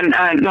það er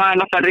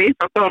náttúrulega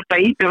rísastórt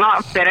að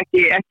IBVF er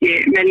ekki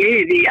með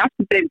lið í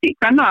eftir deild í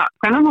kvenna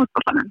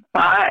handboltanum.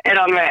 Það er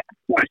alveg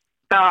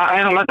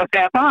að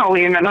segja það og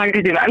ég menn það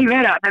getur vel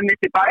verið að það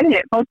missi bæði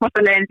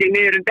fótboltalegin til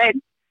niður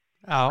deild.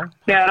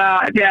 Þegar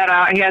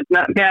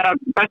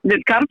bestu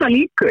deild karla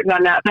líkur,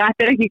 þannig að þetta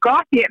er ekki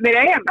gott við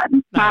eigamenn,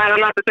 það er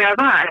alveg að segja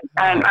það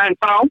en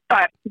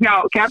frábært hjá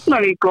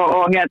Keflavík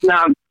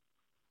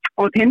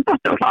og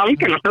Tindastól,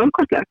 algjörlega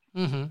stórkostlegt.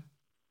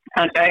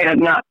 Þannig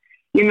að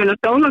ég meina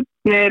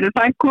stólarnir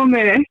það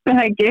komið upp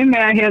það ekki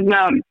með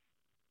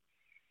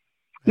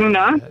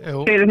núna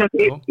fyrir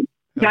þessi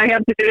það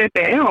heldur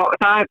uppi og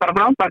það er bara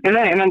frábært í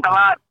þeim en það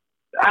var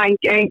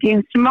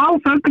engin smá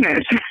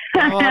fögnur.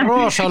 Það var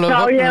rosalega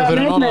fögnur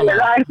fyrir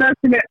norðan. Það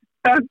er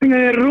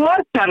fögnur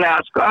rosalega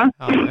sko.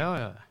 Já.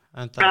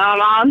 Það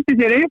var aldrei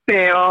sér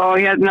uppi og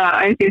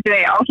eins ég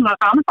segja á svona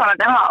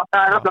samfærandi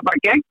það er alltaf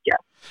bara geggja.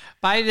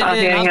 Bæði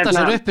alltaf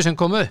sér uppi sem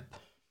kom upp.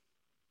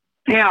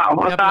 Já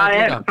og það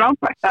er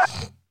frábært.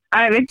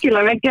 Það er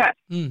virkilega vekkja.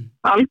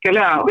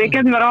 Algjörlega. Við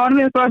getum verið að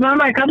orðið svo að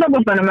sama í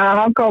karlaboltanum með að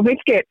hanga á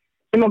fylki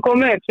sem að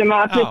koma upp, sem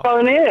að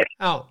klippaðu niður.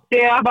 Það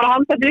er bara að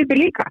halda þetta uppi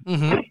líka.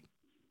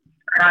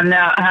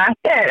 Þannig að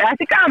þetta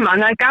er gaman.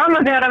 Það er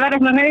gaman þegar að vera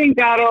svona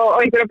hreyfingar og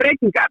einhverja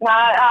breytingar.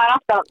 Það er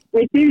alltaf,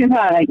 við stýðum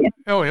það ekki.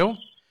 Jú.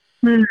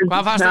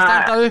 Hvað fannst að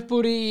standa upp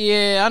úr í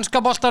enska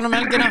boltanum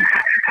helgina?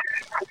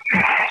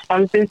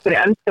 Standa upp úr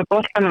í enska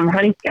boltanum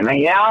helgina,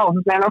 já,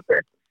 það er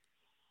nokkuð.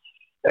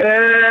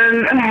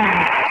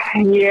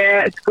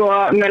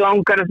 Mér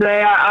langar að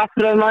segja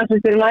aftur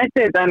Manchester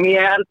United, en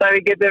ég held að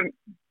við getum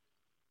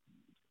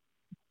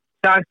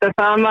sagt það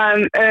sama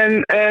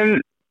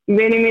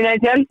vini mína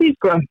í Chelsea,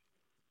 sko.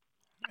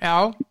 Já.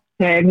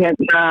 Þeir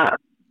það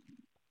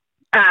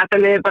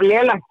er bara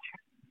lélegt.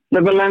 Það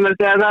er bara leið með að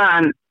segja það,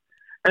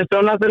 en svo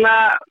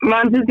náttúrulega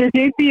Manchester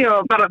City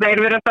og bara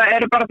þeir eru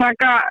bara að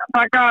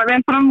taka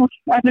vel fram úr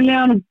eftir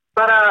liðanum.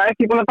 Bara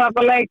ekki búin að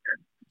tapa leik.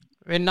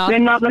 Vinna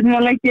alla sína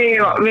leiki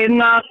og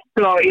vinna allt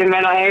og ég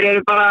meina þeir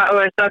eru bara,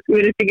 það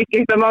virðist ekki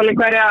skipta máli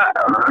hverja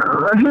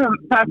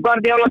það var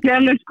djála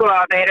klelur sko,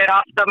 þeir eru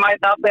alltaf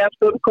mæta alltaf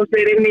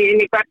stórkostir inn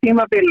í hvert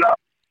tímabil og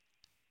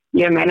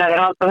ég meina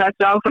þeir halda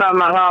þessu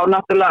áfram að þá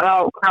náttúrulega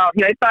þá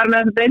hlaupaður með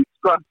þessu deild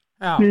sko.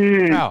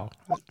 Já,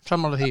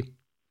 sammála því.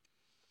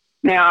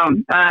 Já,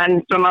 en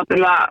svo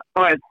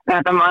náttúrulega,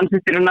 þetta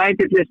Manchester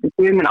United listi,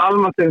 við minn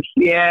almáttur,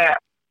 ég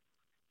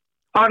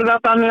horfði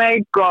á þann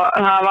leik og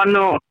það var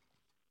nú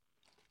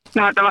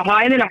þetta var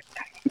hræðilegt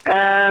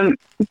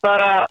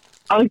bara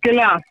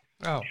algjörlega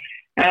Já.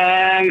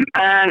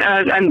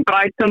 En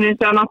Brighton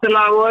eins og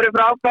náttúrulega voru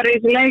frábæri í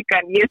þessu leik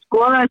en ég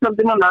skoðaði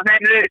svolítið núna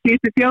þeir eru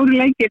síðustu 4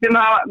 leikir sem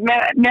hafa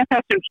með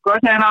þessum sko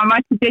þegar hann hafa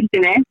mætt í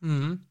deildinni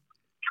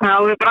þá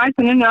eru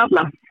Brighton unnið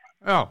alla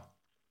Já.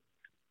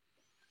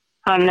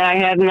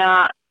 Þannig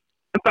að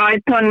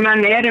Brighton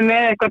menn eru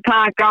með eitthvað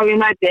tak á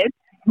United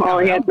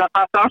og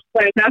það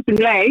sást í þessum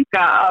leik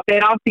að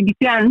þeir átti ekki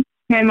séns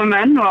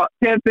heimamenn og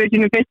töpuðu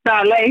sínu fyrsta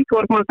leik og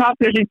voru komið að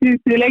tapa þessu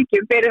 20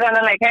 leikjum fyrir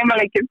þennan leik,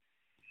 heimaleikjum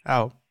Já.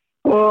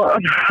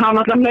 Og hann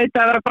alltaf hlaut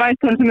að vera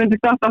Brighton sem myndi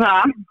stoppa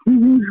það.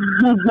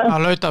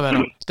 Hann hlaut að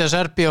vera. Þetta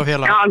Serbi og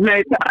félag.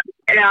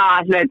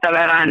 Hlaut að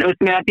vera. En út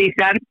með að því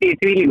Serbi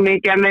því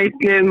mikið að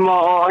meiðslum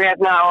og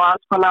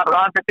alls konar og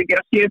að þetta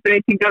gera 7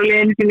 breytingar á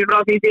liðinu sinni frá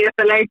því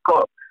síðasta leik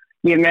og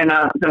ég meina,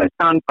 þú veist,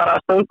 hann bara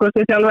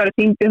stórkostið sjálfur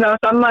sýndi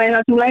það saman í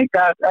þessum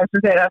leik að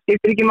það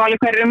skiptir ekki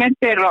máli hverju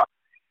myndir og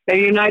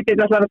þegar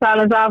United ætlar að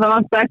tala það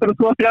vantar eitthvað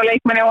 2-3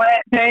 leikmenni á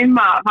þeim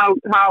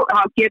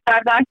þá geta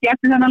það ekki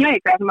eftir þennan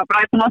leik það sem að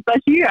Brighton átti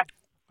 7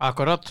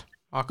 Akkurat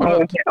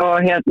og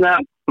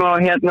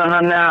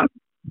hann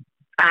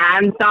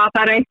en það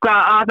er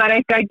eitthvað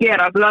að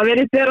gera það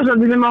verið þeirra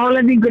svolítið sem að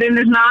hollendingurinn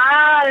er svona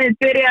aðeins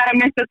byrjar að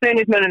missa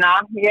stuðningsmennina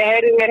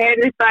mér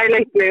heyrðist það í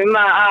leiknum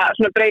að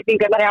svona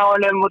breytingarnar hjá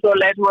honum og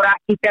svoleiðis voru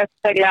ekki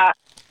sérstaklega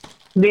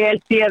vel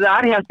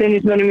séðar hjá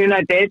stuðningsmönnum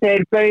United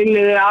þeir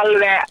bauðluðu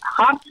alveg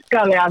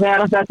harkalega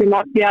þegar þessi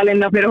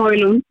markjalinn fyrir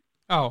Højlund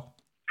Já,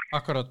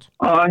 akkurat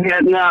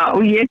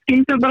og ég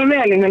skildi það bara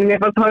vel ég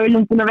mér fannst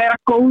Højlund búin að vera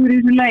góður í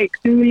þessu leik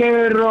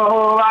duglegur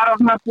og var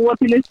að búa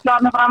til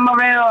Ísland fram á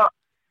við og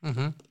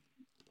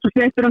svo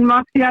setur hann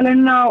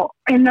markjalinn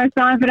inn á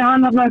staðin fyrir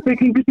hann að það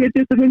kringu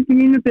 70-50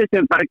 mínútur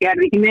sem bara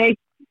gerði ekki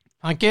neitt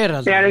hann gerir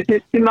það þegar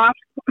þessi mark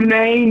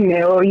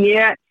neini og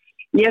ég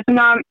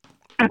svona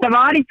þetta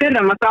var í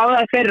fyrra, maður sáði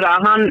það í fyrra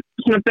hann,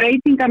 svona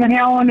breytingarnar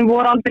hjá hann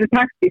voru aldrei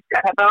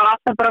taktískar, þetta var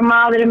alltaf bara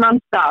maður í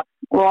mannstaf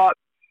og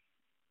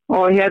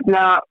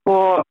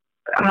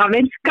það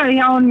virkaði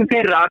hjá hann í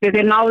fyrra því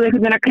þeir náðu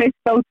einhvern veginn að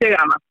kreista út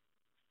sigrana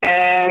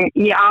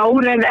í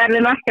árið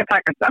þeim ekki að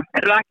taka það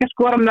þeir eru ekki að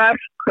skora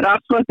mörk,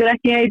 Rashford er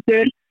ekki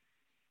heitur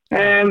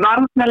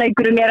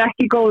varnarleikurinn er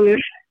ekki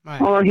góður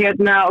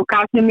og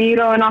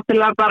Casemiro er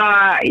náttúrulega bara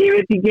ég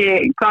veit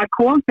ekki hvað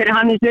kom fyrir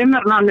hann í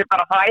sumar en hann er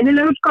bara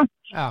fræðilegur sko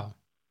Já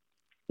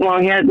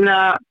og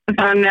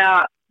þannig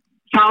að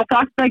þá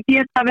þarf að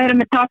geta verið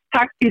með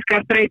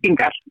taktískar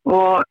breytingar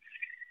og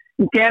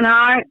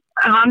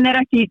hann er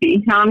ekki í því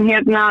hann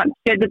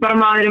setur bara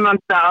maður í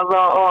mannstað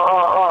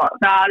og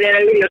það er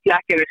auðvitað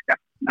ekki virka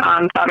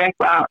hann þarf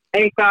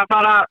eitthvað að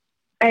fara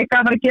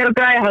að gera og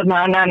græja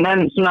þarna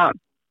en svona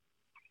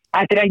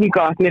þetta er ekki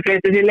gott mér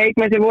finnst þessi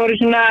leikmenn sem voru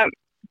svona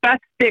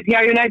bestir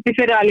hjá United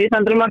fyrir að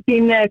Lisandro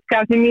Martínez,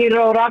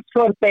 Casemiro og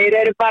Rashford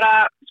þeir eru bara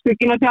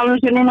skugginn á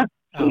sjálfum sér núna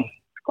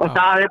og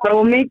það er bara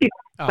ómikið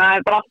það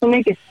er bara allt og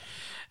mikið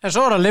En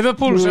svo er það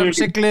Liverpool sem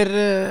siglir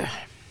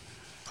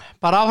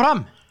bara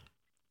áfram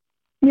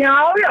Já,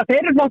 þeir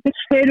eru flottir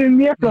þeir eru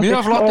mjög flottir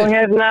og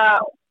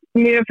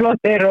mjög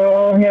flottir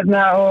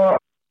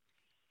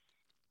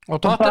og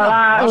Tottenham,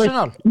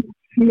 Arsenal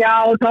Já,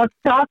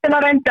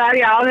 Tottenham reyndar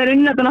þeir eru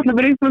þetta náttúrulega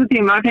fyrir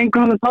uppbóðutíma fengu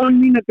hann 12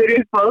 mínútur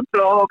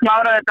uppbóð og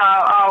klára þetta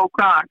á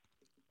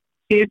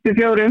síðustu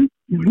 4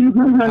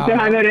 það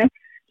hefur verið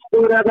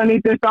Skóru þetta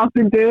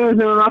 98. og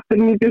svo aftur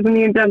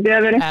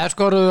 99.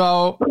 Skoruðu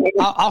á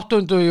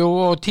 8.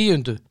 og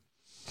 10.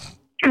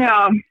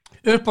 Já.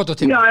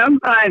 Uppbótartíma.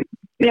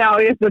 Já,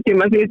 í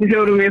uppbótartíma, síðustu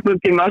 4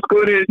 uppbótartíma,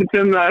 skoruðu þessi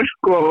 2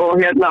 mörk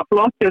og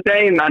flott hjá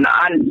þeim, en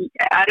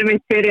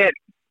erfitt fyrir,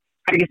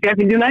 ekki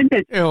Sheffield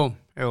United?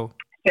 Jú.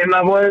 Sem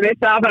að voru viss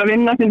að fara að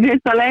vinna sin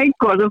fyrsta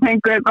leik og svo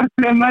fenguðu bara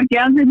 2 mörk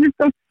í ansiðinu,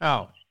 sko. Já.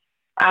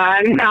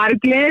 En það eru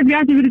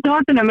gleðifréttir fyrir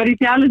Tottenham í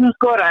Heil sem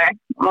skoraði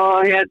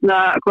og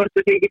hvort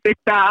það sé ekki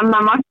fyrsta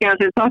annað markið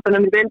hans fyrir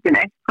Tottenham í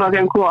deildinni frá því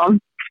hann kom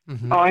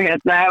og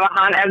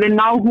ef við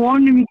ná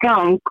honum í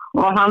gang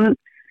og hann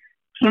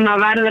svona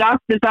verður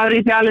aftur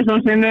Sári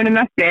Fjálsson sem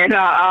munum eftir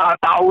að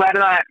þá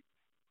verða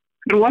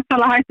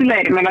rosalega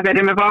hættulegir menn að þeir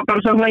eru með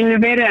frábæra sóknarlínu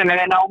fyrir en ef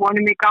við ná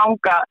honum í gang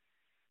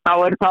þá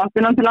eru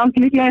Tottenham til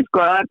landslíklega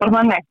sko, það er bara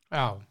þannig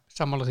Já,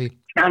 sammála því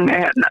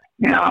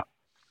Já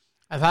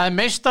En það er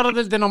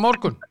meistaradeildin á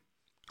morgun.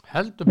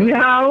 Heldur mig. Já,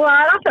 það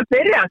er alltaf að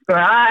byrja, sko.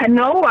 Það er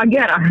nóg að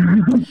gera.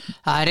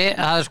 Það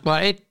er sko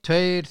 1, 2,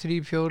 3,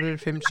 4,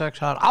 5,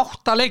 6, það er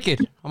 8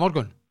 leikir á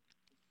morgun.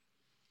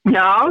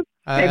 Já,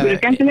 einhverju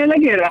skemmtilega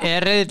leikir.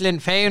 Er riðillinn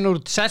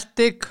Feyenoord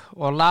Celtic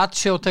og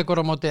Lazio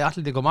tekur á móti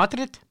Atletico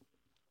Madrid?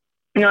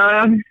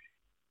 Já.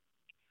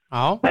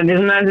 Þetta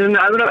er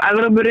svona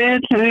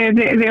Evrópuriðill sem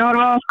við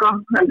horfum á, sko.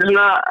 Þetta er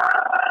svona...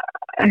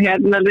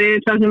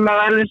 það sem að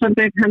verður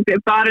svolítið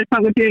bara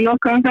þannig til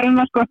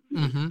lokaumferðina sko.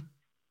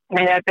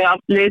 Þetta er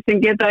allt lið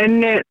sem geta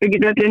við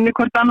getum allir inni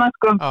hvort annað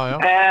sko.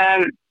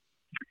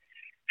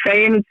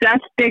 Feyenoord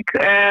Celtic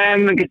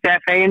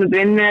Feyenoord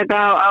vinni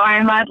þetta á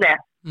heimavelli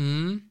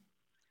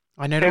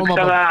En er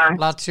Róma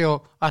Lazio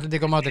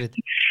Atletico Madrid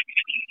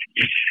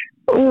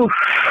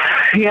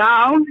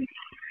Já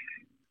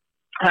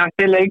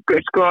þetta er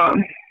leikur sko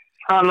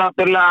hann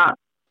náttúrulega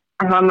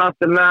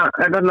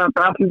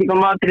Atlético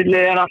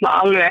Madrid-lið náttúrulega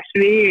alveg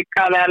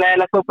svíkalega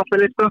leiðilegt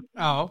fótboltalið, sko.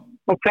 Já.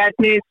 Og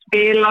hvernig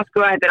spila, sko,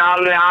 þetta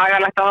alveg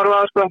agalegt að horfa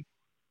á, sko.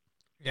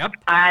 Jáp.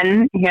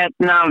 En,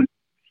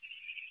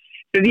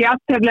 þetta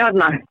jafntefli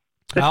þarna.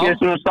 Þetta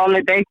svona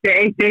solid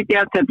 1-1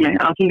 jafntefli.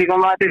 Atlético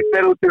Madrid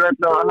fer út í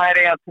völl og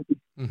næri jafntefli.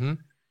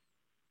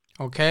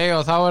 Ok,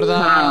 og þá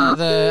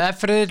það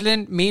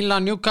F-riðillinn,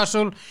 Milan,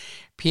 Newcastle,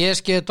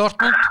 PSG,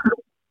 Dortmund.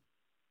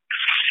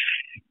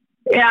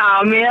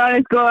 Já, mér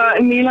sko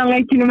Milan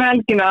leikinu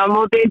helgina á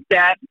móti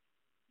Inter.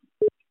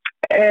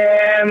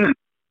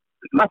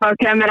 Það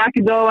kemur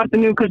ekki óvart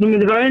að Newcastle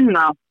myndi bara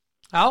vinna.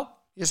 Já,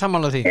 ég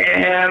sammála því.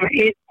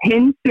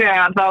 Hins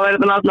vegar þá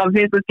þetta náttúrulega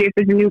fyrst að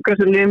skipta sem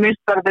Newcastle í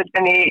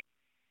meistaradeildin í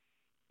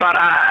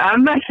bara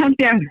efver, held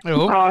ég. Jú,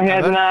 og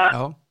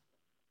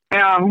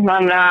já,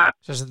 þannig að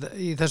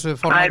í þessu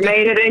formati.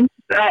 meiri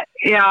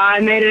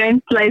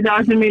reynsla í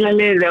það sem Milan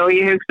liði og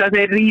ég hugsa að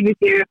þeir rífi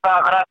sig upp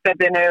af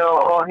rafsettinu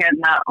og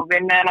vinna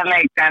þennan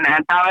leik en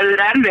það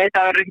verður erfitt,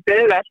 það verður ekki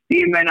auðvelt.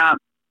 Ég meina,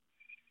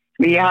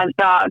 ég held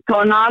að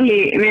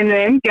Tonali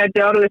vinnuðum geti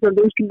orðið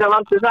svolítið úrslita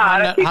valdu það.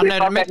 Hann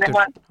meiddur,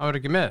 hann er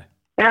ekki með.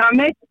 Hann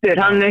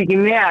er ekki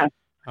með.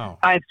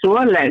 Það er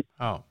svoleiðis.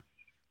 Já.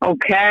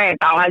 Ok,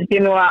 þá held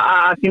ég nú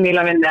að því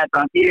Milan vinni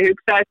þetta. Ég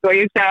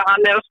hugsaði að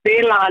hann er að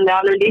spila, hann er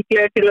alveg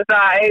líklega til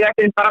að eiga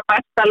eftir bara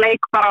besta leik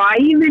bara á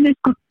ævinni,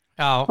 sko.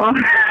 Já,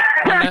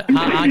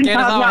 hann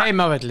gerir það á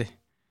heimavelli.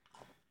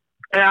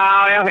 Já,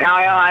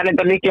 það er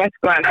þetta líklega,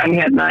 sko, en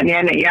ég held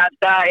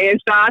að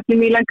allir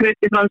Milan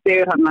kristi fram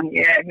sigur hann.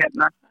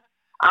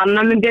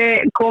 Annar myndi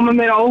koma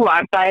mér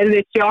óvart, það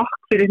því sjokk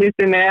fyrir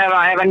systemi ef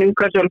að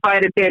Newcastle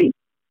færi til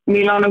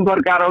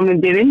Milanborgar og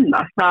myndi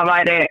vinna. Það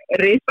væri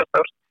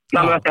risastórt.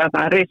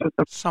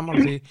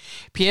 Saman því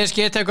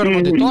PSG tekur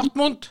móti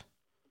Dortmund.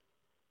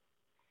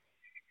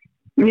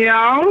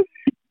 Já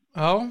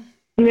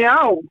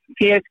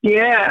PSG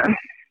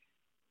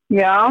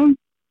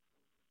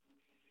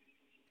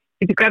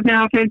Þetta hvernig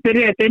það fyrir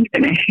byrja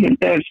deildinni.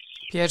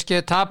 PSG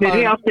tapar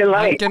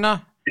helgina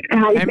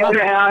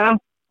heima.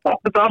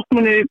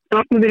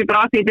 Dortmund í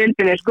brasi í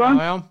deildinni, sko.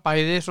 Já,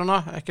 bæði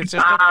svona, ekkert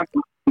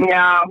sérstaklega.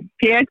 Já,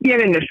 PSG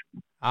vinnur.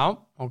 Já,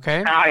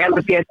 ok. Já, ég held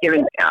að PSG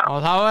vinnur, já.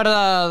 Og þá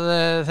það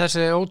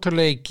þessi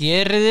ótrúlegi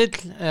geriðill,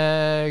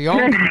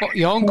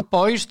 Young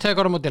Boys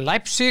tekur á móti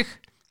Leipzig.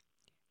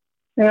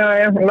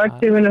 Já,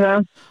 Leipzig vinnur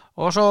það.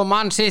 Og svo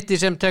Man City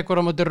sem tekur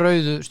á móti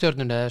rauðu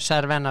stjörnunni,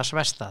 Cervenas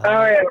Besta.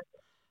 Já.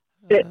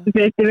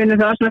 City vinnur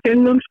það svona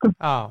 5-0, sko.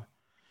 Já.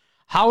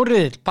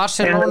 Háriðill,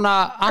 Barcelona,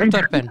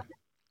 Antwerpen.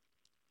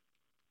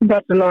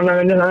 Barcelona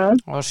vinnur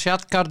það. Og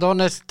Shakhtar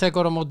Donetsk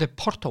tekur á móti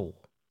Porto.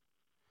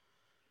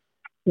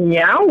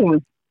 Já, þú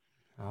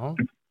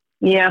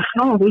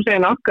segir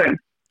nokkuð.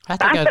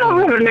 Þetta er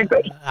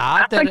áhverjuleikur.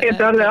 Þetta er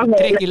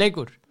tryggi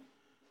leikur.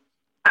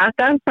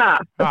 Þetta er það.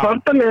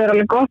 Portalið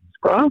alveg gott,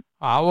 sko.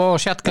 Já, og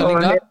Shakhtar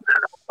líka.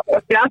 Og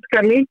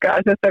Shakhtar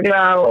líka,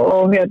 sérstaklega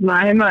og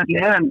heimaðalli.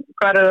 En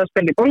hvað það að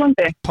spila í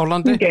Pólandi?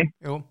 Pólandi,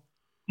 jú.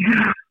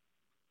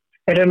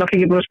 Þeir eru náttúrulega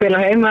ekki búin að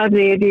spila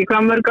heimaðalli í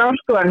hvað mörg ár,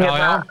 sko. En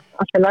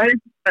alltaf læri.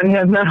 En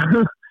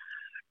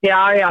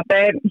já,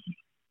 þeir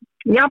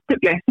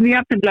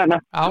jafntefli hana.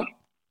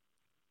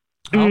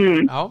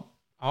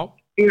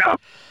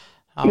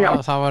 Já,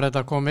 það var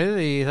þetta komið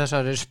í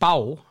þessari spá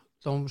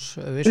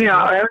dómsvisku. Já.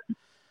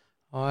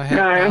 Og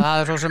það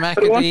er svo sem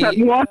ekkert í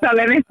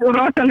rosaleg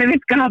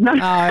viska hana.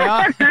 Já.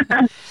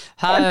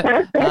 Það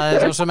er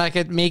svo sem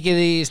ekkert mikið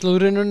í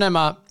slúðrinu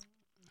nema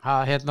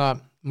að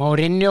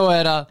Mourinho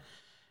er að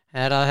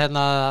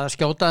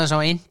skjóta þess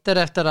á Inter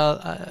eftir að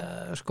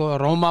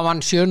Róma vann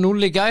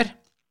 7-0 í gær.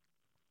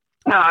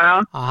 Já.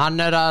 Að hann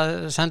er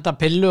að senda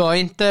pillu á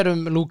Inter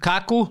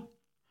Lukaku.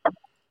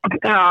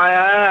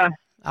 Já.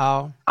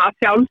 Að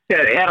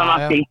sjálfsögur hann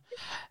að því.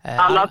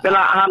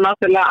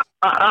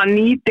 Hann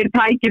nýtir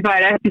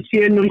tækifæri eftir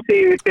 7-0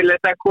 sigur til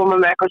þess að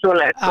koma með eitthvað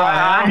svoleiðis. Já.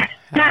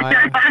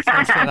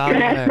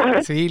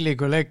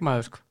 Þvílíkur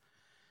leikmaður, sko.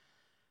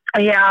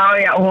 Já,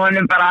 hann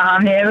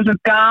hefur svo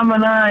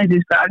gaman að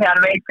þessu, sko, því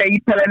hann veit hvað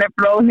Ítalinn er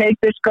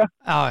blóðheitur, sko.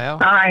 Já.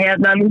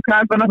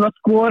 Lukaku náttúrulega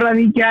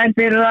skoraði í gær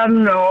fyrir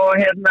hann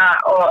og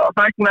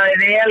fagnaði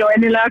vel og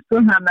innilega, sko.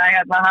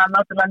 Þannig að hann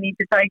náttúrulega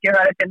nýtir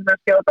tækifæri til að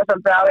skjóta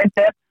svolítið á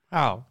Inter.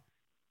 Já.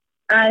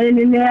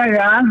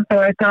 Æðilega, þú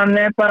veist, hann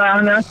er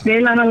að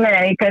spila hann að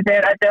leik, þetta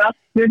er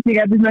allt spurning,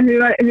 þetta er svona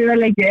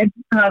hugarleikir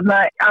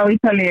á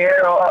Ítalíu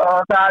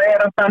og það er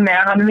á þannig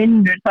að hann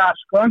vinnur þar,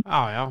 sko.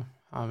 Já.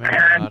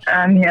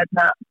 En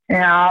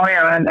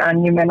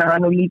ég meina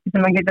það nú lítið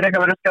sem hann getur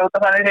eitthvað verið að skjóta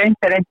það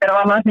reyndir að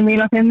vana þessi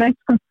Milan 5-1,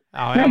 sko.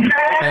 Já,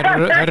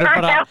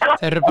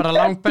 þeir eru bara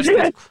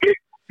langbestir, sko.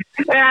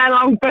 Já,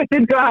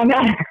 langbestir, sko.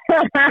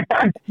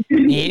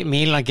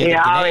 Milan getur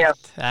ekki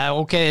neitt.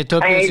 Ok, þeir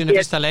töpuðu sínu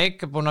fyrsta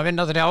leik, búin að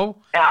vinna 3.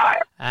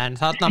 En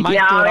þarna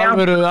mættur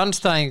alvöru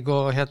anstæðing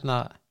og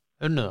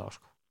unnu þá,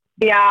 sko.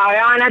 Já,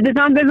 en þetta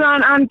samt eins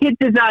og hann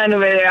Kidda sagði nú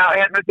við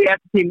hérna því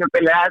eftir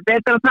tímabilið. Það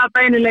betra að tapa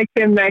einu leik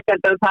 5-1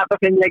 heldur að tapa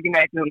 5 leikin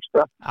 1-0,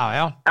 sko.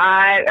 Já.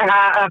 Það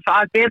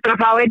er betra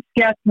að fá eitt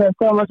skett og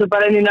koma svo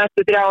bara inn í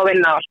næstu 3 og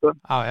vinna, sko.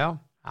 Já.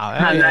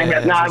 Þannig að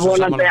hérna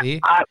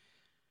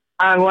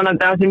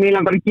vonandi að sem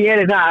Mílan bara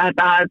gerir það.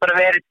 Þetta hafi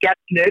bara verið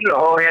skellur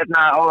og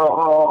hérna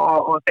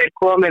og þeir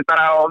komi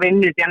bara og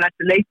vinni því að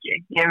næstu leiki.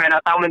 Ég meina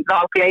þá myndi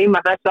þá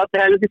gleyma þessu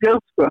allir heldur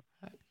fljótt, sko.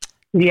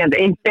 Því að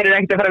Inter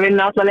ekkert að fara að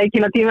vinna alla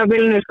leikina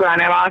tímabilinu, sko, en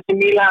ef AC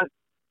Mílan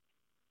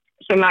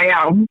svona,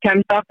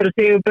 kemst aftur og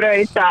sigur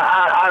braut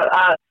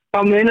að þá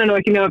munar nú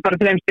ekki nema bara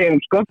 3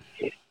 stigum, sko.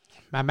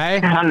 Með mig?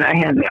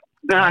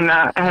 Þannig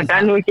að þetta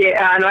er nú ekki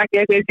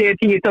eitthvað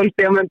 10-12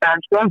 stigum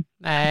undan, sko.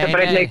 Nei. Það er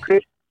bara einn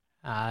leikur.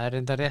 Það er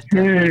enda rétt,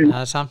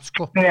 það er samt,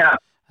 sko. Já.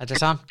 Þetta er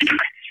samt.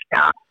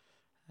 Já.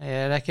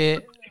 Ég er ekki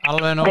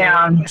alveg nú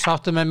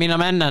sáttur með mína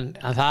menn, en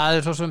það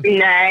er svo sem...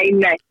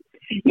 Nei.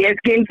 Ég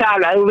skil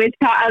það að þú veist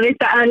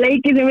að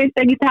leikið sem vilt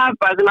ekki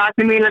tapa sem AC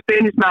Mílan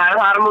stuðningsmaður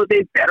það er á móti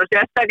Inter og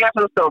sérstaklega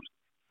svona stórt.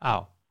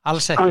 Já,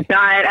 alls ekki. Og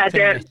það er alls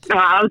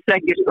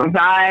ekki, sko.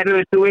 Það er,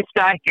 þú veist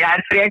það ekki, það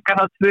er frekar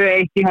þá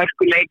 2-1 í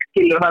hörkuleik,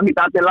 skilur, og það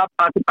myndi allir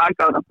lappa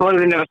tilbaka á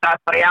borðinu og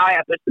sagt bara,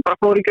 þú veist,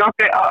 bara fór ekki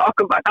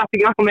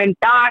okkur með einn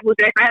dag, þú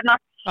veist, eitthvað hérna.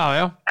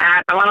 Já.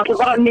 Það var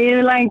náttúrulega bara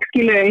niðurlæging,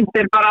 skilur,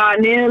 Inter bara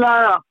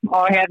niðurlæða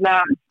og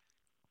hérna,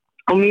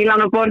 og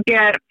Mílan og Borgi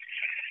er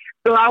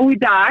blá í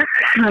dag.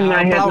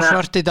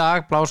 Blásvört í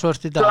dag. Þannig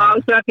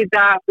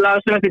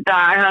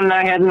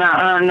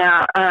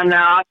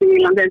að AC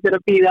Mílan þeir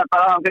að bíða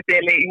bara þangað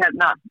til í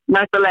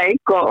næsta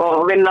leik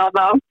og vinna á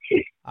þá.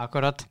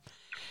 Akkurat.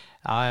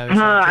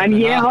 En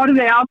ég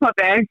horfði á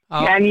pabbi.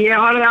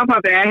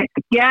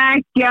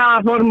 Geggja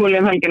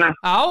Formúlan helgina.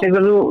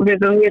 Þú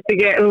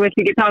vilt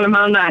ekki tala um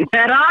hana en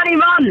Ferrari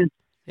vann.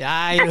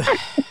 Já,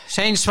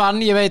 Sainz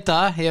vann, ég veit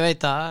það.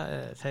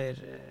 Þeir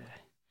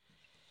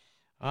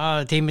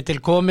tími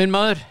til komin,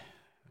 maður.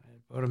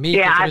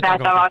 Þetta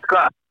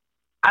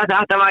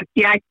var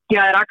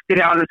geggjaður aktur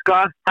hjá hann, sko.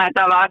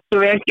 Þetta var svo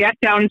vel gert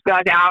hjá hann, sko,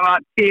 því að hann var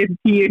 10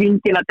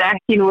 hringin að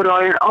dekkin voru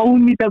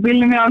ónýtt á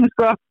bílnum hjá hann,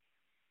 sko.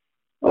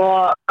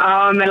 Og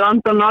hann var með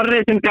Landon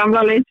Norris sem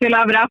gamla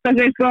liðsfélaga fyrir aftan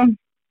sig, sko.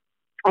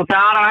 Og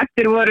þar á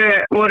eftir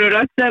voru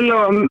Russell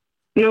og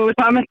nú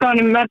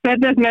Hamilton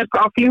Mercedes með sko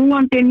á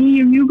fljúandi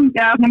 9 mjúkum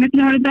eða svona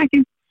millihörðu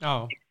dekkin. Já.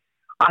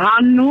 Og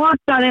hann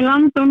notaði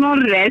Landon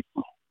Norris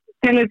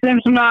til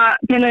þess að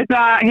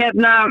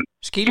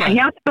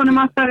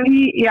hjálpunum alltaf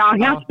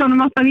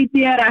í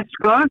DRS,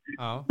 sko.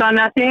 Já.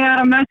 Þannig að þegar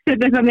að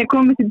Mercedes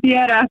komið til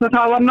DRS og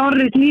þá var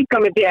Norris líka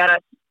með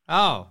DRS.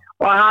 Já.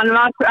 Og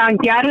hann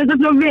gerði þetta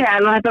svo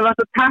vel og þetta var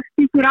svo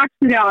taktískur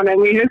akstur hjá hann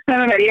og ég hugsaði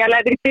með mér, ég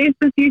læti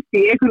fyrsta skipti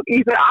í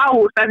ykkur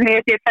ár þar sem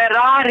þetta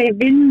Ferrari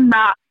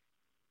vinna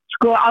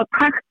sko á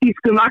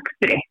taktískum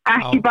akstri,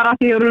 ekki bara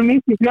því að þú eru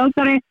mikið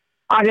fljótari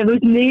af því að þú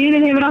veist,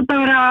 liðið hefur alltaf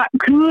verið að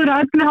klúðra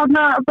öllu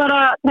hátna bara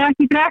trekk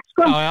í trekk,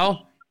 sko. Já.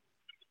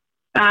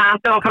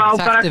 Þetta var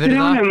frábæra akstur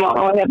hjá hann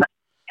og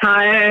það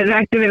er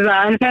rekti við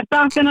það, en þetta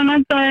aftur hann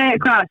endaði,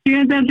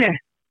 7. deildi?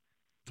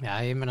 Já,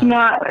 ég meina...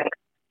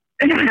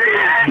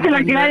 til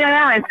að glæja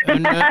það aðeins.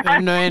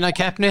 Unnu eina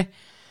keppni.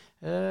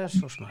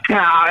 Svo smart.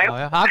 Já.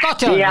 Það er gott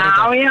hjá þeim. Já.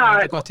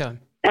 Það er gott hjá þeim.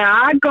 Já,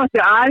 gott,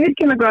 það er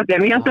virkilega gott hjá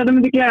þeim. Ég held að þetta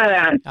myndi glæja það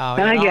aðeins. Já,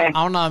 ég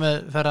ánægði með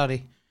Ferrari.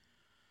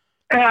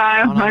 Já,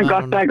 það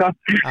er gott.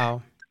 Já.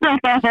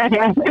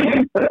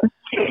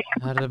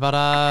 Það er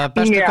bara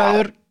bestu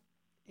kvæður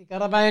í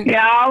Garðabæinn.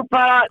 Já,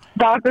 bara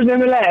takk og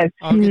sömuleiðis.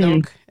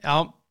 Okk. Já.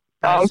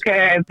 Ok,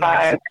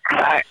 bye.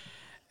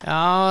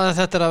 Já,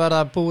 þetta er að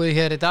verða búið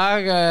hér í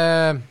dag.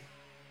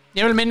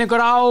 Ég vil minna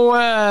ykkur á,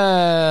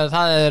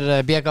 það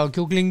er bjeka á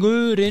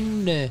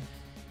kjúklingurinn,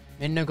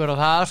 minna ykkur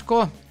á það, sko.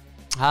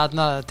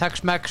 Þarna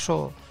Tex-Mex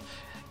og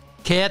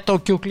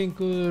keto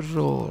kjúklingur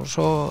og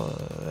svo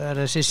er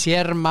þessi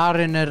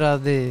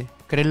sérmarineraði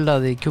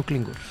grillaði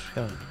kjúklingur.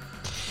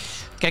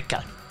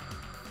 Geggjað.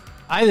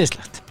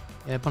 Æðislegt.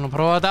 Ég er búin að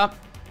prófa þetta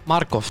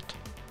margoft.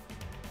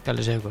 Skal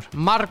ég segja ykkur.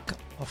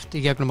 Margoft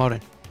í gegnum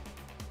árin.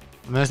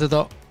 Og mér finnst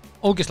þetta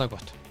ógeðslega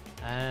gott.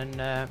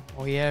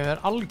 Og ég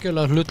er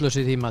algjörlega hlutlaus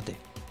í því mati.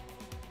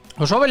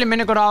 Og svo vil ég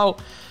minna ykkur á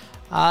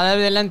að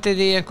ef þið lendið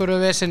í einhverju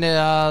vesinni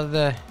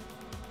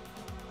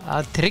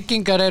að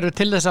tryggingar eru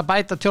til þess að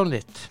bæta tjón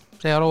þitt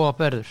þegar óhapp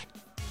verður.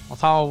 Og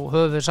þá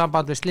höfum við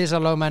samband við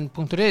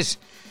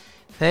slysalögmenn.is.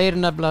 Þeir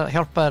nefnilega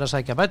hjálpa þér að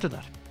sækja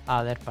bæturnar.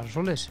 Það er bara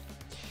svoleiðis.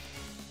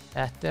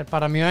 Þetta er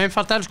bara mjög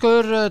einfalt,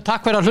 elskur.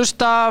 Takk fyrir að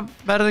hlusta.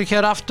 Verðum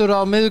hér aftur á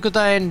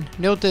miðvikudaginn.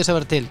 Njótið þess að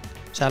vera til.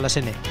 Sæla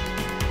sinni.